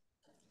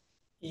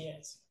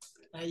 Yes,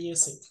 I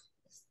use it.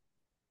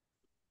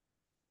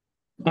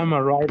 I'm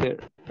a writer.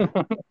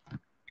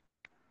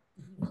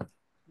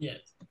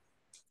 Yes.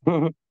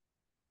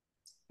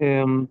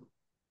 um,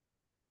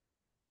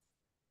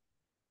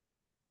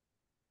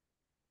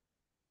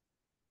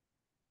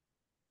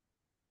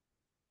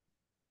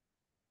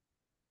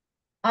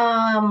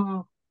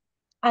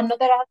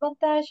 Another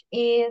advantage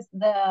is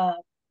the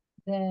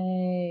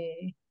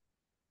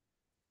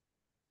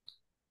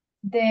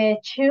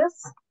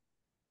choose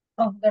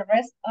of the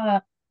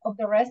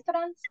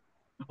restaurants,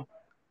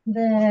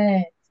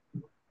 the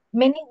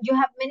you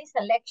have many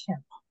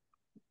selections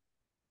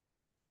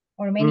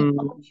or many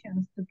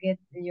options to get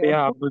your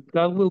Yeah, food. but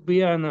that will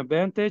be an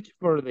advantage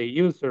for the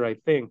user, I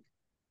think,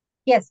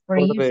 Yes, for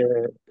for user.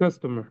 the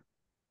customer.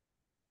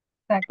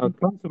 Exactly.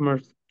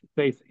 Customers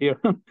stays here.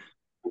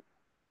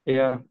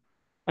 Yeah.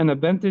 An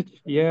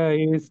advantage, yeah,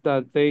 is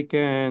that they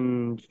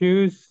can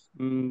choose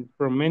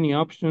from many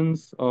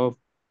options of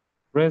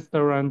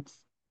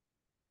restaurants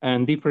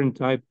and different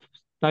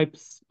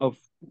types of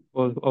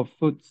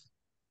foods.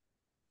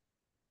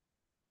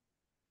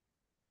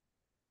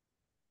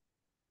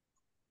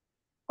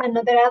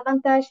 Another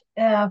advantage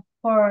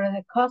for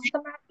the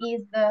customer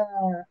is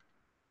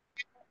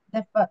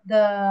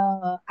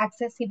the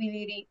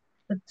accessibility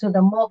to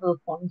the mobile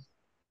phones.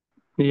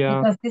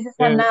 Yeah, Because this is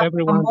an app, a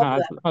everyone mobile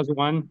app. has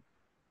one.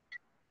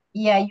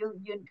 Yeah, you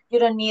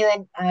don't need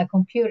a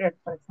computer,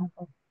 for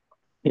example.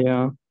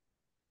 Yeah.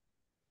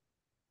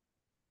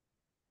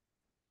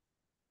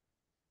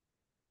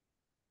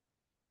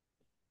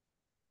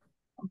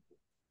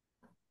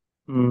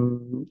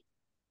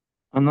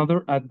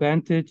 Another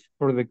advantage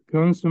for the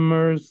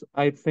consumers,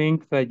 I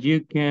think that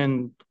you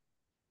can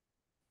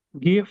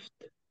gift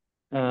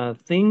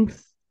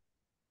things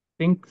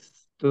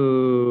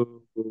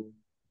to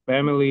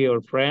family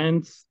or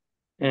friends,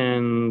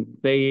 and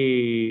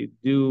they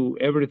do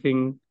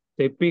everything.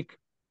 They pick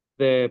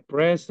the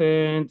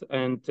present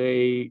and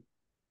they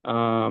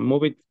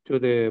move it to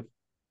the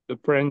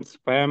friend's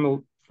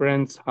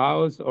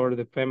house or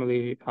the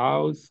family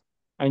house,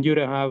 and you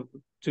don't have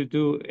to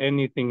do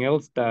anything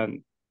else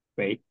than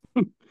pay.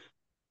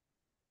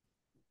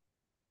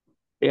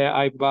 Yeah,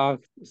 I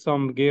bought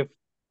some gift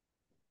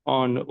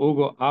on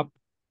Ugo app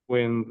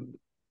when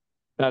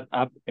that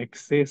app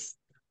exists.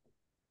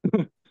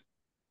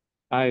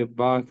 I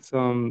bought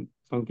some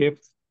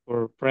gifts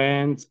for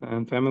friends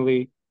and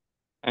family,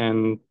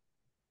 and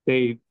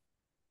they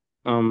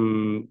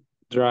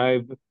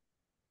drive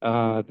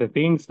the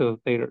things to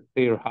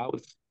their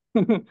house,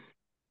 and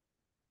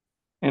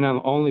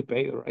I'm only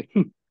paid, right?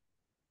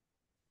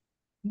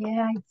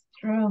 Yeah, it's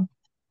true.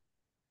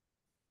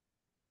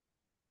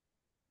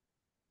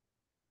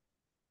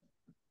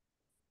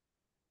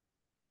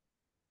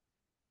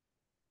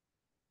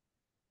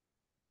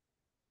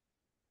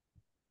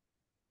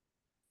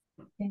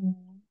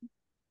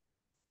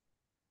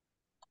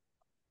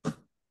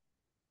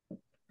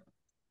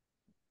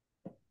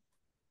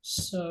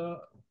 So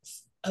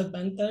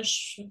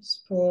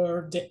advantages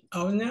for the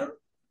owner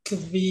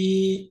could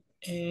be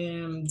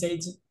they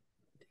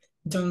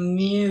don't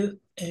need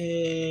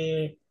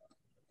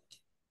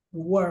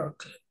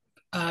work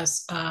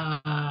as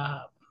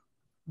a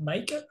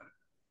biker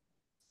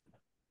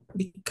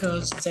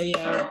because they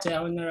are the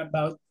owner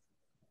about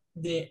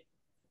the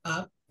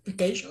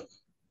application,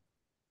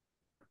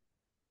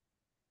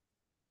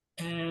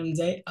 and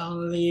they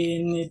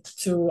only need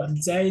to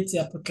update the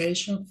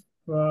application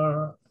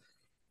for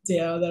the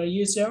other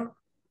user.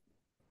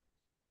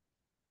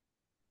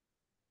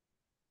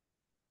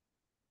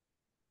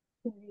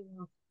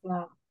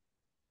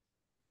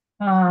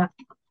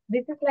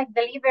 This is like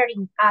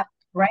delivering app,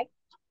 right?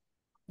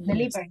 Yes.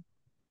 Delivering.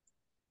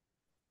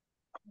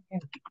 Okay.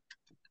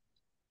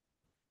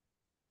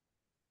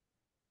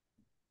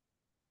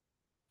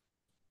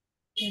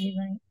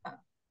 Delivering app.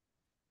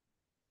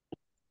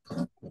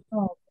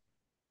 Oh.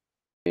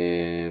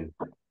 In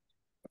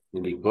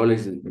the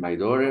college, my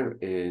daughter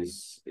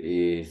is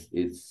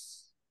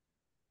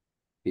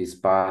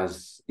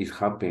past is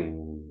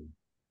happening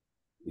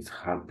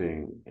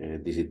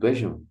the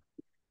situation.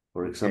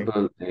 For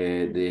example,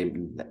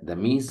 the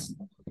miss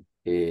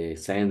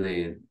send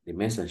the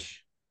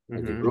message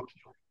at the group.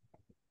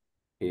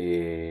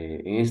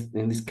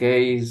 In this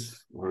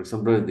case, for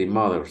example, the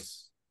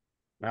mothers.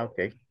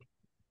 Okay.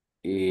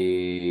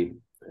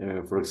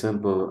 For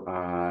example,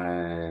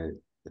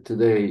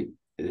 today,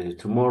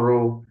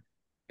 tomorrow,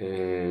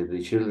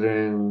 the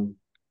children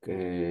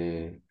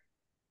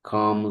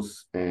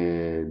comes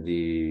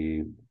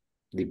the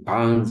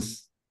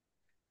pants.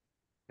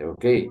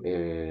 Okay,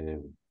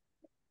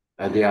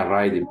 they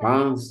arrive the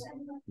pants.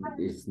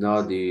 It's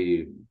not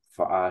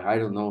I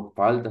don't know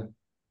falta.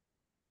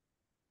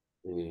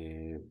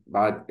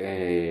 But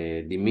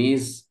the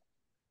miss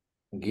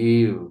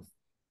give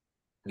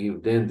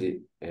them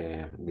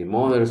the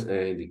mother's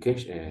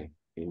indication.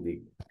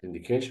 Okay.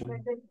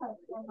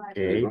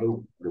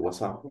 The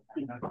WhatsApp.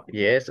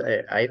 Yes,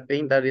 I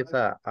think that is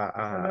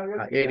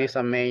it is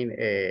a main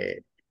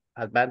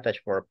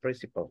advantage for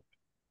principal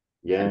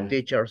and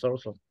teachers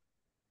also.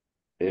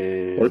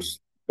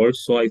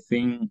 Also, I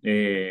think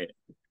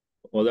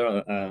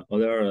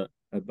other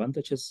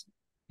advantages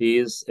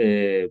is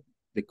the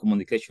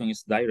communication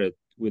is direct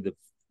with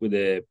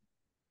the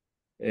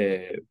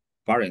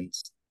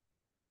parents.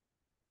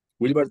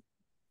 Wilbert,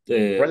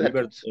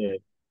 relatives,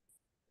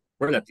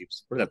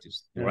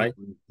 right?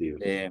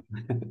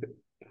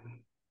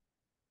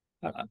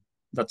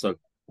 That's all.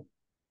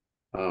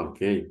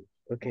 Okay.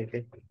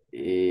 Okay.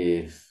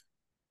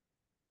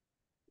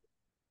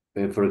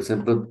 For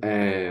example,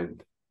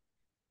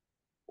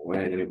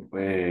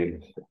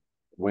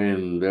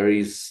 when there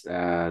is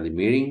the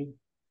meeting,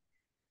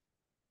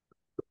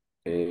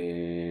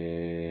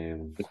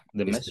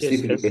 the message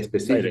is direct.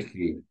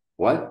 specifically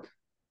what?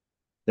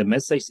 The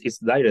message is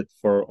direct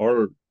for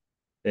all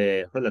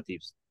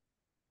relatives.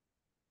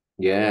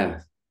 Yeah.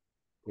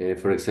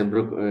 For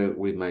example,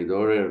 with my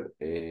daughter,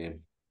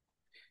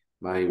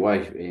 my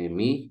wife and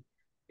me,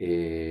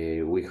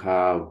 we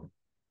have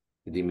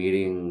the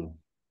meeting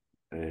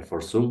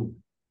for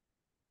Zoom.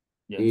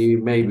 Yes.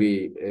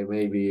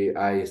 Maybe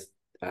I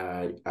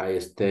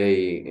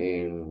stay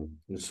in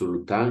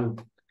Sultan,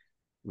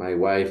 my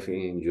wife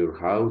in your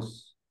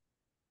house.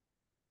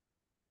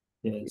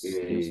 Yes.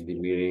 Yes. The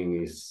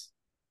meeting is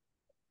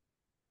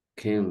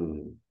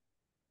can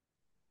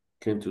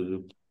to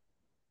do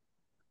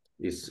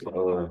is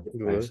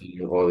I see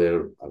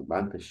other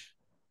advantage.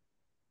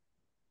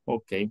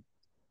 Okay.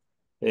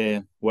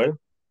 Well,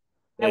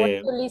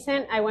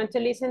 I want to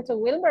listen to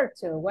Wilbur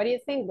too. What do you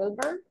think,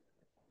 Wilbur?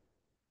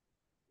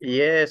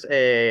 Yes,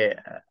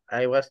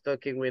 I was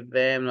talking with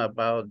them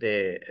about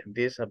the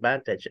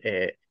disadvantage.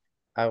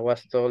 I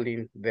was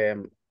telling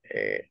them,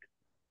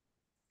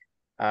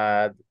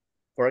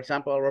 for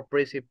example, our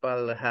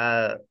principal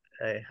has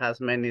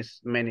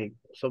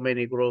so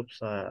many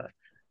groups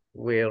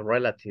with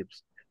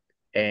relatives,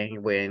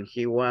 and when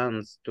he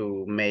wants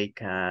to make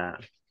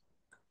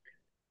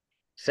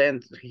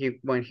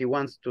when he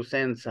wants to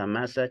send a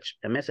message,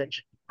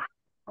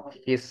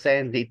 he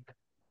send it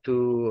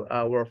to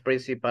our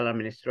principal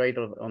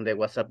administrator on the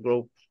WhatsApp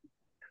group.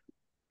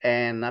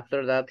 And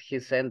after that, he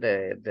sent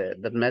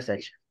the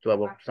message to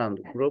our sound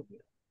group.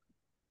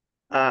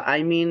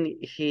 I mean,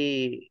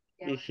 he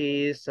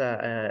is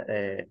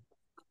it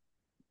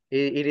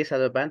is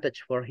an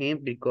advantage for him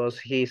because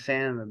he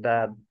sent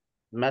that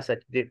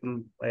message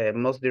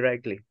most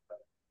directly.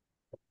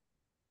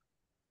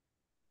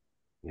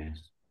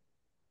 Yes.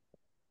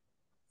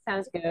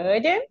 Sounds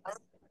good.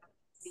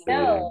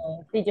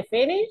 So, did you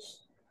finish?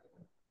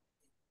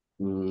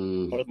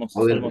 Almost.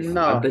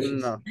 No.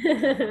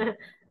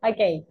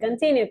 Okay,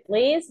 continue,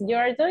 please. You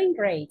are doing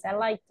great. I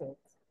like it.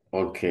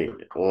 Okay.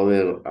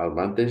 Other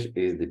advantage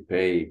is to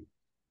pay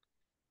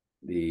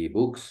the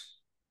books.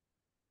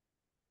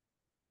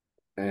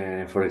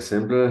 For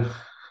example,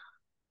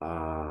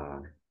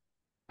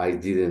 I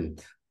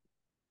didn't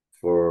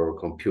for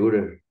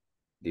computer.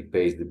 They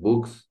pay the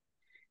books,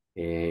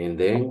 and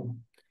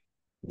then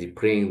they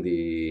print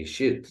the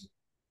sheet.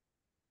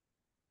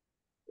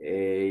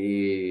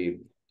 You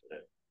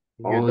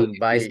don't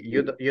buy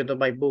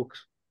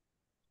books.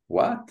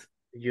 What?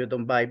 You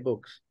don't buy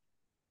books.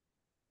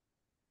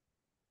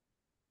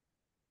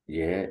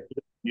 Yeah.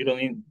 You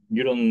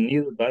don't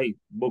need to buy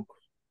books.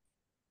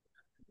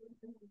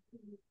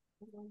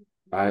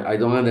 I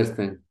don't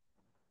understand.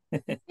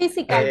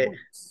 Physical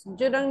books.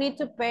 You don't need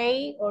to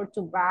pay or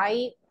to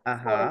buy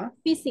for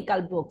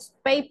physical books,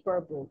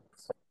 paper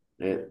books.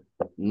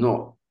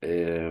 No,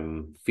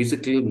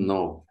 physically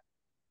no.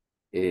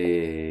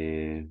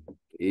 Is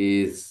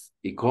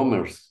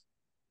e-commerce,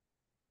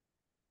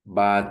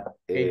 but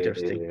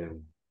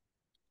interesting.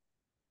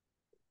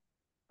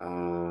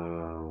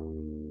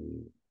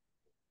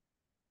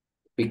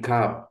 Pick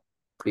up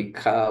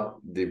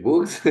the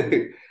books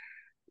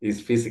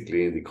is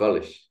physically in the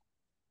college.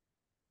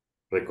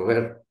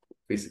 Recoger,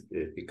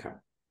 pick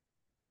up.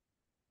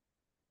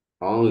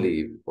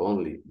 Only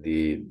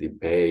the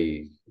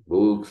pay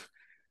books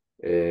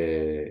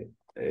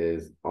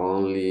is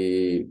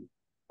only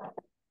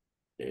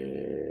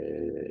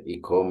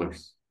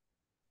e-commerce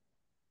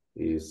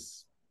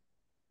is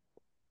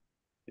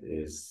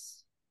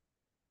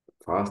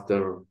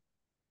faster.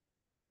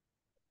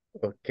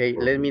 Okay,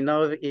 let me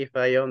know if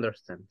I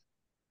understand.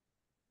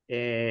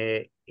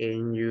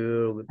 In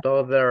your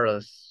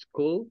daughter's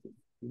school,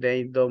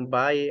 they don't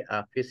buy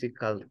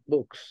physical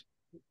books,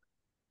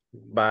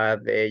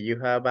 but you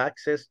have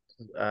access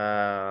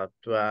to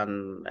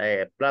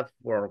a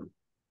platform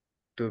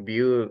to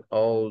view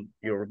all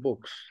your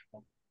books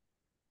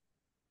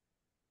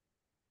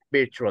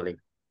virtually.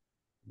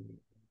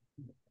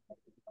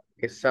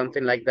 It's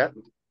something like that?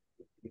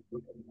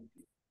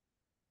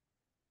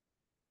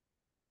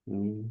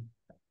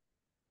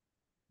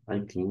 I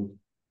think.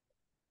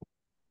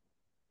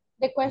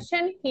 The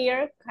question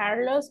here,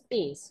 Carlos,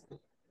 is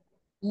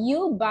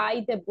you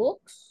buy the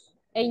books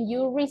and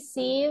you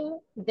receive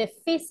the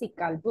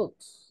physical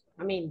books.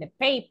 I mean, the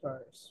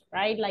papers,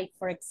 right? Like,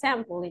 for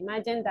example,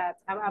 imagine that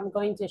I'm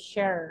going to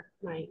share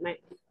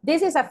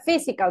this is a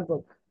physical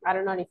book. I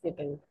don't know if you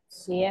can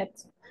see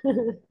it,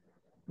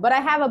 but I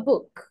have a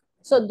book.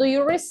 So do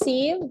you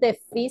receive the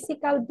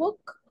physical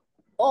book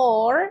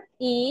or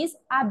is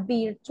a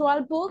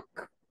virtual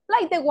book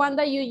like the one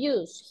that you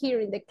use here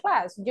in the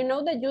class? You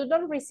know that you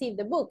don't receive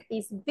the book,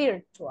 it's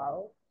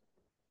virtual.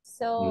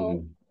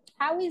 So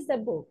how is the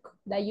book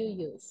that you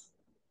use?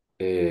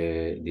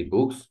 The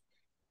books,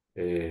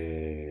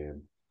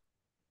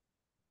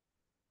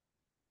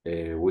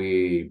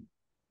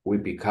 we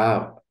pick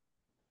up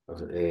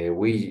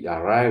We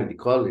arrive the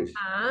college.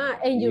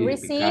 And you We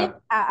receive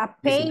become a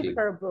physically.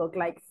 paper book,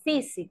 like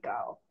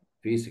physical.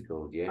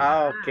 Physical,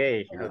 yeah.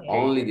 Okay, And okay.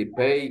 only the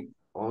pay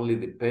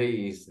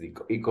is the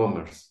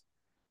e-commerce.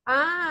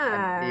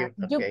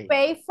 You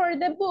pay for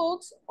the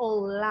books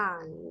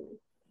online.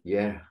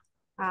 Yeah.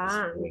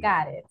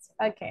 Got it.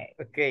 Okay.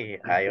 Okay,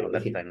 I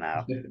understand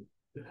now.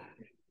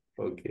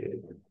 Okay.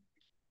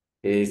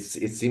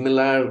 It's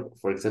similar,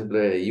 for example,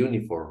 a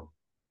uniform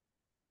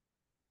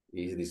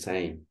is the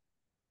same.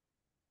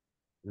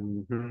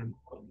 Mm-hmm.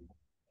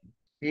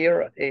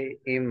 Here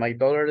in my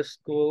daughter's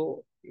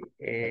school,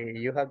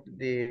 you have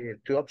the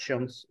two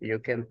options. You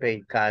can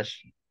pay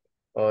cash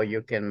or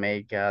you can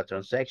make a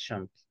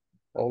transaction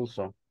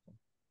also.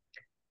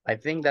 I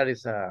think that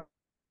is a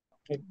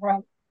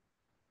Right.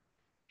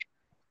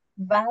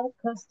 Valid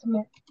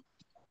customer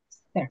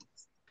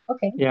service.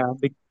 Okay. Yeah,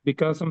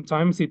 because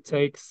sometimes it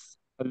takes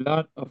a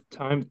lot of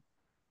time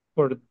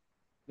for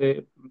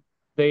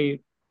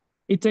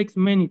it takes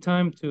many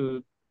time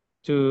to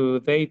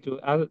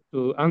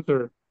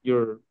answer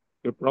your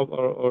problem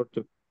or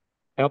to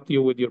help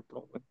you with your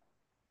problem.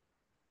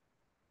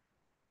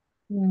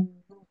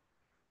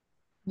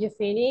 You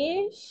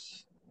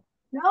finish?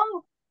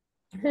 No.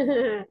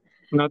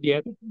 Not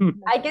yet.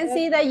 I can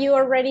see that you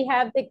already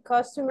have the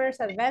customer's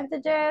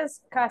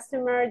advantages,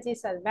 customer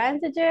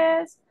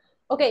disadvantages.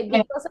 Okay,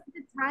 because of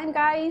the time,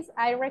 guys,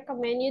 I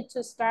recommend you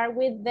to start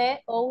with the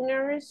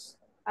owner's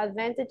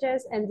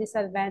advantages and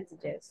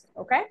disadvantages,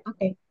 okay?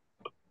 Okay.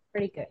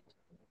 Pretty good.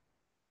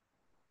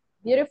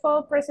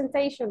 Beautiful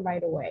presentation, by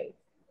the way.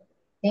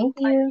 Thank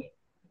you.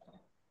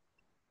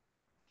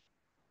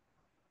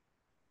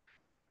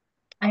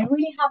 I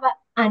really have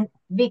a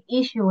big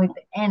issue with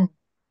the N,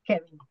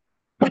 Kevin.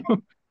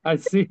 I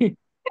see.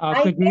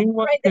 The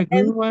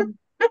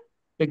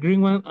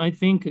green one, I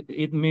think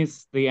it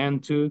missed the N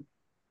too.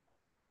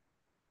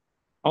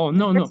 Oh,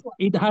 no.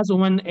 It has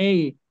one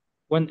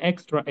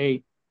extra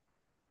A.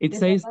 It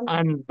says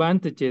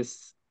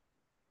advantages.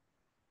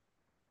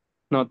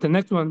 No, the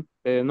next one,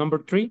 number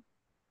 3.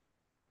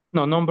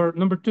 No, number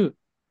 2.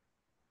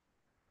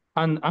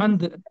 And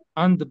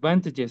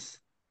advantages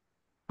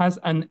has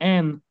an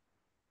N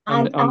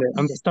on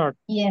the start.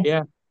 Yes.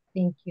 Yeah.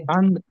 Thank you.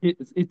 And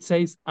it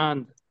says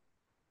and.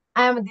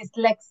 I'm a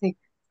dyslexic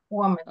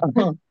woman.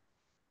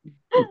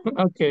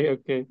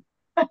 Okay.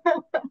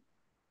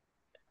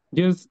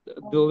 Just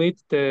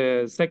delete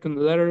the second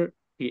letter,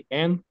 the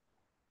N,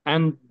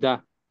 and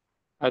the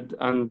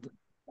and.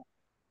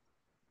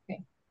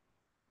 Okay.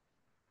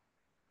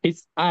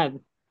 It's add,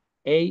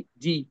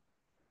 A-D.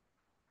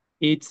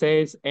 It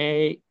says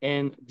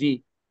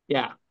A-N-D.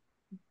 Yeah.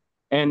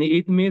 And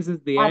it misses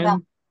the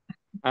N.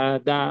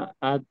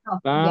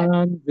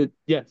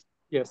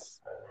 Yes.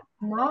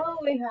 Now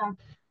we have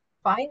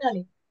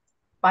finally,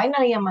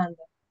 Amanda.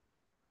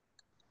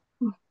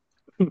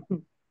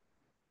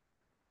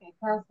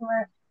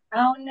 Customer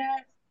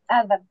owner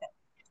advantage.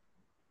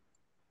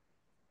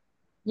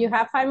 You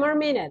have 5 more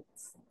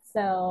minutes,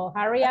 so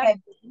hurry up,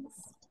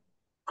 please.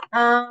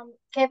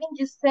 Kevin,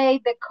 you say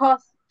the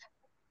cost.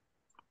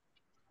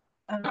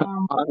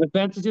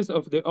 Advantages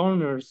of the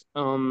owners.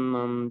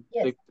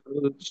 Yes.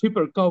 The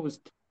cheaper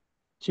cost.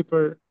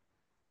 Cheaper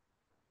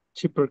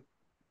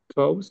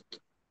cost.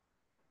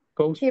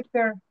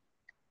 Cheaper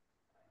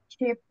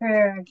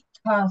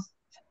cost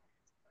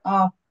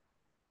of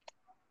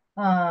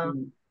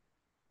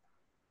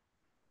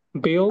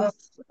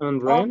bills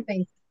and rent.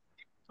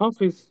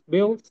 Office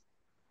bills.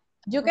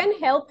 You can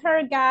help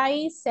her,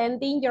 guys,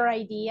 sending your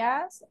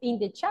ideas in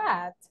the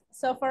chat.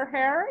 So for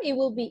her, it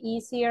will be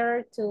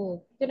easier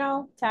to,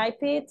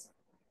 type it.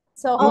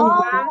 So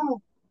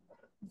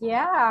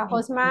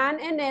Josman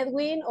and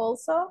Edwin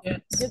also,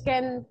 you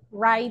can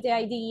write the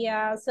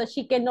idea so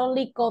she can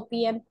only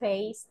copy and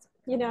paste.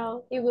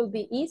 It will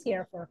be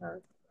easier for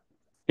her.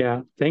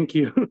 Yeah, thank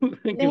you.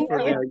 Thank you for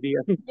the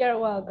idea. You're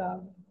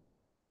welcome.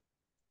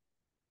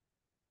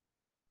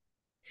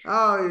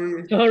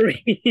 Oh,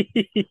 sorry.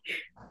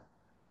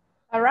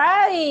 All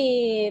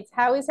right.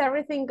 How is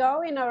everything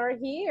going over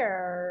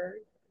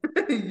here?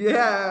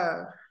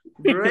 Yeah,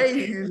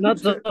 great. Not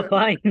so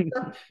fine.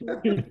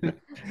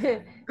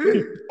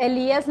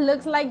 Elias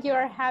looks like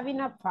you're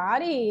having a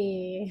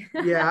party.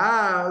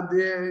 Yeah,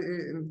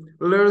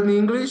 learn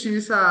English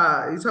is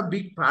a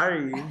big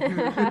party.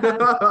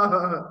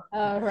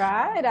 All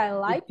right, I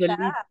like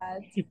that.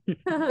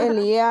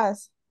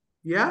 Elias.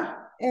 Yeah.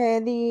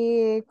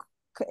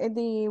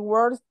 The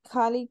word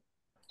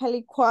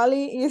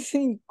quality is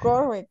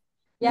incorrect.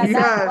 Yeah,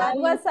 Yeah. I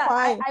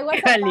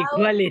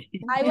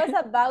was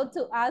about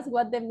to ask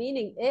what the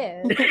meaning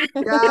is.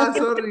 Yeah,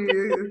 sorry.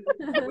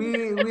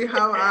 We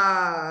have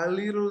a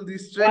little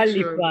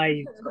distraction.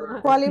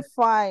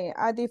 Qualify.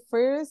 At the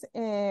first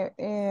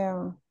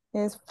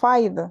is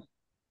 5.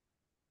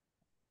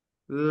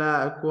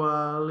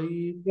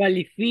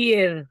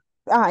 Qualifier.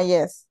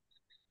 Yes.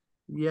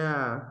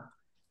 Yeah.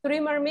 3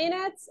 more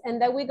minutes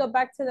and then we go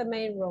back to the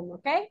main room,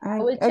 okay? I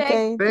will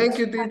okay. check. Thank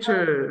you,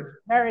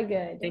 teacher. Very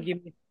good. Thank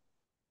you.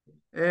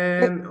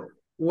 And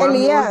One more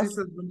Elias,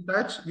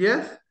 disadvantage,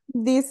 yes?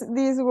 this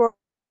word.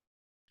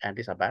 And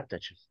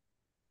disadvantages.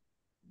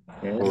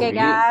 Yes. For Okay, me,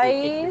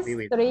 guys, we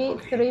will-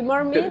 three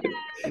more minutes.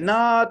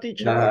 No,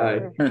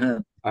 teacher.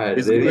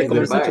 It's There the is the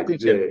conversation, back.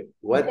 teacher.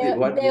 What The do you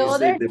say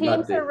other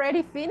team's debate?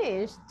 already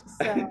finished,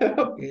 so.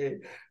 Okay.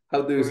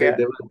 How do you We say are,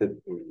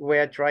 debate? we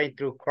are trying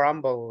to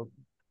crumble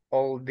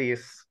all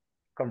this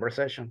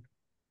conversation.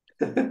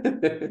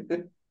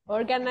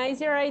 Organize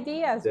your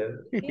ideas. Yeah.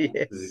 please.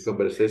 The Yes.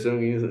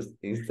 conversation is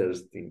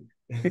interesting.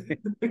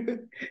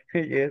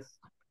 Yes.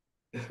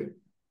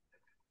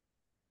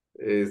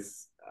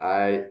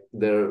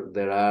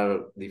 There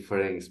are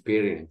different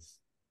experience.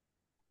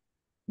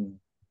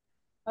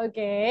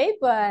 Okay,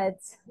 but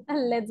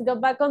let's go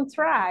back on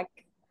track.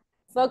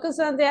 Focus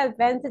on the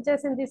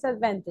advantages and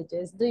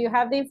disadvantages. Do you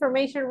have the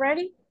information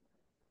ready?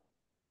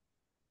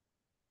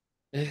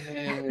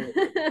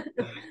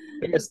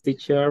 Yes,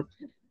 teacher.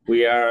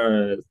 We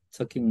are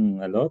talking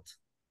a lot.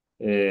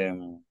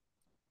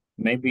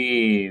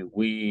 Maybe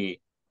we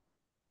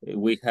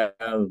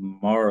have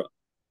more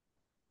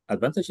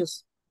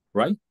advantages,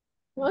 right?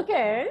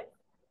 Okay,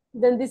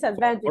 then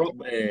disadvantages.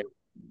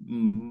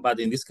 But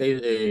in this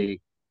case,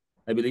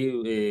 I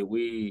believe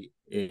we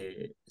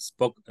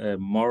spoke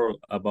more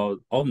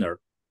about owner,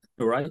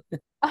 right?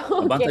 Okay.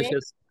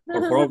 Advantages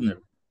of owner.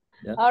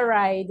 Yeah. All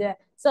right.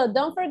 So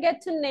don't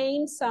forget to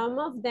name some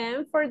of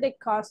them for the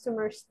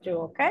customers too,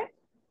 okay?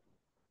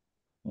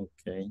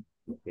 Okay.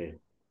 Okay.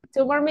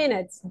 2 more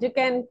minutes. You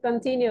can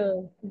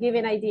continue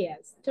giving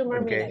ideas. 2 more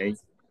Okay.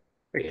 minutes.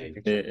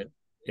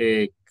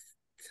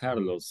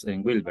 Carlos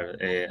and Wilber,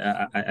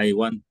 I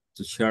want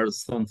to share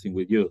something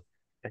with you.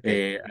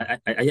 Okay.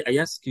 I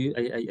ask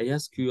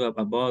you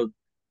about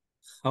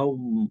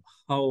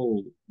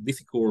how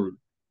difficult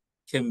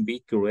can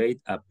be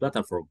create a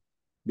platform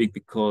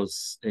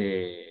because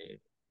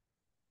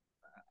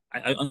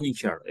I only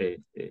share.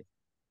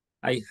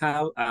 I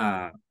have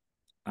a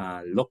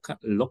local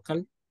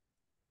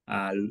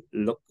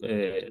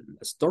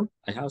store.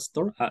 I have a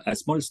store, a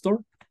small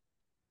store.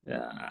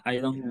 I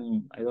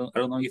don't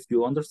know if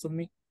you understand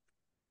me.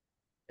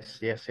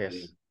 Yes.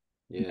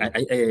 Yeah.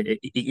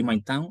 In my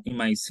town, in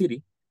my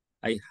city,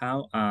 I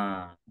have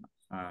a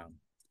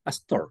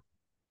store.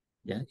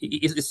 Yeah,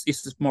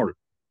 it's small,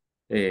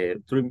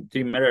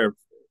 3 meters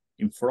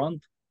in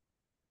front,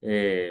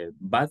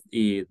 but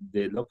the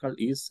local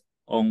is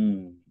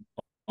on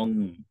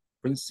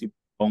principle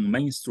on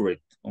Main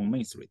Street.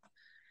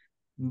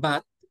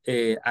 But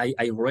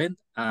I rent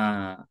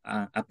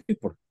a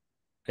people.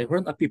 I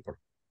rent a people.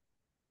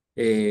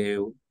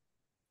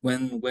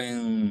 When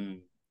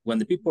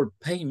the people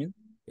payment,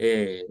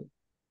 the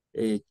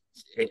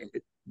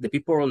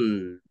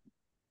people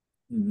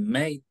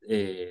made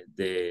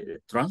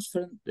the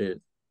transfer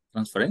in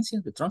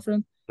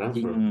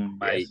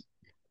my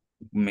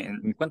mi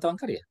cuenta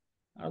bancaria.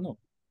 I don't know.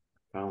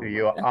 To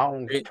your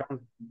own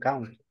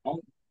count.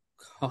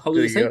 How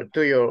do you say?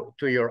 To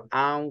your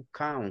own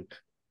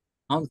count.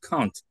 On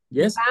count.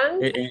 Yes.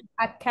 Bank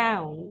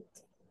account.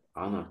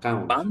 On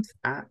account. Bank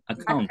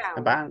account.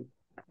 A bank.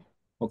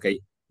 Okay.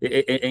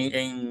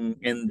 And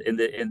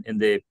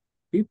the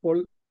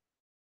people.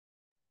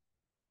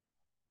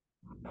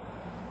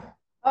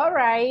 All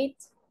right.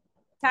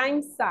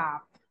 Time's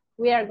up.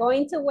 We are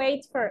going to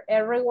wait for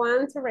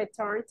everyone to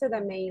return to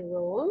the main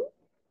room.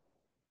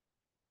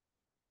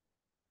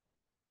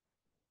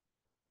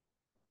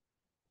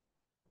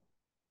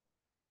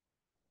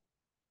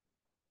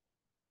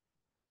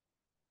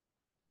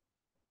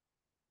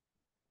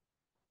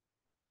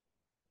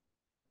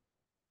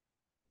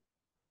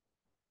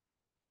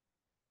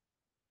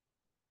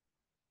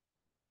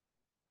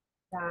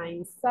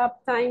 Time's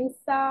up, time's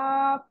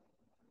up.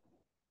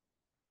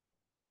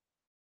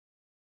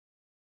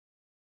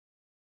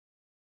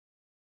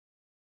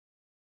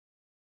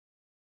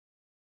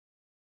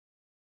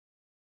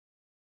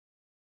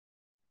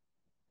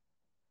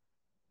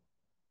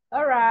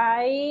 All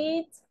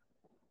right.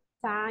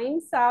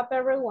 Time's up,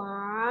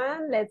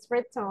 everyone. Let's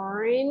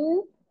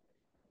return.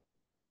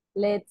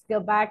 Let's go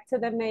back to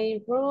the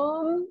main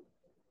room.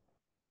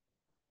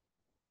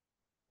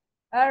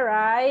 All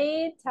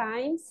right,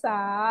 time's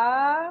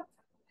up.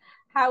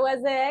 How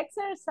was the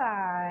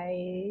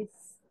exercise?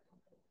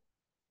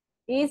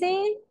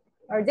 Easy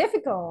or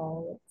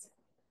difficult?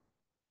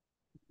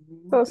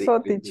 So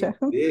teacher.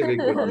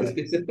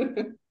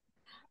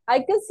 I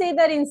could see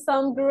that in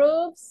some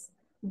groups,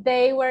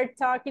 they were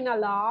talking a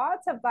lot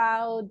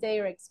about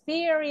their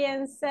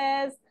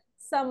experiences.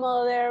 Some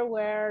other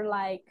were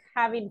like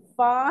having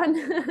fun.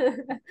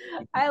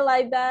 I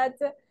like that.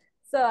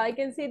 So I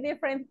can see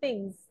different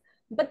things.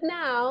 But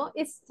now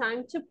it's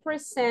time to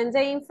present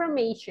the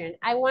information.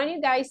 I want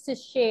you guys to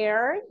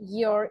share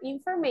your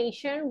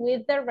information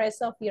with the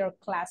rest of your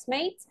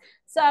classmates.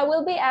 So I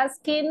will be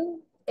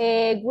asking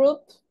each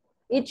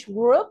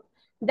group.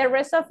 The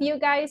rest of you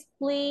guys,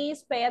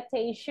 please pay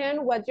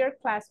attention what your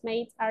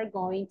classmates are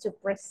going to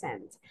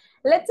present.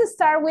 Let's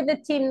start with the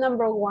team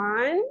number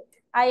 1.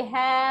 I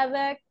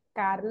have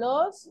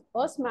Carlos,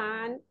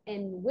 Osman,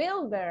 and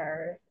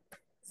Wilber.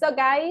 So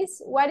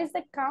guys, what is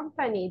the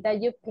company that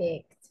you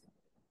picked?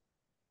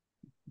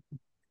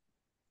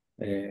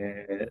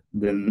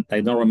 Then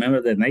I don't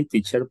remember the name,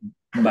 teacher,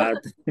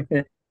 but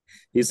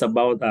it's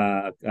about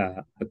a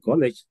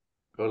college.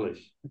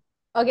 College.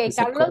 Okay, It's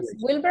a Carlos, college.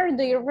 Wilber,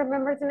 do you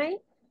remember the name?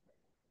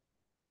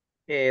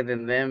 The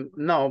name,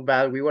 no,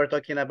 but we were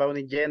talking about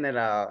in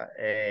general,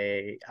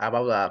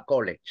 about a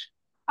college.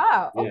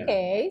 Oh, Yeah.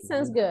 okay,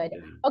 sounds good.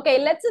 Yeah. Okay,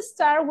 let's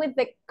start with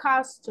the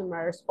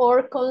customers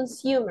or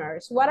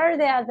consumers. What are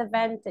the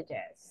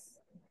advantages?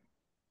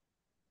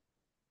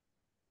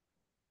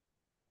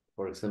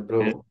 For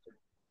example,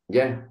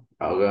 yeah,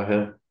 I'll go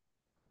ahead.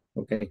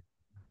 Okay.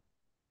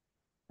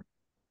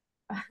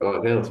 Go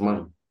ahead,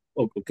 Osman.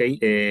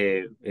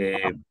 Okay.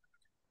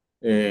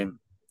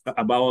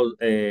 About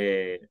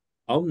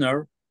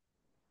owner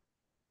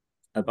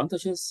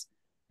advantages.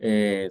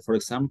 For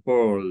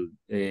example,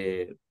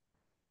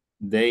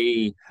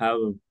 they have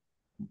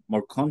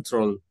more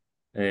control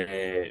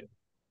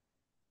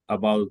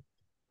about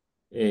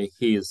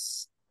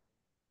his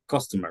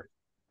customer.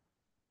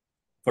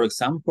 For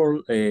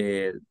example,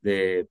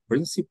 the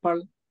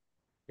principal,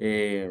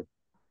 the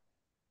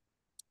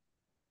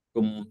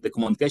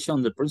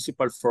communication, the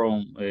principal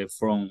from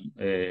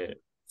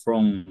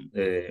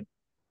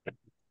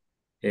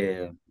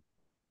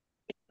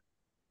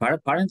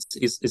parents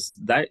is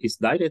direct.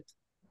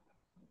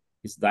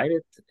 It's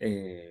direct.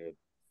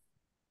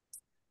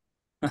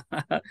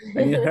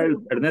 I need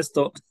help,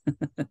 Ernesto.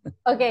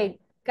 Okay,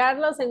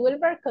 Carlos and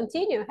Wilber,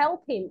 continue,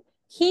 help him.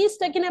 He's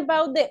talking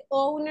about the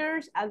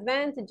owner's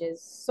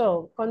advantages.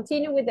 So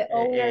continue with the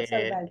owner's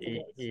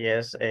advantages.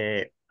 Yes,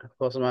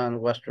 Osman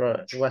was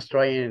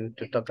trying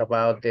to talk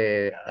about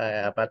the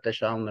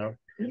advantage owner.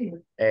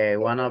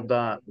 One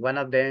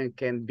of them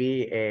can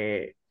be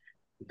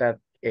that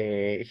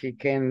he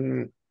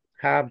can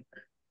have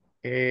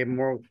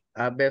more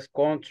best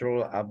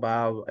control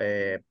about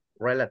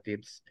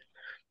relatives.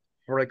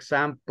 For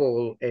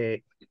example,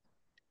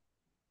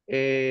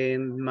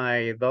 in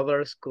my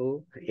daughter's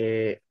school,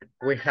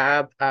 we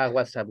have a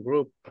WhatsApp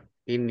group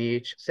in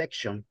each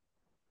section.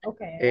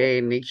 Okay.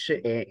 In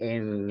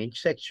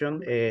each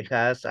section, it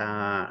has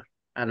an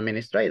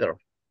administrator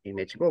in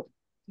each group.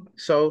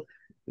 So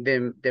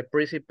the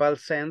principal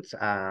sends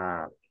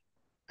a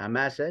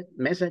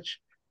message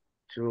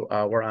to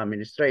our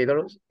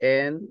administrators,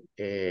 and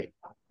the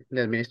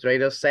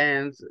administrator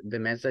sends the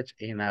message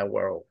in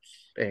our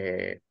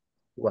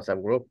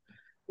WhatsApp group.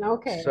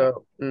 Okay.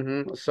 So,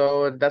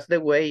 so that's the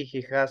way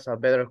he has a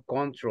better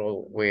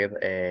control with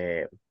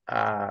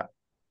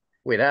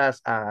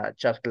us,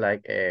 just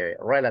like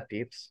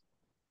relatives.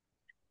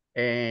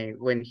 And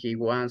when he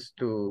wants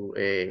to,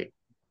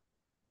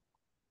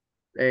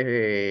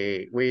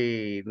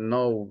 we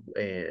know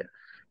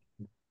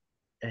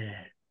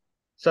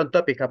some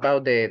topic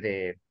about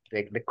the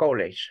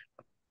college,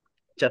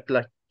 just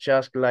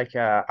like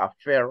a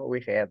fair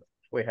we had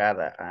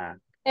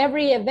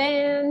Every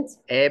event.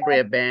 every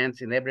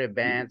event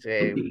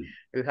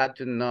we had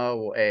to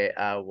know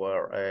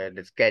our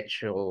the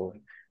schedule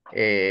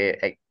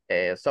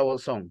so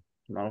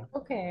no.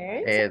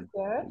 Okay, sounds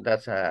good.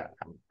 That's an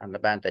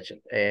advantage,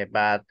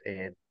 but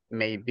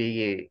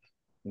maybe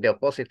the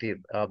opposite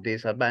of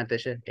this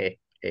advantage,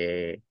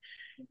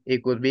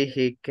 it could be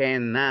he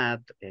cannot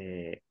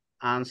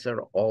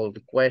answer all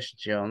the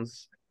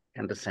questions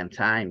at the same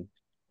time.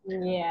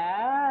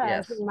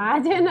 Yes, Yes.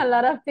 imagine a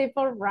lot of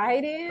people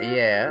writing.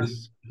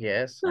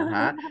 Yes.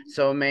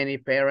 So many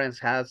parents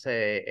has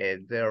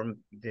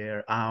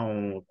their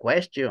own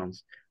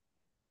questions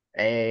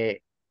in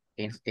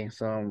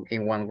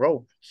one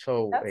row.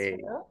 So That's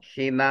true.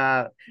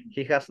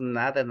 he has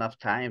not enough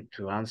time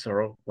to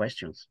answer all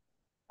questions.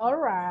 All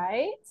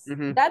right,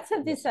 that's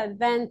a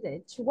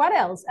disadvantage. What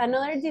else?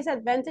 Another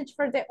disadvantage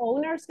for the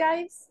owners,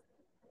 guys?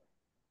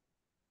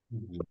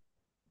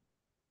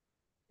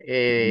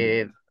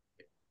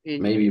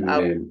 Maybe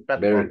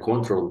better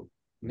control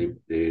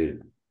the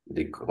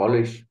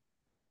college.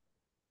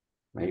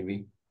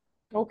 Maybe.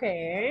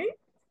 Okay.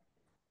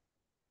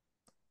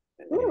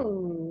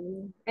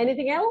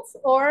 Anything else?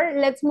 Or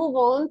let's move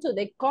on to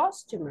the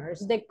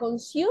customers, the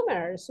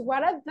consumers.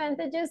 What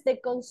advantages the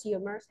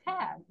consumers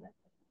have?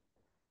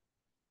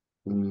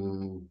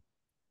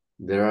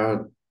 There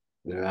are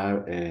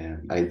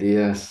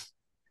ideas.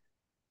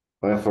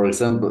 Well, for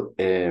example,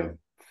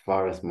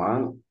 for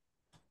Smart,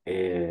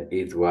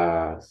 it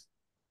was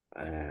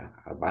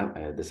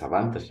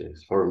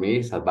disadvantages. For me,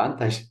 it's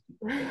advantage.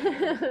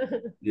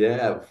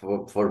 Yeah,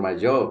 for my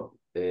job,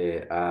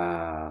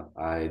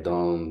 I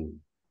don't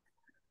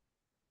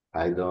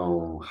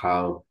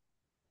have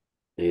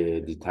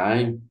the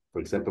time, for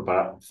example,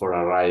 for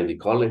arrive the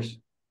college.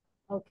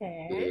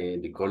 Okay.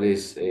 The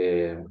college,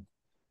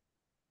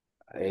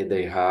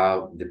 they have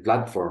the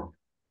platform.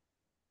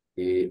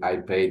 I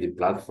pay the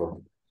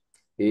platform.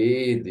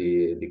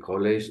 The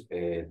college,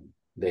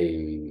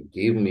 they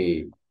give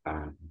me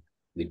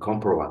the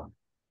compromise,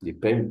 the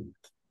payment.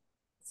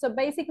 So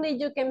basically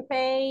you can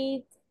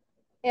pay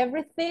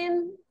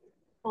everything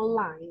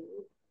online.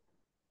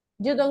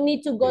 You don't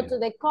need to go Yeah. to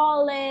the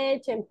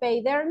college and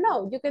pay there.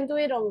 No, you can do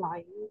it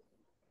online.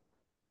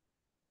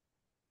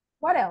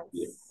 What else?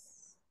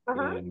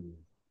 Yeah.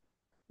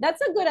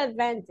 That's a good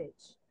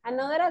advantage.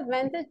 Another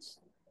advantage,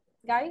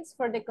 guys,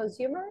 for the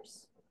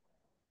consumers?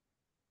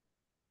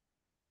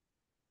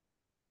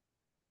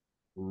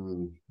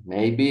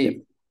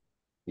 Maybe,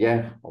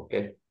 yeah,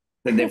 okay.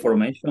 The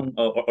information,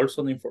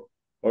 also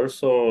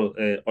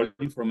all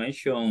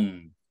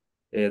information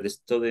the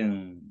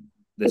student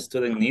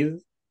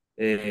need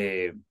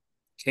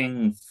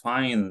can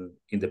find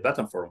in the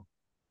platform.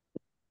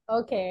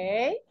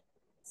 Okay,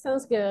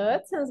 sounds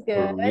good, sounds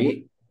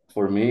good.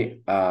 For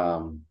me,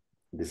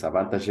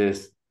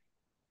 disadvantages,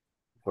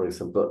 for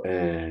example,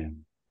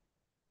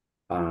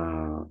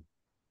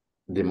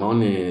 the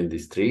money in the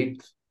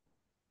street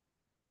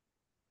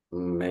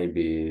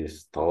maybe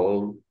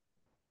stole.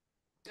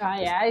 Oh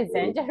yeah, it's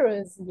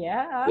dangerous.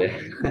 Yeah,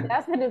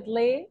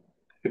 definitely.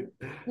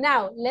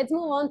 Now, let's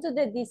move on to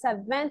the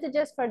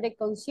disadvantages for the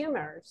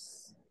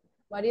consumers.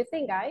 What do you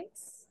think,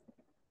 guys?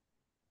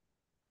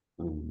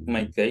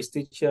 My case,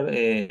 teacher,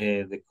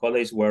 the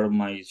college where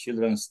my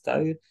children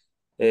study,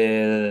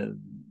 doesn't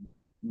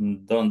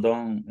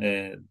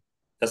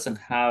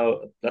have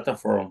a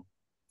platform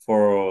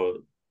for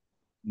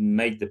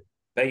make the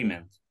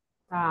payment.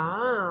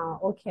 Ah,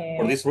 okay.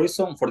 For this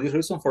reason,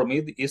 for me,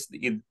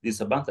 it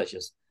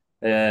disadvantages.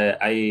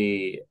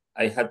 I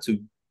had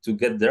to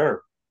get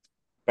there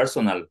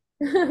personal.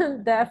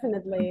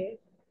 Definitely.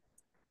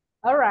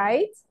 All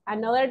right.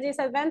 Another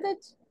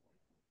disadvantage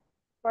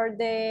for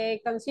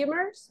the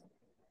consumers?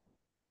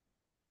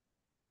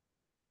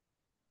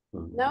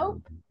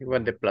 No?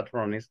 When the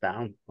platform is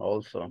down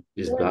also.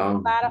 It's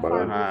down, but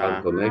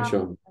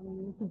connection.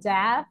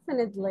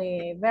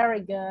 Definitely.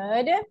 Very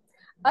good.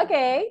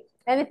 Okay.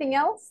 Anything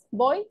else,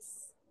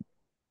 boys?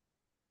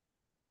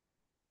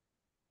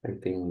 I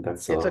think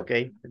that's all. It's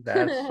okay.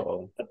 That's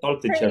all. That's all,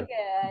 teacher. Pretty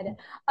good.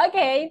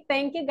 Okay,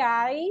 thank you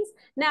guys.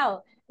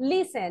 Now,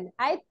 listen,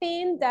 I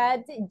think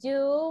that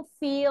you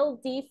feel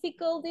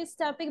difficult this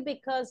topic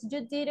because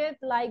you did it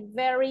like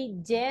very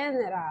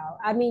general.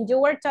 I mean, you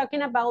were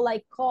talking about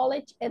like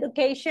college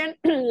education,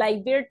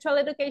 like virtual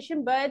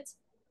education, but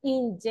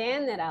in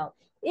general.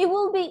 It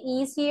will be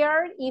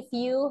easier if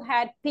you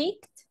had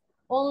picked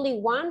only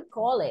one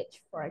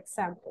college, for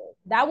example.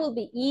 That will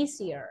be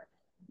easier.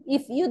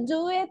 If you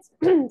do it,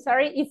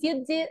 sorry, if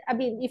you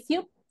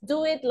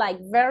do it like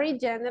very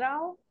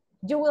general,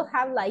 you will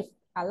have like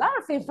a lot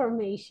of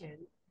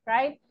information,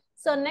 right?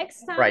 So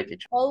next time,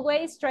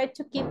 always try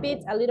to keep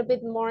it a little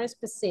bit more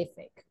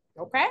specific,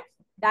 okay?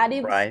 That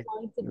is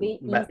going to be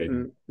But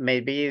easy.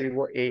 maybe it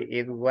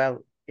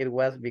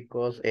was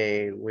because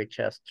we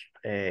just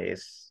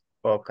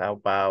spoke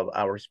about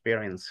our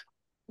experience.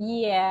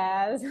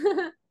 Yes,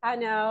 I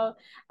know.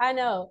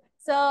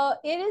 So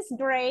it is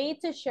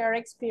great to share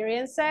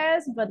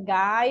experiences, but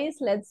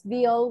guys, let's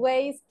be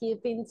always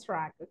keeping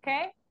track,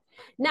 okay?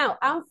 Now,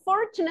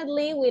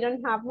 unfortunately, we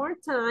don't have more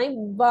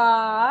time,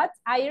 but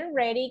I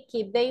already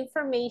keep the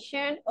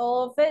information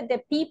of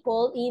the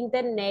people in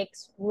the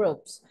next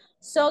groups.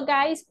 So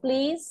guys,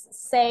 please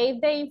save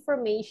the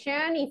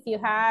information. If you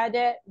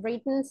had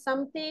written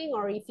something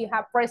or if you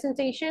have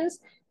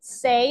presentations,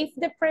 save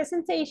the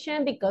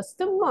presentation because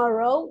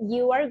tomorrow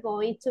you are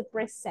going to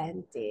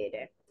present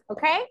it,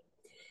 okay?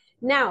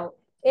 Now,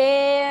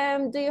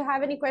 do you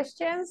have any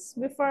questions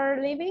before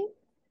leaving?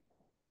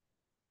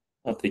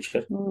 No,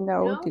 teacher.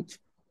 No, teacher.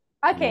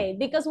 Okay,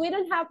 because we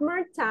don't have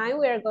more time,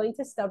 we are going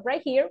to stop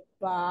right here.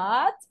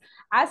 But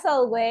as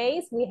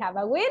always, we have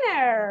a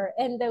winner.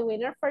 And the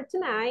winner for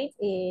tonight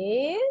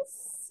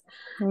is...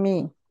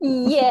 Me.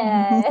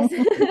 Yes.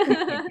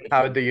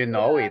 How do you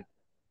know it?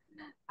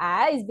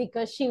 It's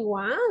because she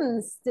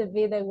wants to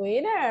be the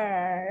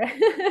winner.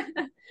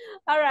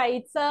 All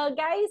right, so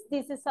guys,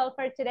 this is all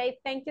for today.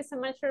 Thank you so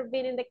much for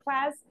being in the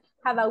class.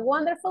 Have a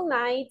wonderful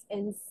night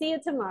and see you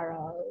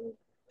tomorrow.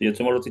 See you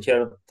tomorrow,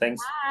 teacher.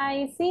 Thanks.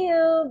 Bye. See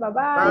you. Bye-bye.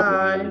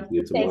 Bye. See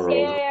you Take tomorrow.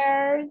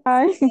 care.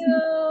 Bye. See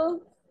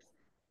you.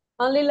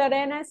 Only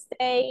Lorena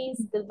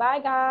stays. Goodbye,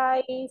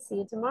 guys. See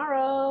you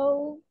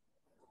tomorrow.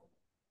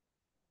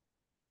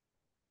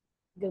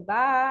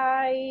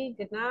 Goodbye.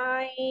 Good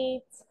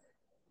night.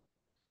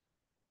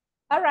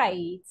 All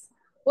right.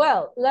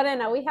 Well,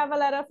 Lorena, we have a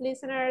lot of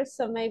listeners,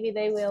 so maybe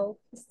they will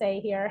stay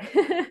here.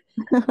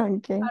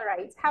 Okay. All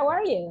right. How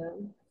are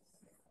you?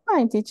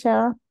 Hi,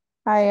 teacher.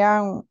 I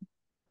am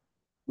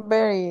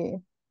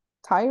very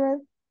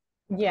tired.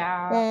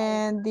 Yeah.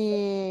 And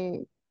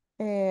the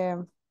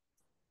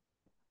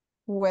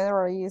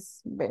weather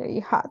is very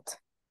hot.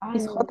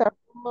 It's hotter.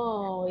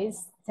 Oh,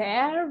 it's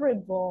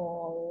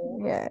terrible.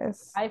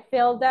 Yes. I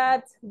feel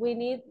that we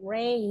need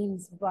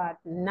rains, but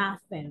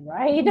nothing,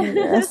 right?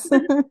 Yes.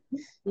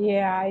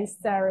 Yeah, it's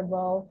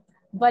terrible.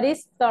 But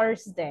it's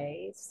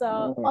Thursday,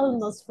 so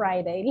almost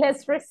Friday.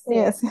 Let's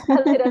resist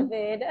a little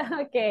bit.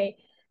 Okay.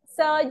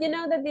 So you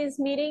know that this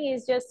meeting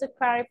is just to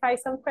clarify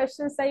some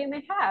questions that you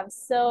may have.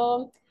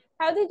 So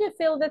how did you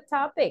feel the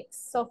topics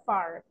so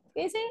far?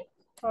 Easy?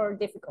 or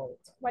difficult?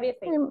 What do you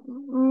think?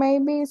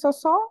 Maybe so,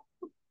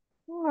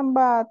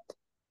 but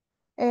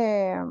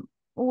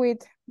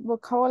with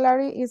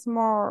vocabulary is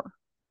more,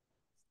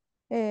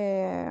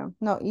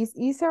 no, it's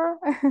easier.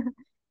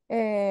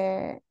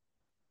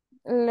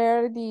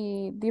 Learn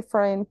the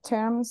different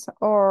terms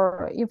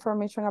or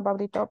information about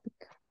the topic.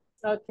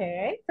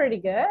 Okay, pretty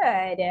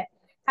good.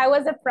 How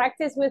was the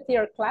practice with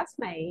your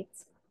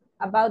classmates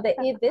about the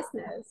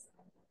e-business?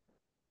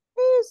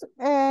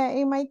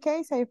 In my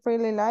case, I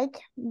really like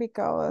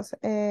because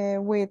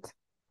with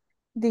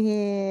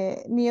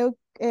the new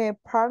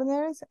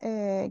partners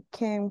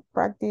can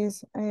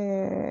practice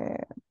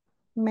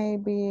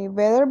maybe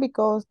better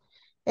because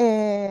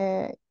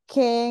can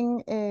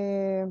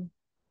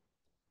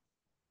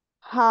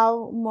have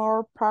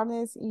more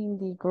partners in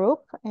the group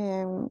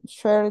and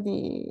share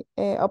the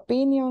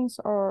opinions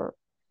or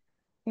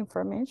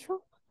information.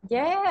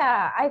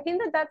 Yeah, I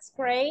think that that's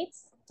great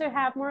to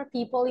have more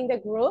people in the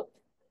group.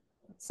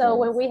 So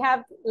when we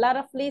have a lot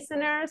of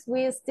listeners,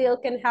 we still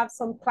can have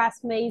some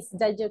classmates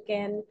that you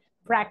can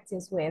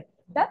practice with.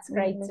 That's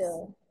great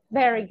too.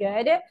 Very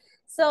good.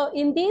 So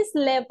in this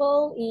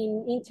level,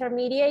 in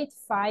intermediate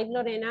 5,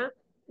 Lorena,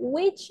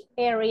 which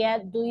area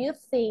do you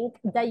think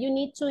that you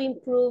need to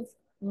improve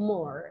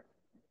more?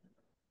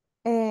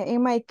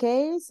 In my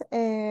case,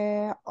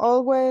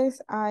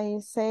 always I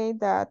say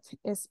that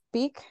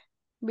speak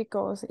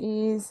because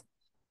is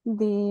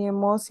the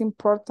most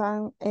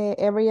important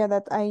area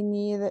that I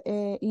need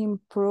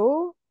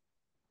improve.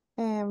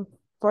 And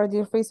for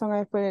this reason,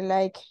 I really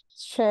like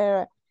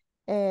share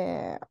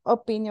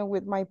opinion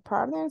with my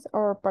partners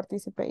or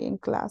participate in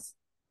class.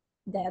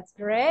 That's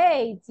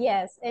great.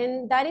 Yes.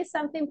 And that is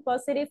something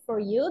positive for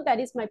you. That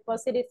is my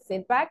positive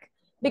feedback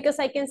because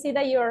I can see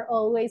that you're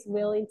always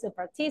willing to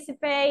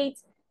participate,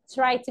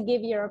 try to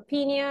give your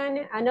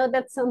opinion. I know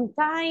that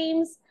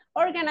sometimes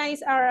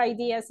organize our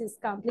ideas is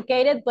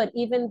complicated, but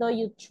even though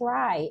you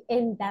try,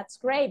 and that's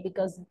great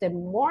because the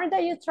more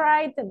that you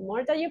try, the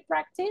more that you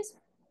practice,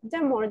 the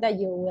more that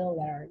you will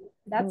learn.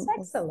 That's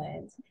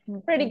excellent.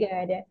 Pretty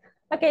good.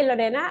 Okay,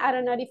 Lorena, I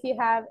don't know if you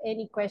have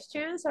any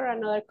questions or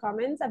another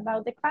comments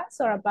about the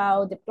class or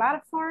about the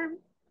platform.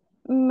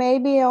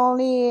 Maybe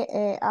only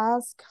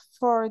ask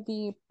for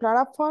the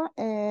platform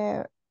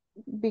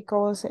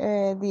because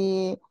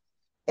the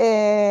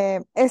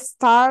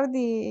start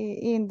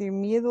in the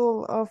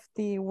middle of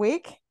the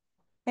week,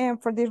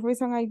 and for this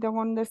reason I don't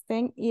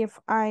understand if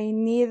I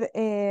need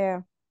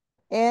end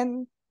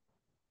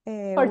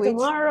For which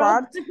tomorrow.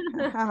 part.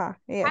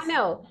 Yes. I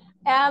know.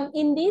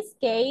 In this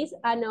case,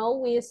 I know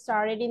we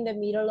started in the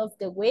middle of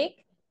the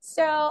week.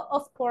 So,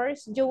 of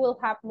course, you will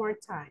have more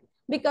time.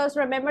 Because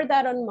remember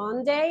that on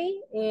Monday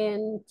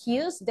and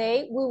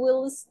Tuesday, we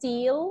will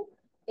still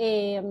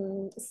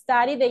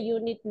study the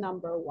unit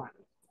number 1.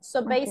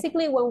 So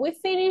basically, when we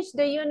finish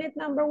the unit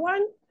number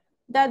 1,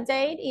 that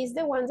date is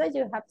the one that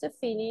you have to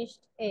finish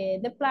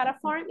the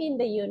platform in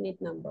the unit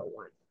number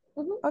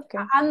 1. Okay.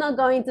 I'm not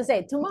going to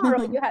say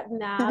tomorrow you have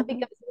now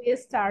because we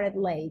started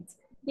late.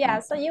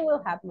 Yeah, so you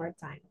will have more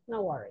time.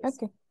 No worries.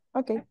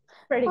 Okay.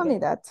 Pretty Only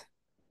good. that.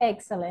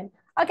 Excellent.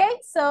 Okay,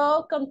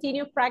 so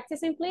continue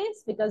practicing,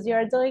 please, because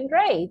you're doing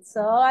great.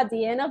 So at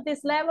the end of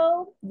this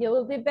level, you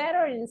will be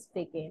better in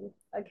speaking.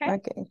 Okay?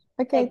 Okay,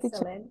 Excellent.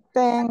 Teacher.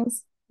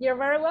 Thanks. You're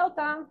very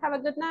welcome. Have a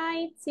good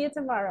night. See you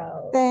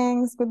tomorrow.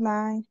 Thanks. Good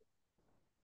night.